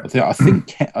 Right.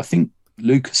 I think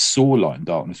Lucas saw Light and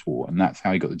Darkness War, and that's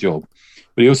how he got the job.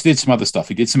 But he also did some other stuff.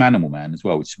 He did some Animal Man as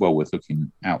well, which is well worth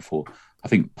looking out for. I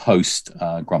think post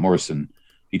Grant Morrison,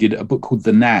 he did a book called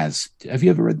The Naz. Have you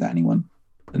ever read that, anyone?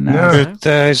 The Naz. No.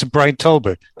 There's Brian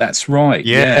Talbot. That's right.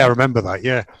 Yeah, I remember that.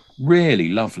 Yeah, really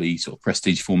lovely sort of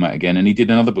prestige format again. And he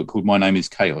did another book called My Name Is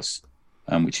Chaos,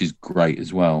 which is great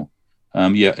as well.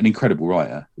 An incredible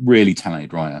writer, really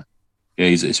talented writer. Yeah,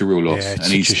 it's a real loss. Yeah, it's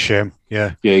such a shame.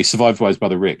 Yeah. Yeah, he's survived by his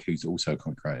brother Rick, who's also a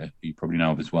comic writer, who you probably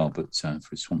know of as well, but for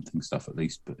his Swamp Thing stuff at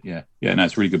least. But no,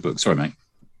 it's a really good book. Sorry, mate.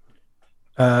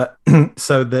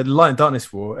 So the Light and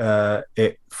Darkness War,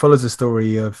 it follows the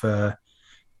story of a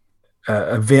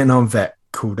Vietnam vet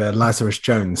called Lazarus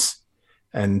Jones,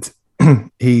 and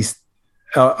he's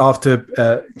during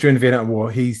the Vietnam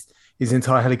War, his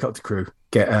entire helicopter crew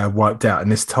get wiped out,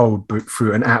 and it's told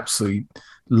through an absolutely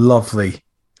lovely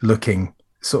looking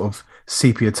sort of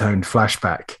sepia toned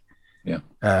flashback.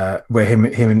 Where him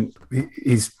and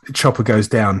his chopper goes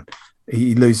down,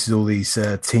 he loses all these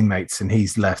teammates, and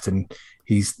he's left, and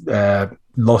he's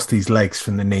lost his legs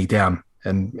from the knee down,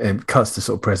 and cuts to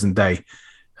sort of present day,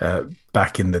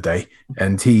 back in the day,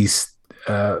 and he's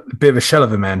a bit of a shell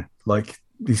of a man, like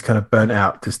he's kind of burnt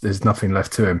out. There's nothing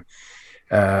left to him.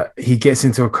 He gets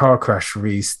into a car crash with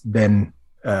his then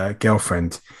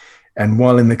girlfriend, and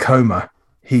while in the coma,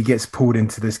 he gets pulled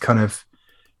into this kind of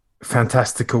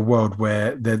fantastical world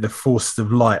where the forces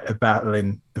of light are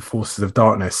battling the forces of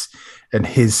darkness, and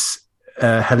his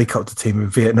helicopter team in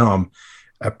Vietnam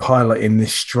are piloting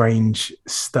this strange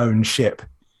stone ship,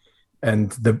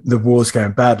 and the war's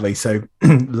going badly. So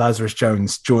Lazarus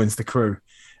Jones joins the crew,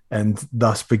 and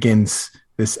thus begins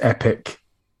this epic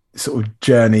sort of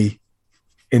journey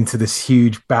into this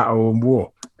huge battle and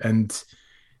war. And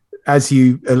as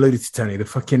you alluded to, Tony, the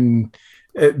fucking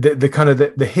the kind of the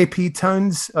hippie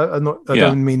tones. I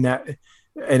don't mean that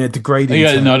in a degrading.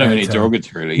 Yeah, no, I don't mean it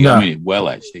derogatorily. No. I mean it well,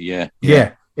 actually. Yeah.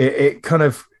 It kind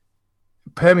of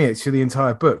permeates through the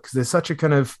entire book, because there's such a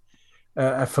kind of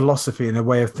a philosophy and a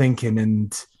way of thinking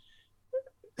and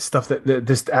stuff that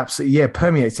just absolutely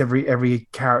permeates every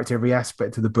character, every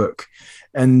aspect of the book.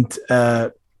 And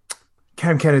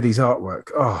Cam Kennedy's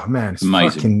artwork, oh man, it's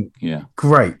amazing. Fucking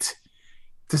great,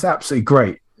 just absolutely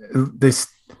great.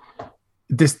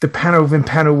 The panel within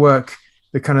panel work,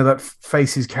 the kind of like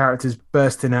faces, characters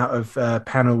bursting out of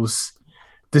panels,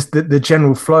 just the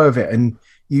general flow of it. And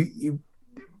you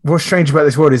what's strange about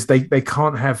this world is they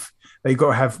can't have, they've got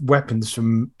to have weapons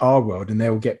from our world, and they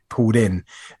will get pulled in,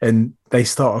 and they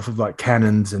start off with like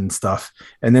cannons and stuff,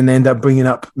 and then they end up bringing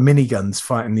up miniguns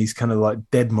fighting these kind of like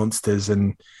dead monsters,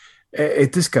 and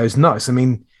it just goes nuts. I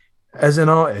mean, as an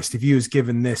artist, if you was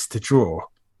given this to draw,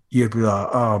 you'd be like,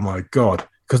 oh my God.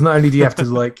 Because not only do you have to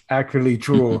like accurately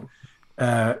draw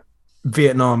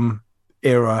Vietnam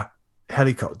era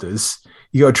helicopters,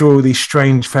 you got to draw all these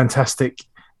strange, fantastic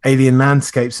alien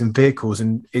landscapes and vehicles,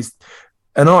 and it's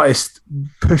an artist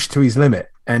pushed to his limit,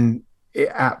 and it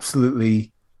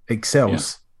absolutely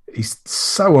excels. He's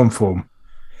so on form.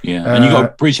 Yeah, and you got to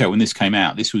appreciate when this came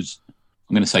out. This was,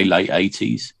 I'm going to say late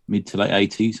 80s, mid to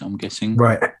late 80s, I'm guessing.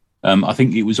 Right. I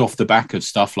think it was off the back of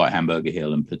stuff like Hamburger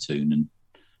Hill and Platoon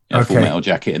and Full Metal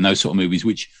Jacket and those sort of movies,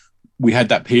 which we had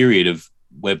that period of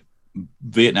where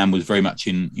Vietnam was very much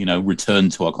in, return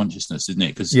to our consciousness, isn't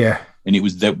it? And it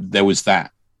was there was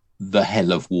that the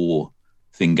hell of war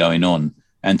thing going on,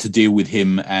 and to deal with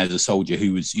him as a soldier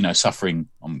who was, suffering,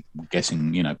 I'm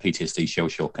guessing, PTSD, shell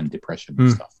shock, and depression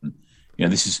and stuff. And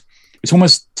it's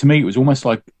almost, to me, it was almost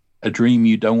like a dream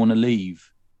you don't want to leave.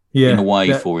 In a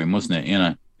way for him, wasn't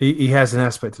it? He has an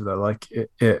aspect of that, like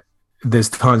there's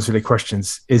times where he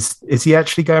questions, is he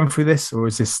actually going through this, or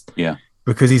is this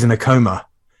because he's in a coma?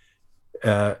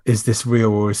 Is this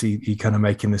real, or is he kind of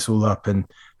making this all up? And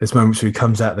there's moments where he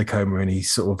comes out of the coma and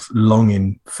he's sort of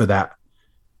longing for that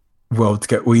world to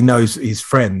get. Well, he knows his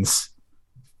friends.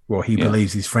 Well, he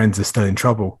believes his friends are still in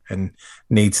trouble and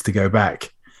needs to go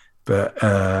back. But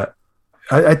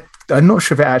I'm not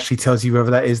sure if it actually tells you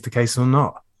whether that is the case or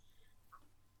not.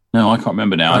 No, I can't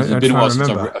remember now. It's been a while since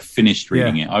I finished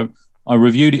reading it. I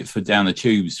reviewed it for Down the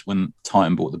Tubes when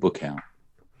Titan bought the book out,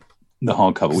 the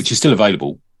hardcover, which is still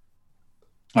available.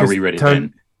 I reread it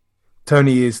then.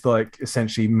 Tony is like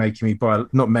essentially making me buy,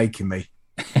 not making me.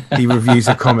 He reviews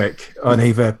a comic on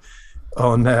either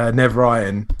on Never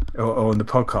Iron or on the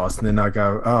podcast, and then I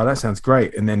go, "Oh, that sounds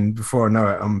great!" And then before I know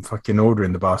it, I'm fucking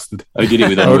ordering the bastard. Oh, did it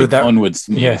with Onwards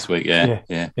this week?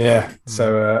 Yeah.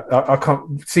 So I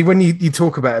can't see when you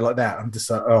talk about it like that. I'm just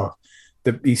like, oh,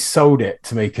 he sold it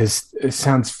to me because it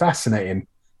sounds fascinating,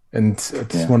 and I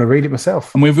just want to read it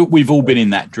myself. And we've all been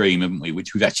in that dream, haven't we?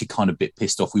 Which we've actually kind of a bit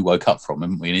pissed off we woke up from,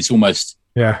 haven't we? And it's almost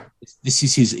this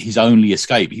is his only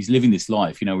escape. He's living this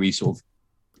life, where he sort of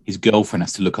his girlfriend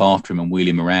has to look after him and wheel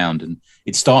him around, and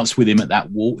it starts with him at that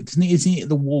wall. Isn't he at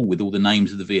the wall with all the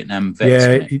names of the Vietnam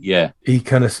vets? He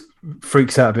kind of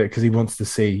freaks out a bit because he wants to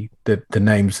see the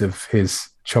names of his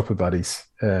chopper buddies,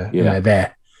 and they're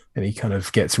there, and he kind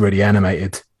of gets really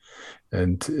animated,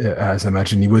 and as I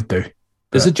imagine he would do.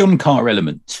 There's a John Carter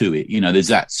element to it, there's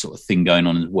that sort of thing going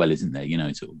on as well, isn't there?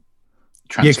 Sort of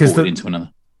transported into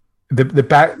another. The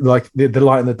back, like the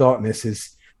light and the darkness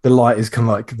is. The light is kind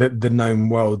of like the known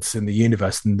worlds in the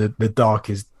universe, and the dark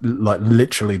is like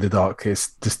literally the dark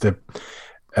is just the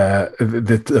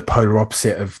polar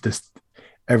opposite of this.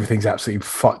 Everything's absolutely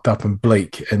fucked up and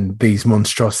bleak, and these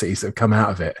monstrosities that come out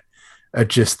of it are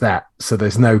just that. So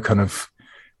there's no kind of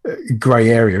grey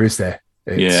area, is there?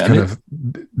 It's kind of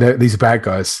these are bad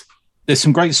guys. There's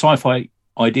some great sci-fi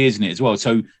ideas in it as well.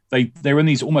 So they're in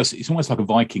these it's almost like a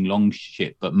Viking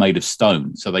longship but made of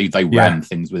stone. So they ram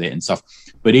things with it and stuff.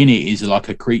 But in it is like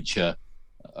a creature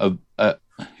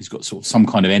who's got sort of some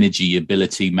kind of energy,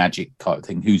 ability, magic type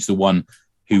thing. Who's the one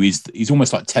he's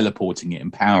almost like teleporting it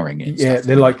and powering it. And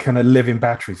they're like kind of living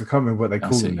batteries. I can't remember what they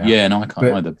call them now. Yeah, no, I can't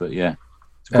either. But it's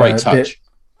a great touch.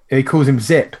 He calls him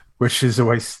Zip, which is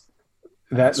always.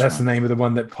 That's the name of the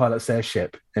one that pilots their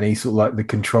ship, and he sort of like the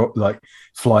control, like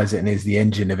flies it, and is the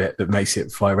engine of it that makes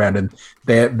it fly around. And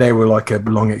they were like a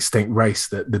long extinct race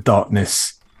that the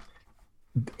darkness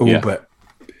but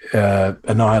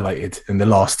annihilated, and the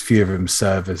last few of them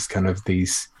serve as kind of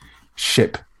these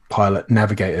ship pilot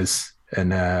navigators,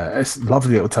 and it's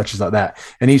lovely little touches like that.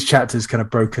 And each chapter is kind of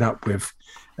broken up with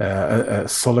a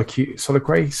soliloquy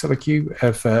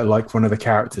of like one of the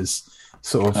characters.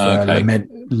 Sort of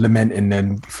lamenting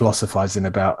and philosophizing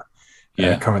about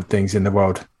current things in the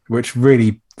world, which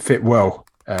really fit well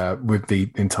with the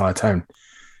entire tone.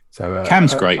 So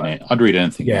Cam's great in it. I'd read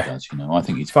anything he does. I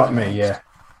think he's fuck me.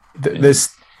 There's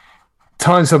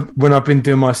times when I've been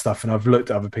doing my stuff and I've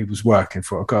looked at other people's work and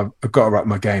thought I've got to up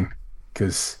my game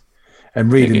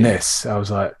and reading this, I was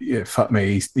like, fuck me.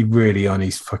 He's really on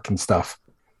his fucking stuff.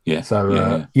 Yeah.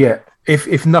 So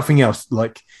if nothing else,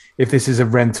 like. If this is a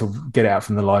rental, get it out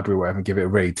from the library or whatever and give it a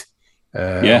read.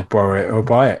 Or borrow it or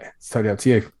buy it. It's totally up to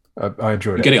you. I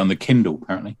enjoyed it. Get it on the Kindle,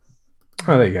 apparently.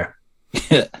 Oh, there you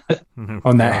go.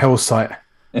 On that hell site.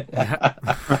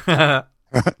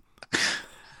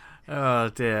 Oh,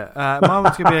 dear. Mine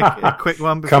was going to be a quick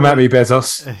one. Come at me,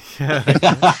 Bezos.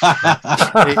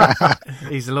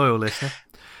 He's a loyal listener.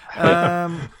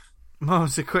 Mine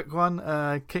was a quick one.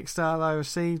 Kickstarter I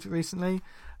received recently.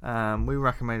 We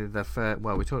recommended the first.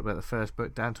 Well, we talked about the first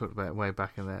book. Dan talked about it way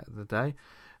back in the day.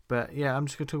 But I'm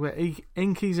just going to talk about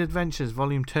Inky's Adventures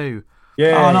Volume 2.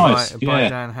 Yeah, nice. By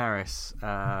Dan Harris.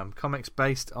 Comics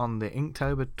based on the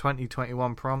Inktober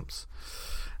 2021 prompts,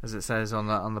 as it says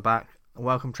on the back.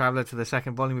 Welcome, traveller, to the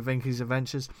second volume of Inky's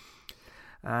Adventures.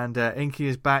 And Inky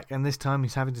is back, and this time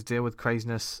he's having to deal with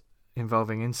craziness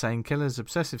involving insane killers,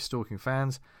 obsessive stalking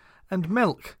fans, and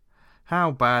milk.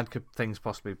 How bad could things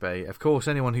possibly be? Of course,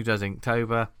 anyone who does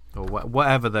Inktober or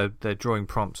whatever the drawing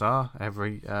prompts are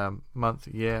every month,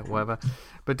 year, whatever.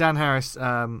 But Dan Harris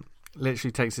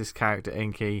literally takes this character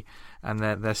Inky, and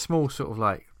they're small, sort of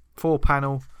like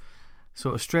 4-panel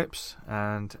sort of strips.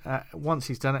 And once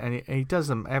he's done it, and he does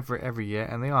them every year,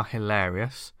 and they are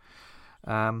hilarious.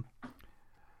 They're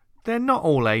not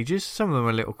all ages. Some of them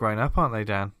are a little grown up, aren't they,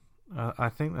 Dan? I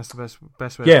think that's the best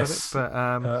way to put it. But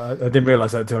I didn't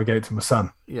realise that until I gave it to my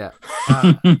son. Yeah,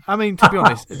 I mean, to be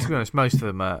honest, most of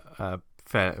them are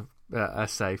fair, are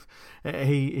safe.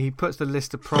 He puts the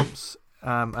list of prompts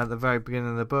at the very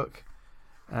beginning of the book,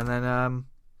 And then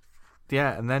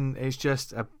and then it's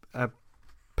just a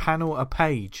panel a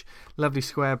page, lovely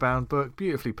square bound book,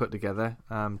 beautifully put together.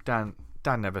 Dan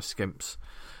never skimps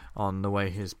on the way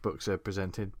his books are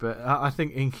presented, but I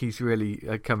think Inky's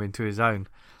really come into his own.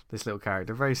 This little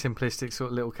character, very simplistic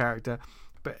sort of little character,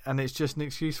 and it's just an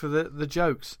excuse for the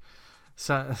jokes.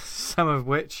 So some of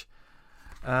which,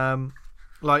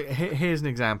 like here's an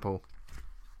example.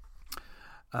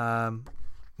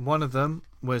 One of them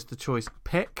was the choice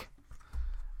pick,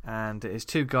 and it's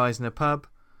two guys in a pub,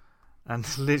 and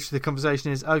literally the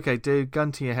conversation is, okay, dude,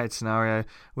 gun to your head scenario.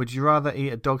 Would you rather eat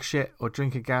a dog shit or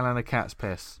drink a gallon of cat's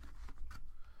piss?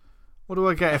 What do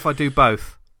I get if I do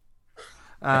both?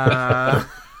 I'm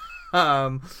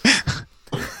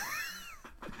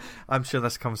sure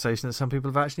that's a conversation that some people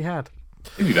have actually had. I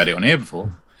think we've had it on here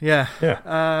before. Yeah.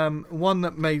 One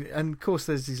that made, and of course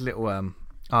there's these little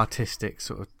artistic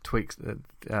sort of tweaks,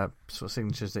 sort of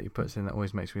signatures that he puts in that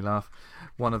always makes me laugh.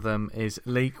 One of them is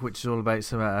leak, which is all about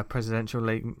some presidential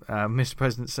leak. Mr.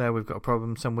 President, sir, we've got a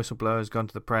problem. Some whistleblower has gone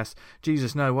to the press.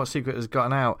 Jesus, no, what secret has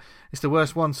gotten out? It's the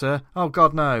worst one, sir. Oh,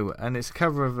 God, no. And it's a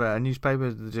cover of a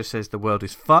newspaper that just says the world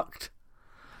is fucked.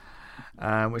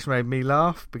 Which made me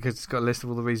laugh because it's got a list of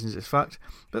all the reasons it's fucked.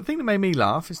 But the thing that made me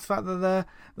laugh is the fact that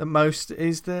the most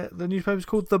is the newspaper's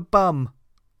called The Bum.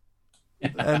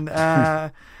 And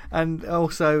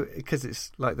also because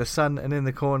it's like the sun, and in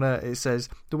the corner it says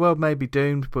the world may be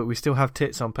doomed, but we still have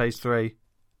tits on page 3.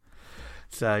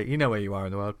 So you know where you are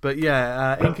in the world. But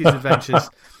yeah, Inky's Adventures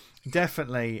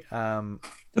definitely. Do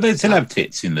they still have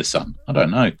tits in the sun? I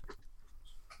don't know.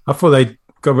 I thought they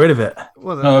got rid of it.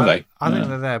 Well, are they? I think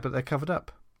they're there, but they're covered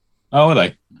up. Oh, are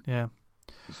they? Yeah.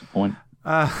 What's the point?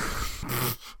 God.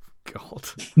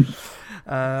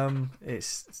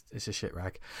 It's a shit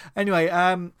rag. Anyway,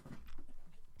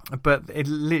 but it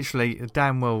literally,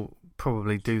 Dan will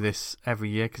probably do this every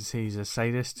year because he's a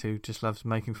sadist who just loves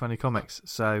making funny comics.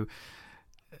 So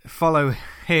follow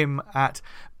him at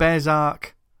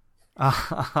Bearsark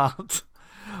Art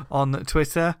on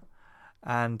Twitter,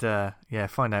 and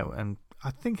find out. And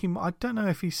I think I don't know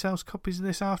if he sells copies of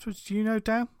this afterwards. Do you know,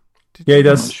 Dan? Yeah, he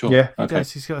does. Sure. Yeah, he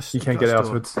does. He's got you can get it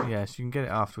afterwards. Yes, you can get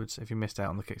it afterwards if you missed out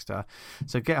on the Kickstarter.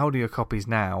 So get hold of your copies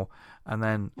now, and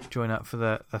then join up for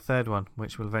the third one,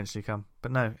 which will eventually come.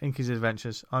 But no, Inky's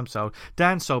Adventures, I'm sold.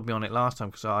 Dan sold me on it last time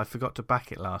because I forgot to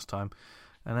back it last time,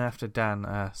 and after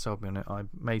Dan sold me on it, I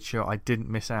made sure I didn't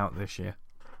miss out this year.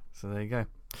 So there you go.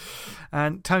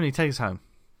 And Tony, take us home.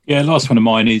 Yeah, last one of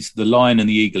mine is The Lion and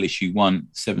the Eagle issue 1,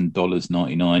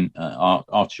 $7.99.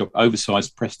 Artshop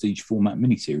oversized prestige format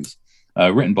miniseries.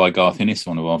 Written by Garth Ennis,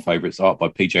 one of our favourites. Art by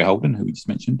PJ Holden, who we just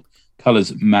mentioned.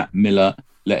 Colours Matt Miller.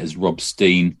 Letters Rob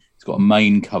Steen. It's got a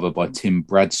main cover by Tim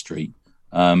Bradstreet.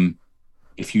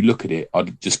 If you look at it, I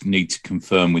just need to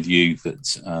confirm with you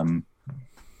that.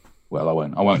 Well, I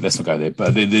won't. Let's not go there.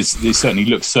 But there's certainly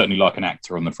looks like an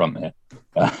actor on the front there,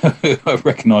 a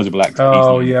recognisable actor.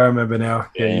 Oh yeah, I remember now.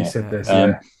 Yeah, you said this.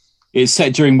 It's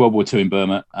set during World War II in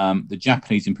Burma. The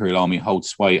Japanese Imperial Army holds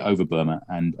sway over Burma,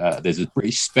 and there's a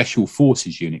British Special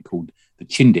Forces unit called the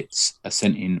Chindits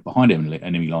sent in behind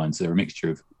enemy lines. They're a mixture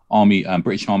of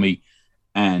British Army,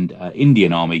 and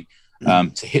Indian Army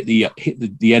to hit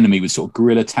the enemy with sort of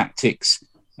guerrilla tactics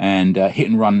and hit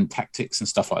and run tactics and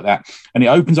stuff like that. And it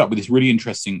opens up with this really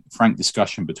interesting, frank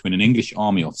discussion between an English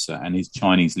army officer and his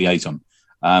Chinese liaison,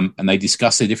 and they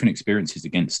discuss their different experiences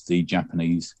against the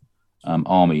Japanese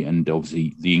army, and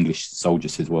obviously the English soldier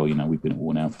says, well, we've been at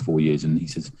war now for 4 years, and he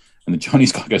says, and the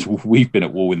Chinese guy goes, well, we've been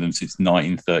at war with them since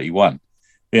 1931,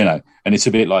 and it's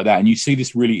a bit like that. And you see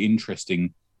this really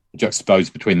interesting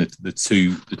juxtaposed between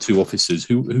the two officers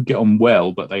who get on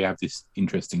well, but they have this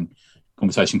interesting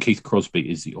conversation. Keith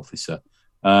Crosby is the officer,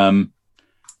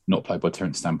 not played by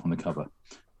Terence Stamp on the cover,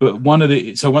 but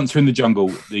so once they're in the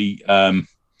jungle, the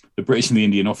British and the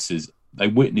Indian officers, they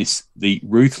witness the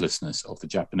ruthlessness of the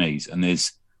Japanese, and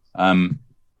there's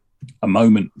a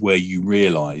moment where you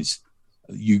realise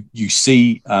you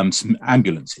see some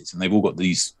ambulances, and they've all got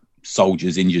these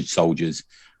injured soldiers,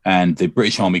 and the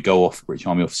British Army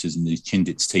officers and these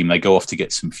Chindits team, they go off to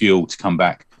get some fuel to come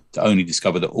back to only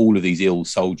discover that all of these ill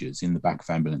soldiers in the back of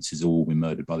ambulances have all been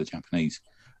murdered by the Japanese.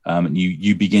 And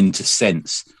you begin to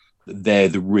sense that they're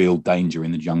the real danger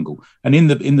in the jungle. And in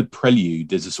the prelude,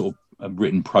 there's a sort of a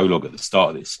written prologue at the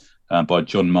start of this by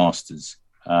John Masters,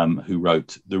 who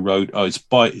wrote The Road.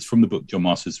 It's from the book John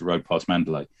Masters, The Road Past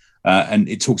Mandalay. And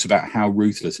it talks about how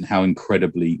ruthless and how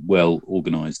incredibly well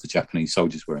organised the Japanese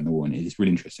soldiers were in the war. And it's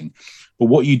really interesting. But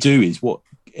what you do is, what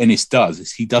Ennis does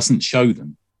is he doesn't show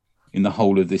them in the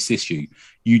whole of this issue.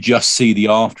 You just see the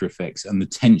after effects and the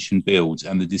tension builds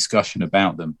and the discussion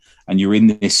about them. And you're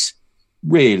in this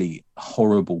really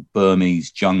horrible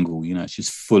Burmese jungle. You know, it's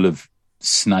just full of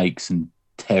snakes and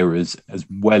terrors as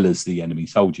well as the enemy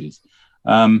soldiers.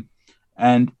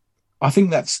 And I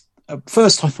think that's, at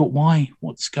first I thought, why?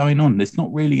 What's going on? There's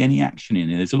not really any action in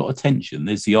it. There's a lot of tension.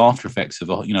 There's the after effects of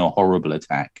a horrible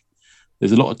attack.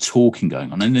 There's a lot of talking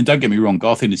going on. And then don't get me wrong,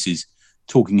 Garth Ennis's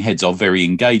talking heads are very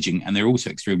engaging and they're also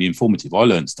extremely informative. I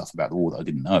learned stuff about the war that I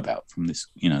didn't know about from this,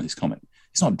 this comic.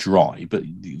 It's not dry, but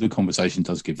the conversation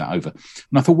does give that over.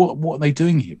 And I thought, what are they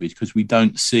doing here? Because we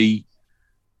don't see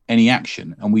any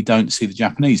action and we don't see the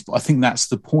Japanese. But I think that's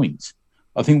the point.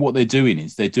 I think what they're doing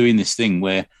is they're doing this thing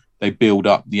where they build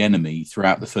up the enemy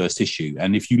throughout the first issue.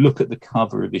 And if you look at the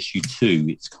cover of issue 2,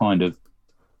 it's kind of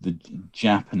the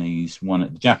Japanese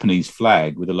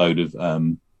flag with a load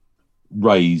of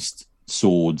raised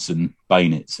swords and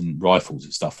bayonets and rifles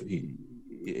and stuff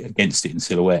against it in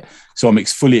silhouette. So I'm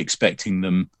fully expecting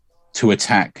them to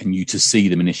attack and you to see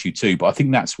them in issue 2. But I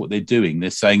think that's what they're doing.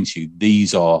 They're saying to you,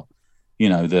 these are,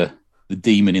 the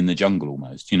demon in the jungle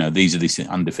almost. These are these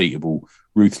undefeatable,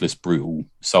 ruthless, brutal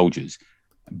soldiers.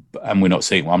 And we're not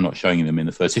seeing, I'm not showing them in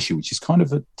the first issue, which is kind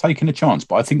of taking a chance.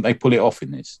 But I think they pull it off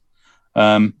in this.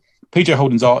 PJ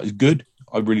Holden's art is good.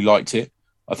 I really liked it.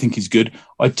 I think he's good.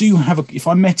 I do have if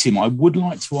I met him, I would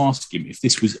like to ask him if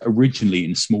this was originally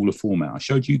in smaller format. I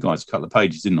showed you guys a couple of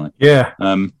pages, didn't I? Yeah.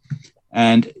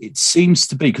 And it seems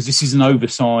to be, because this is an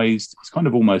oversized, it's kind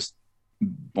of almost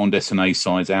Bond S&A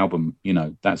size album,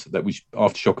 that which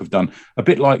Aftershock have done. A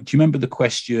bit like, do you remember The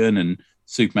Question and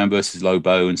Superman versus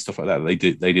Lobo and stuff like that? They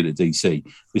did at DC.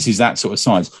 This is that sort of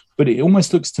size. But it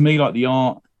almost looks to me like the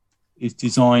art is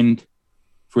designed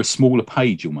for a smaller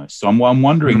page almost. So I'm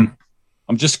wondering,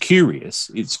 I'm just curious.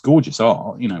 It's gorgeous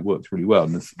art, it works really well.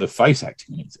 And the face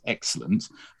acting is excellent.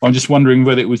 I'm just wondering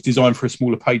whether it was designed for a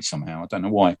smaller page somehow. I don't know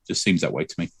why. It just seems that way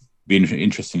to me. Be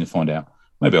interesting to find out.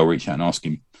 Maybe I'll reach out and ask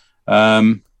him.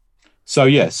 So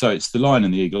it's The Lion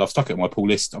and the Eagle. I've stuck it on my pull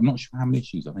list. I'm not sure how many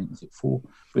issues. I think, is it 4?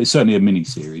 But it's certainly a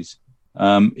mini-series.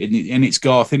 And it's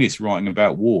Garth Ennis writing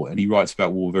about war, and he writes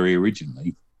about war very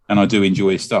originally. And I do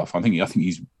enjoy his stuff. I think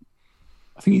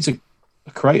he's a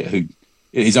creator who,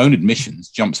 in his own admissions,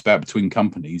 jumps about between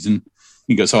companies, and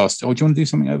he gets asked, "Oh, do you want to do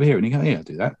something over here?" And he goes, "Yeah, I'll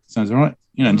do that. Sounds all right."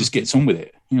 And just gets on with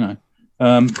it. Really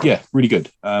good.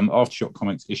 Aftershock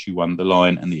Comics issue 1, The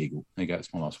Lion and the Eagle. There you go.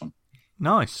 It's my last one.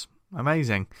 Nice.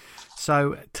 Amazing.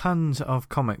 So, tons of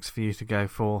comics for you to go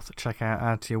forth, check out,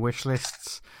 add to your wish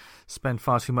lists, spend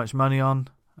far too much money on,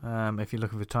 if you're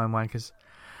looking for time wankers.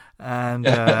 And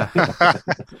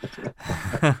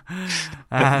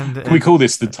can we call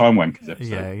this the Time Wankers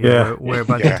episode? Yeah. We're a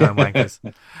bunch of time wankers.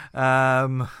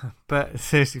 But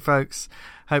seriously, folks,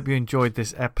 hope you enjoyed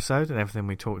this episode and everything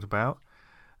we talked about.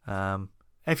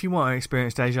 If you want to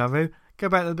experience deja vu, go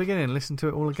back to the beginning and listen to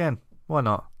it all again. Why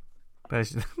not?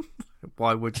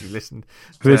 Why would you listen?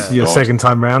 This is your second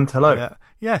time round. Hello.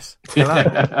 Yes. Hello.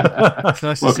 It's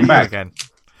nice to see you again.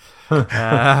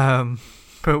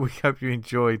 But we hope you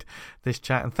enjoyed this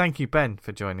chat, and thank you, Ben,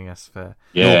 for joining us. No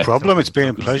problem. It's been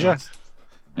a pleasure.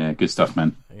 Yeah, good stuff,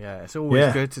 man. Yeah, it's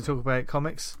always good to talk about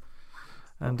comics,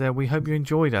 and we hope you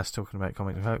enjoyed us talking about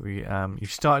comics. We hope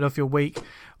you've started off your week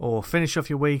or finished off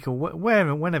your week, or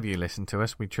whenever you listen to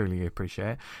us. We truly appreciate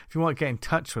it. If you want to get in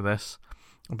touch with us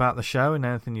about the show and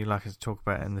anything you'd like us to talk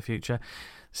about in the future,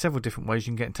 several different ways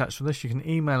you can get in touch with us. You can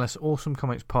email us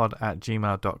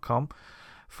awesomecomicspod@gmail.com.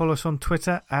 Follow us on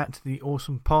Twitter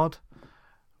 @TheAwesomePod,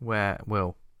 where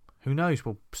who knows,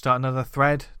 we'll start another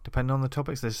thread depending on the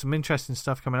topics. There's some interesting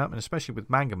stuff coming up, and especially with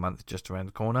Manga Month just around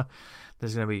the corner,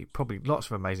 there's going to be probably lots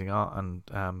of amazing art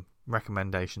and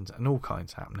recommendations and all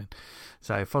kinds happening.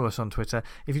 So follow us on Twitter.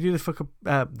 If you do the Book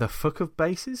of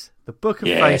Bases,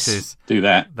 do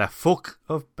that. The Fuck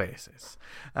of Bases.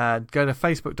 Go to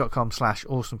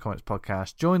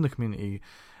facebook.com/awesomecomicspodcast. Join the community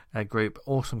group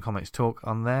Awesome Comics Talk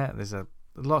on there. There's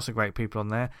lots of great people on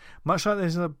there. Much like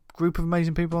there's a group of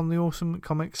amazing people on the Awesome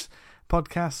Comics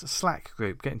Podcast Slack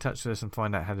group. Get in touch with us and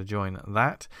find out how to join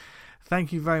that.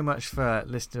 Thank you very much for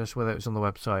listening to us, whether it was on the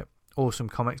website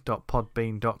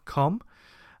awesomecomics.podbean.com,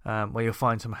 where you'll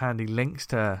find some handy links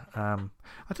to I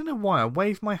don't know why I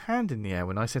waved my hand in the air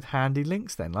when I said handy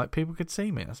links then, like people could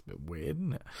see me. That's a bit weird,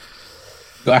 isn't it?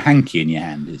 Got a hanky in your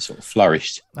hand. It sort of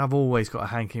flourished. I've always got a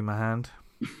hanky in my hand.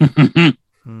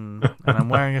 And I'm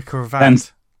wearing a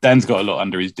cravat. Dan's got a lot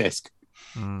under his desk.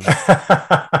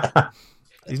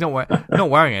 He's not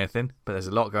wearing anything, but there's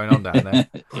a lot going on down there.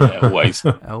 Yeah, always.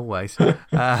 Always. Thank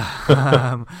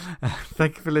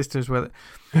you for listening to us.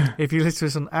 If you listen to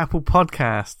us on Apple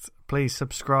Podcasts, please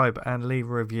subscribe and leave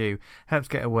a review. Helps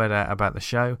get a word out about the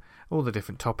show, all the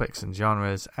different topics and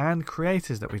genres and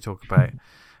creators that we talk about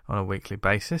on a weekly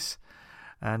basis.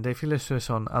 And if you listen to us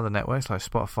on other networks like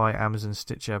Spotify, Amazon,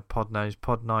 Stitcher, Podnose,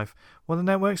 Podknife, what are the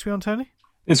networks we on, Tony?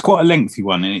 It's quite a lengthy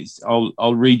one, and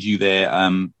I'll read you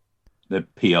the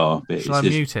PR bit. Shall I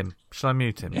mute him?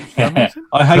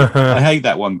 I hate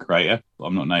that one creator, but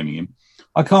I'm not naming him.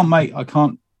 I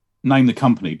can't name the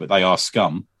company, but they are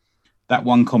scum. That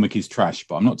one comic is trash,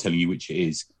 but I'm not telling you which it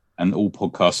is. And all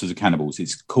podcasters are cannibals.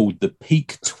 It's called the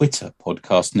Peak Twitter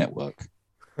Podcast Network.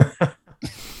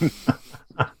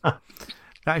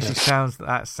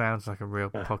 That sounds like a real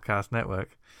podcast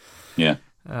network. Yeah.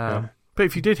 But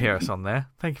if you did hear us on there,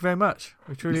 thank you very much.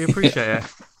 We truly appreciate it.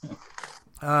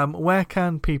 Where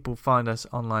can people find us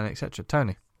online, etc.?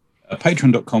 Tony?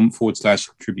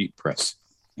 Patreon.com/Tribute Press.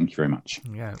 Thank you very much.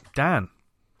 Yeah. Dan?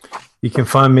 You can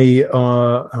find me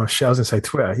on, I was going to say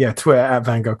Twitter. Yeah, Twitter at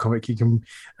Vanguard Comic. You can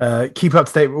keep up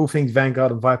to date with all things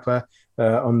Vanguard and Viper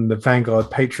on the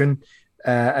Vanguard Patreon.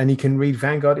 And you can read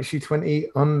Vanguard issue 20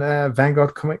 on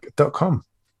vanguardcomic.com.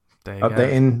 There you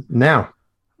Updating now.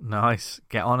 Nice.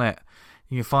 Get on it.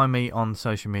 You can find me on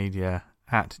social media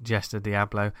at Jester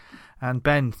Diablo. And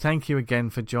Ben, thank you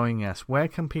again for joining us. Where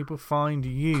can people find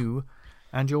you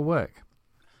and your work?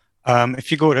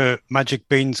 If you go to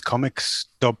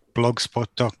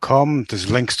magicbeanscomics.blogspot.com, there's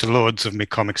links to loads of my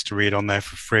comics to read on there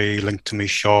for free, link to my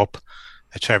shop.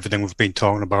 It's everything we've been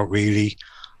talking about, really.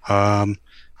 I'm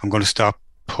going to start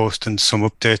posting some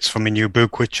updates for my new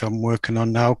book, which I'm working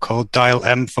on now, called Dial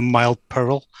M for Mild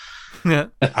Peril.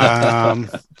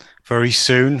 Very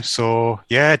soon. So,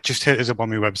 yeah, just hit us up on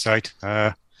my website.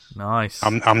 Nice.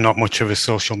 I'm not much of a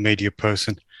social media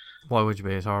person. Why would you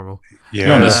be? It's horrible. Yeah.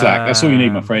 You're on the Slack. That's all you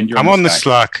need, my friend. I'm on the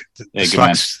Slack. Yeah,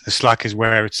 the Slack is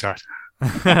where it's at.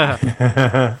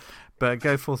 But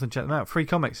go forth and check them out. Free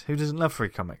comics. Who doesn't love free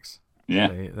comics? Yeah.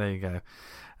 There you go.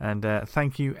 And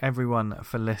thank you, everyone,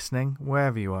 for listening,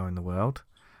 wherever you are in the world.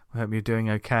 I hope you're doing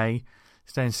okay,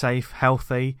 staying safe,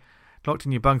 healthy, locked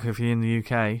in your bunker if you're in the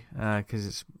UK, because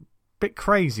it's a bit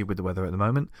crazy with the weather at the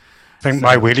moment. I think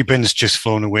my wheelie bin's just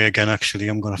flown away again, actually.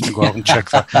 I'm going to have to go out and check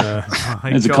that.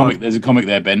 There's a comic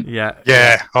there, Ben. Yeah.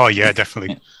 Yeah. Oh, yeah,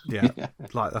 definitely. Yeah.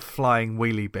 Like the flying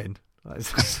wheelie bin.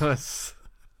 It's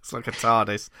like a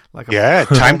TARDIS.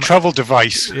 Time travel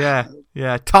device. Yeah.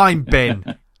 Time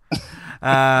bin.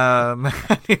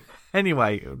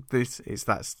 Anyway, this is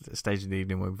that stage of the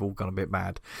evening where we've all gone a bit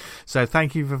mad. So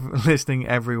thank you for listening,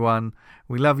 everyone.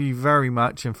 We love you very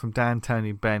much, and from Dan,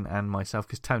 Tony, Ben, and myself,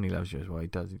 because Tony loves you as well. He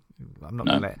does. I'm not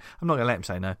going to let him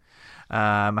say no.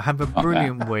 Have a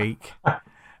brilliant week.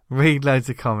 Read loads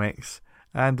of comics,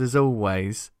 and as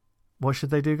always, what should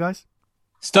they do, guys?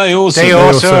 Stay awesome. Stay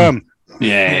awesome.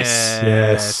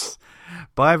 Yes.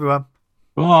 Bye, everyone.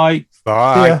 Bye.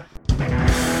 Bye.